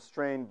is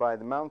constrained by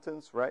the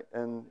mountains, right?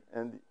 And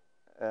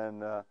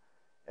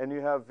you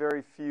have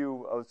very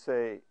few, I would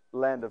say,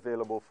 land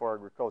available for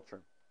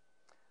agriculture.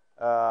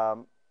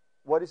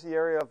 What is the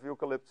area of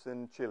eucalypts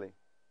in Chile?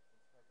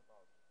 It's like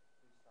about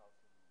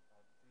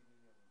 3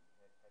 million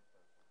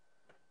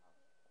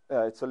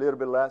hectares. It's a little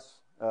bit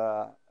less.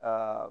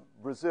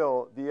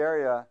 Brazil, the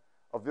area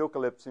of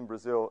eucalypts in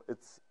Brazil,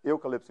 is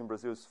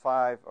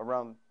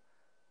around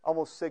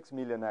almost 6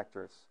 million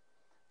hectares.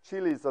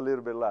 Chile is a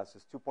little bit less.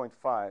 It's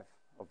 2.5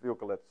 of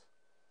eucalypts.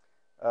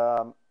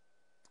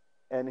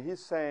 And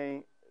he's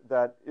saying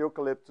that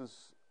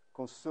eucalyptus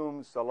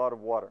consumes a lot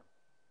of water.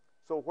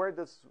 So where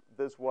does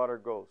this water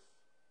go?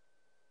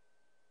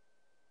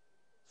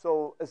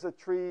 So as a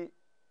tree,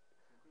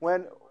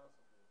 when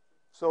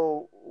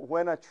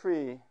a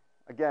tree,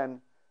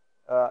 again,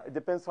 it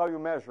depends how you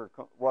measure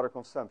water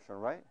consumption,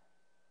 right?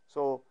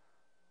 So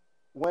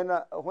when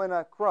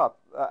a crop,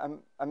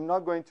 I'm not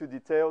going to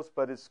details,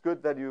 but it's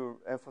good that you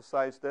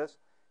emphasize this.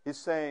 He's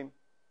saying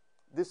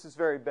this is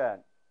very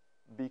bad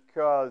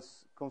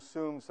because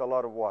consumes a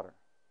lot of water,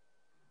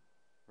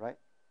 right?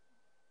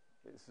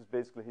 This is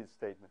basically his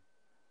statement.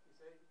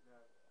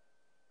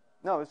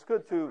 No, it's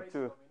good to.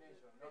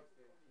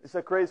 It's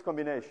a crazy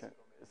combination.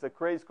 It's a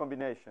crazy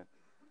combination.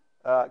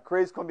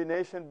 Crazy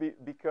combination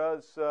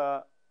because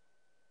of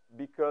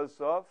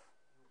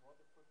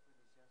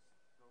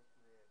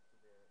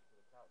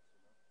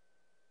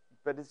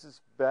But is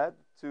this bad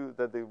to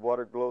that the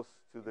water goes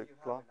to the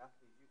cloud? You have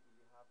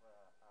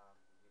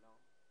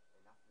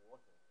enough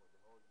water for the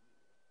whole year,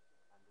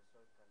 and the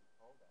soil can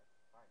hold that.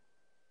 Fine.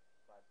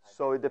 But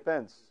So it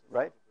depends,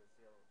 right?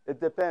 It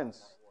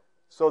depends.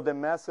 So the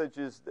message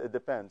is it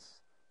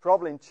depends.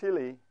 Probably in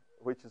Chile,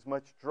 which is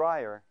much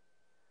drier.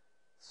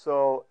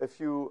 So if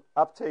you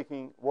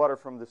uptaking water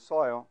from the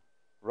soil,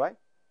 right?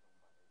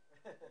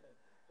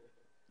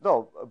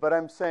 No, but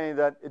I'm saying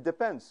that it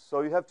depends.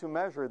 So you have to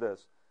measure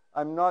this.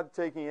 I'm not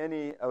taking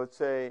any, I would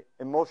say,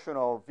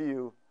 emotional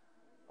view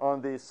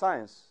on the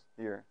science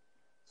here.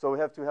 So we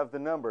have to have the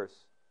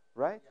numbers,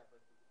 right? yeah, but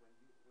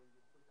when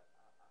you put an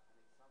example,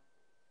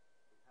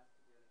 it has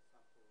to be an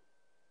example.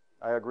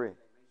 I agree.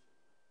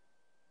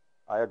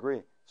 I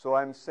agree. So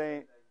I'm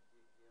saying,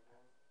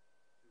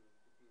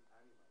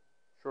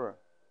 sure,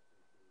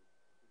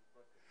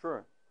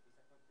 sure.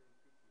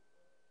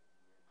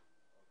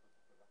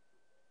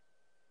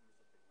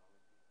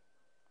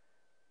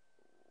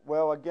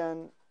 Well,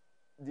 again,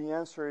 the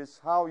answer is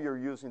how you're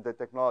using the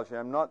technology.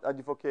 I'm not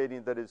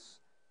advocating that it's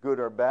good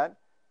or bad.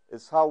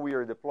 It's how we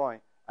are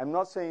deploying. I'm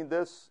not saying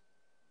this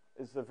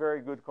is a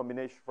very good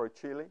combination for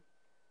Chile.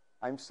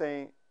 I'm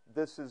saying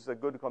this is a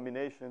good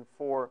combination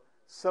for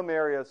some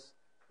areas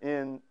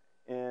in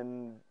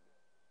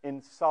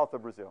south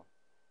of Brazil,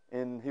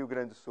 in Rio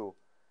Grande do Sul.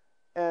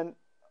 And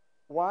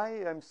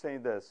why I'm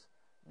saying this?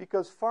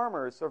 Because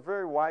farmers are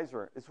very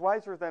wiser. It's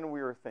wiser than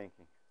we are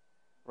thinking,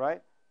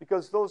 right?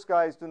 Because those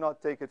guys do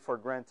not take it for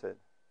granted,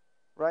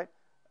 right?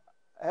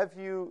 Have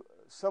you,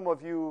 some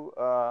of you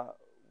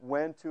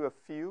went to a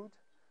field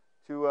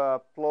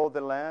to plow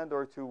the land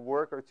or to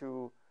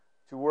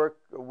work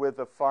with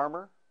a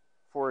farmer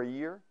for a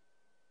year?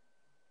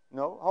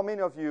 No? How many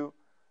of you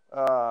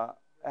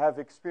have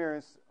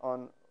experience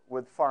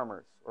with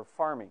farmers or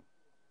farming?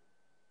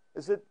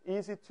 Is it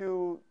easy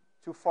to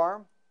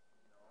farm?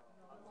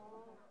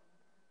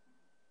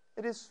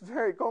 It is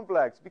very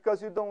complex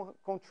because you don't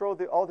control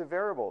all the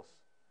variables,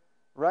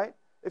 right?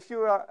 If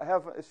you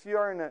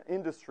are in an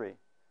industry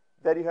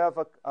that you have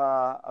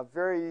a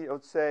very, I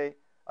would say,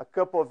 a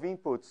couple of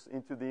inputs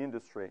into the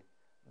industry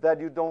that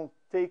you don't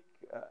take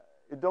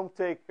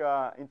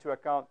into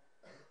account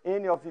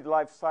any of the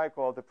life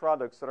cycle of the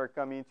products that are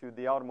coming into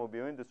the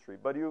automobile industry,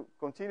 but you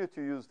continue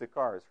to use the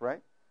cars, right?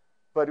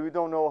 But we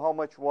don't know how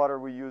much water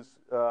we use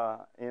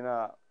in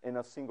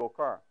a single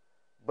car,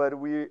 but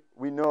we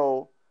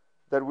know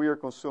that we are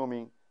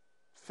consuming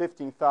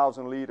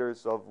 15,000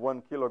 liters of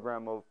 1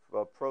 kilogram of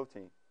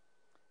protein.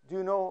 Do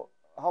you know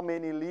how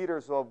many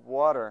liters of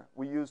water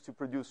we use to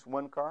produce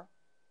one car?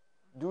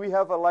 Do we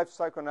have a life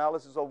cycle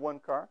analysis of one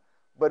car?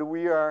 But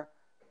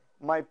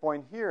my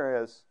point here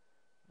is,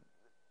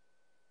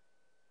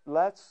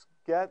 let's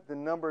get the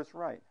numbers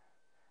right.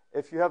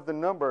 If you have the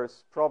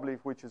numbers, probably,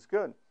 which is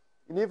good.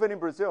 And even in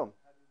Brazil.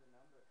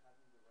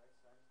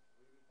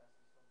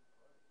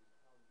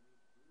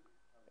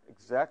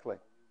 Exactly.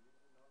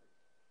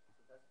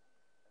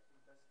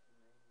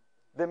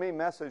 The main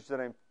message that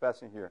I'm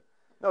passing here.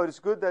 No, it's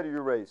good that you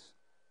raise,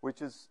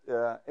 which is,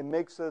 it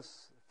makes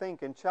us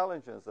think and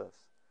challenges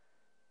us.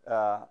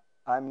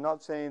 I'm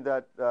not saying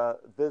that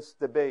this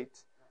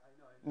debate,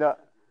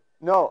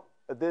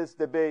 this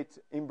debate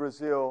in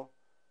Brazil,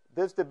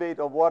 this debate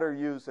of water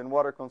use and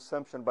water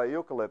consumption by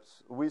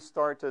eucalypts, we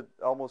started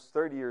almost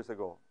 30 years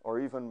ago, or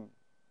even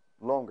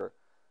longer.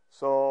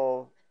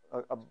 So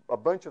a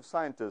bunch of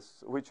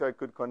scientists, which I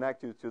could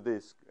connect you to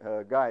these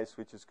guys,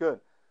 which is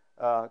good,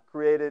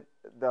 created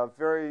the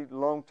very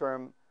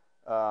long-term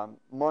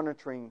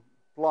monitoring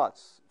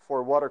plots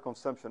for water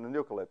consumption in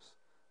eucalypts,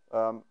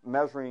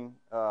 measuring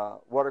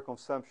water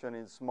consumption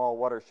in small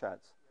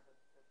watersheds.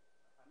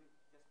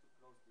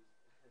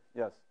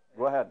 Yes,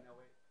 go ahead.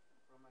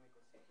 From an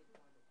ecosystem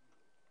point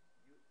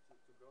of view,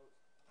 to grow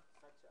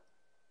such a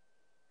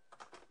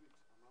huge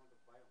amount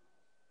of biomass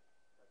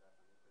that an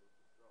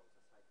eucalyptus grows, a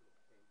cycle of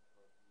 10 to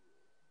 12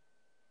 years,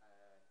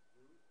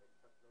 you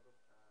extract a lot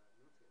of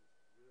nutrients,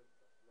 you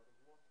extract a lot of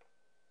water.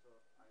 So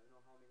I don't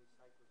know how many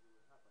cycles you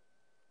will have, but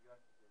you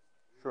are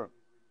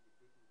just really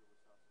depleting the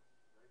resources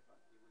very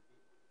fast. It will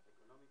be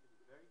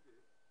economically very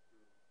good to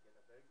get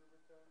a very good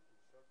return in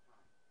short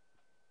time.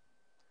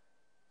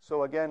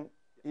 So again,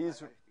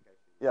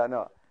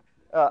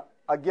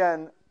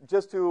 again,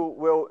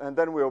 and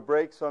then we'll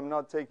break, so I'm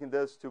not taking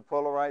this to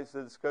polarize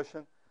the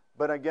discussion.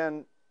 But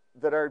again,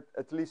 there are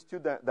at least two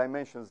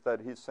dimensions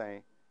that he's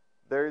saying.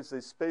 There is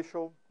a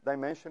spatial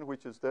dimension,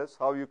 which is this,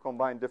 how you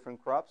combine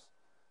different crops.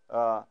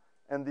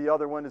 And the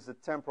other one is the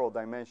temporal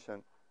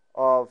dimension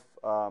of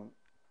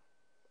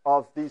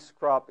this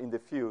crop in the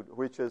field,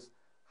 which is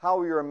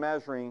how you're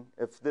measuring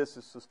if this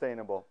is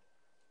sustainable.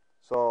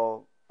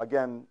 So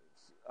again,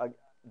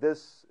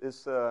 this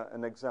is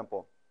an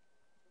example.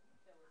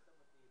 Can you tell us some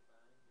of the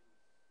advantages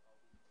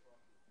of these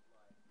crops, like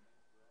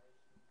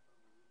transpiration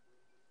from the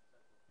eucalyptus,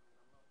 etc.?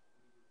 I'm not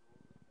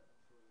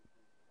familiar with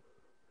all of it, but I'm sure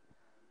you can.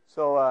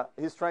 So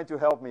he's trying to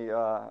help me.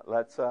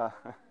 Let's.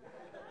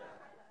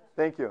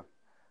 Thank you.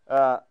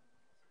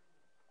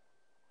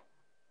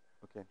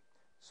 Okay.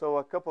 So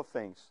a couple of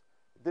things.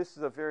 This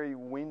is a very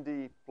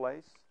windy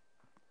place.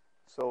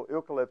 So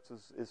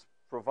eucalyptus is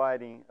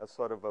providing a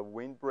sort of a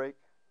windbreak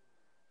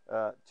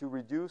to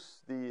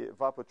reduce the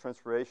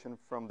evapotranspiration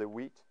from the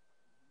wheat.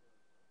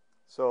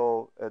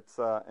 So it's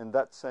in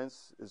that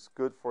sense is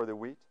good for the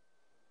wheat.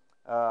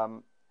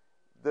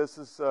 This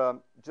is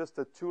just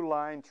a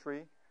 2-line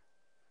tree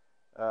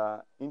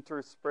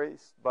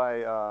interspaced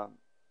by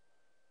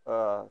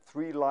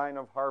 3 line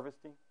of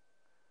harvesting.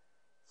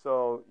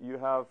 So you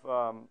have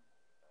a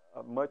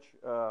much,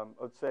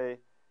 let's say,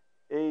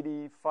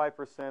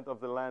 85% of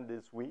the land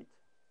is wheat,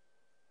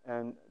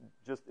 and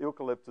just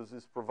eucalyptus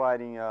is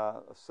providing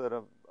a sort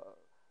of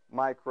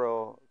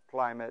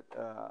microclimate,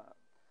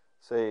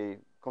 say,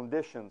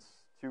 conditions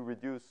to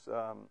reduce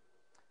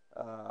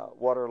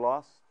water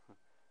loss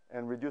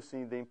and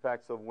reducing the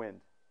impacts of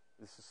wind.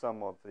 This is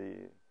some of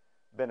the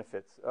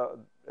benefits.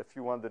 If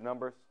you want the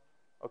numbers,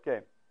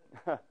 okay.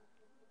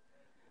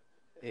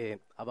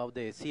 About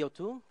the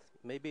CO2,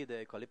 maybe the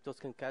eucalyptus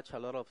can catch a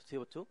lot of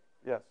CO2?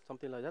 Yes.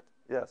 Something like that?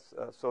 Yes.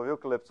 So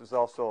eucalyptus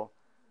also,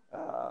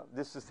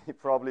 this is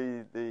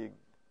probably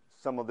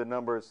some of the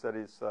numbers that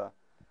is,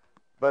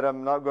 but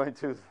I'm not going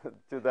to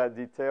that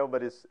detail,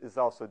 but it's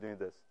also doing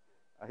this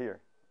here.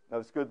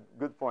 That's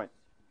good point.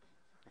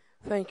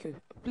 Thank you.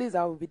 Please,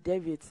 I will be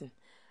deviating.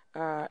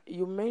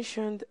 You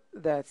mentioned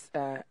that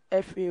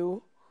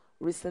FAO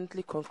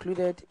recently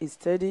concluded a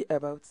study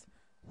about,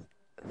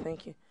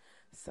 thank you,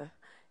 sir,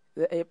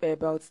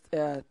 about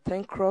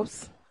 10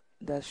 crops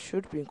that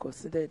should be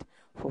considered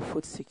for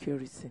food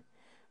security.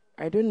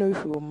 I don't know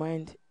if you will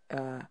mind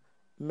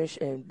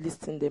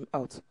listing them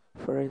out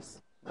for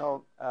us.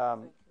 No,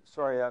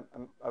 sorry,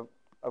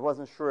 I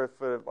wasn't sure if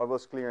I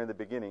was clear in the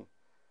beginning.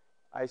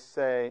 I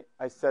said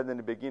in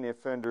the beginning,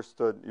 if I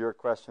understood your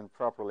question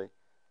properly,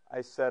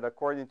 I said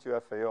according to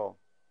FAO,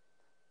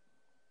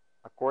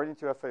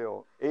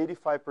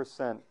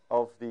 85%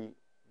 of the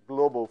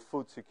global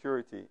food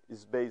security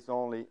is based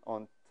only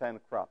on 10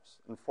 crops,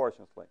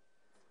 unfortunately.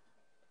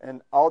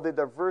 And all the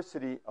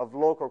diversity of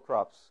local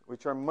crops,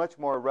 which are much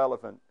more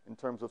relevant in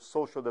terms of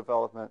social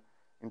development,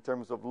 in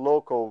terms of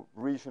local,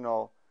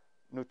 regional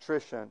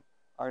nutrition,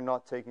 are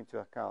not taken into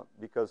account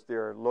because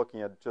they're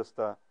looking at just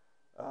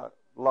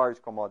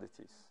large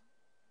commodities.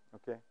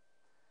 Okay?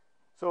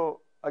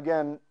 So,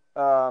 again,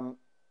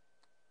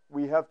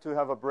 we have to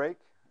have a break,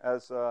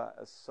 as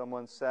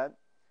someone said.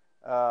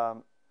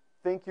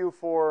 Thank you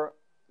for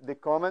the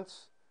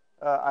comments.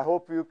 I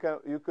hope you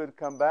could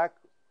come back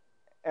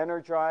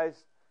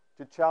energized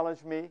to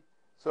challenge me,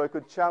 so I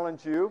could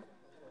challenge you.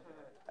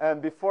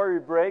 And before we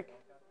break,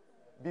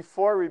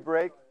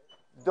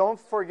 don't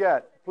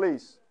forget,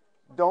 please,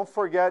 don't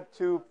forget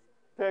to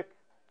pick.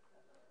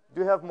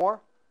 Do you have more?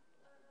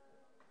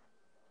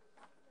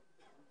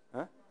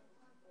 Huh?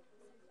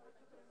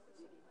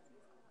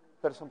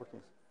 Espera só um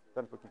pouquinho.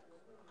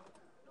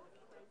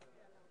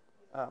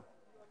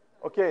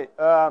 Okay,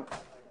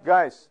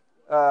 guys,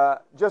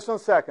 just 1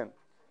 second.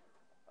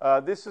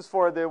 This is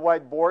for the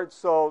whiteboard,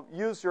 so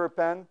use your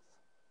pen.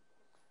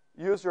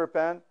 Use your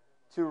pen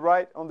to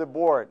write on the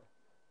board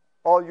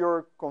all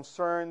your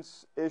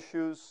concerns,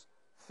 issues,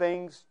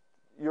 things,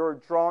 your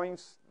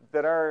drawings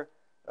that are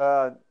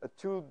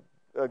 2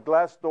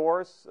 glass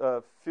doors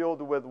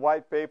filled with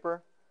white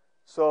paper.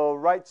 So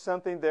write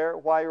something there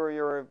while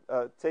you're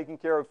taking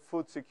care of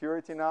food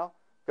security now,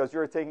 because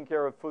you're taking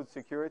care of food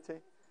security.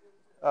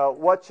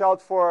 Watch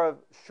out for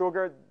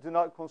sugar. Do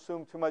not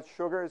consume too much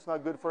sugar. It's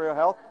not good for your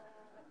health.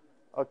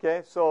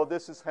 Okay, so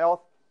this is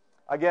health.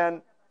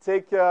 Again,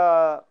 take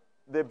the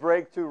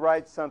break to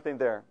write something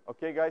there.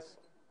 Okay, guys?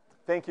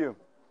 Thank you.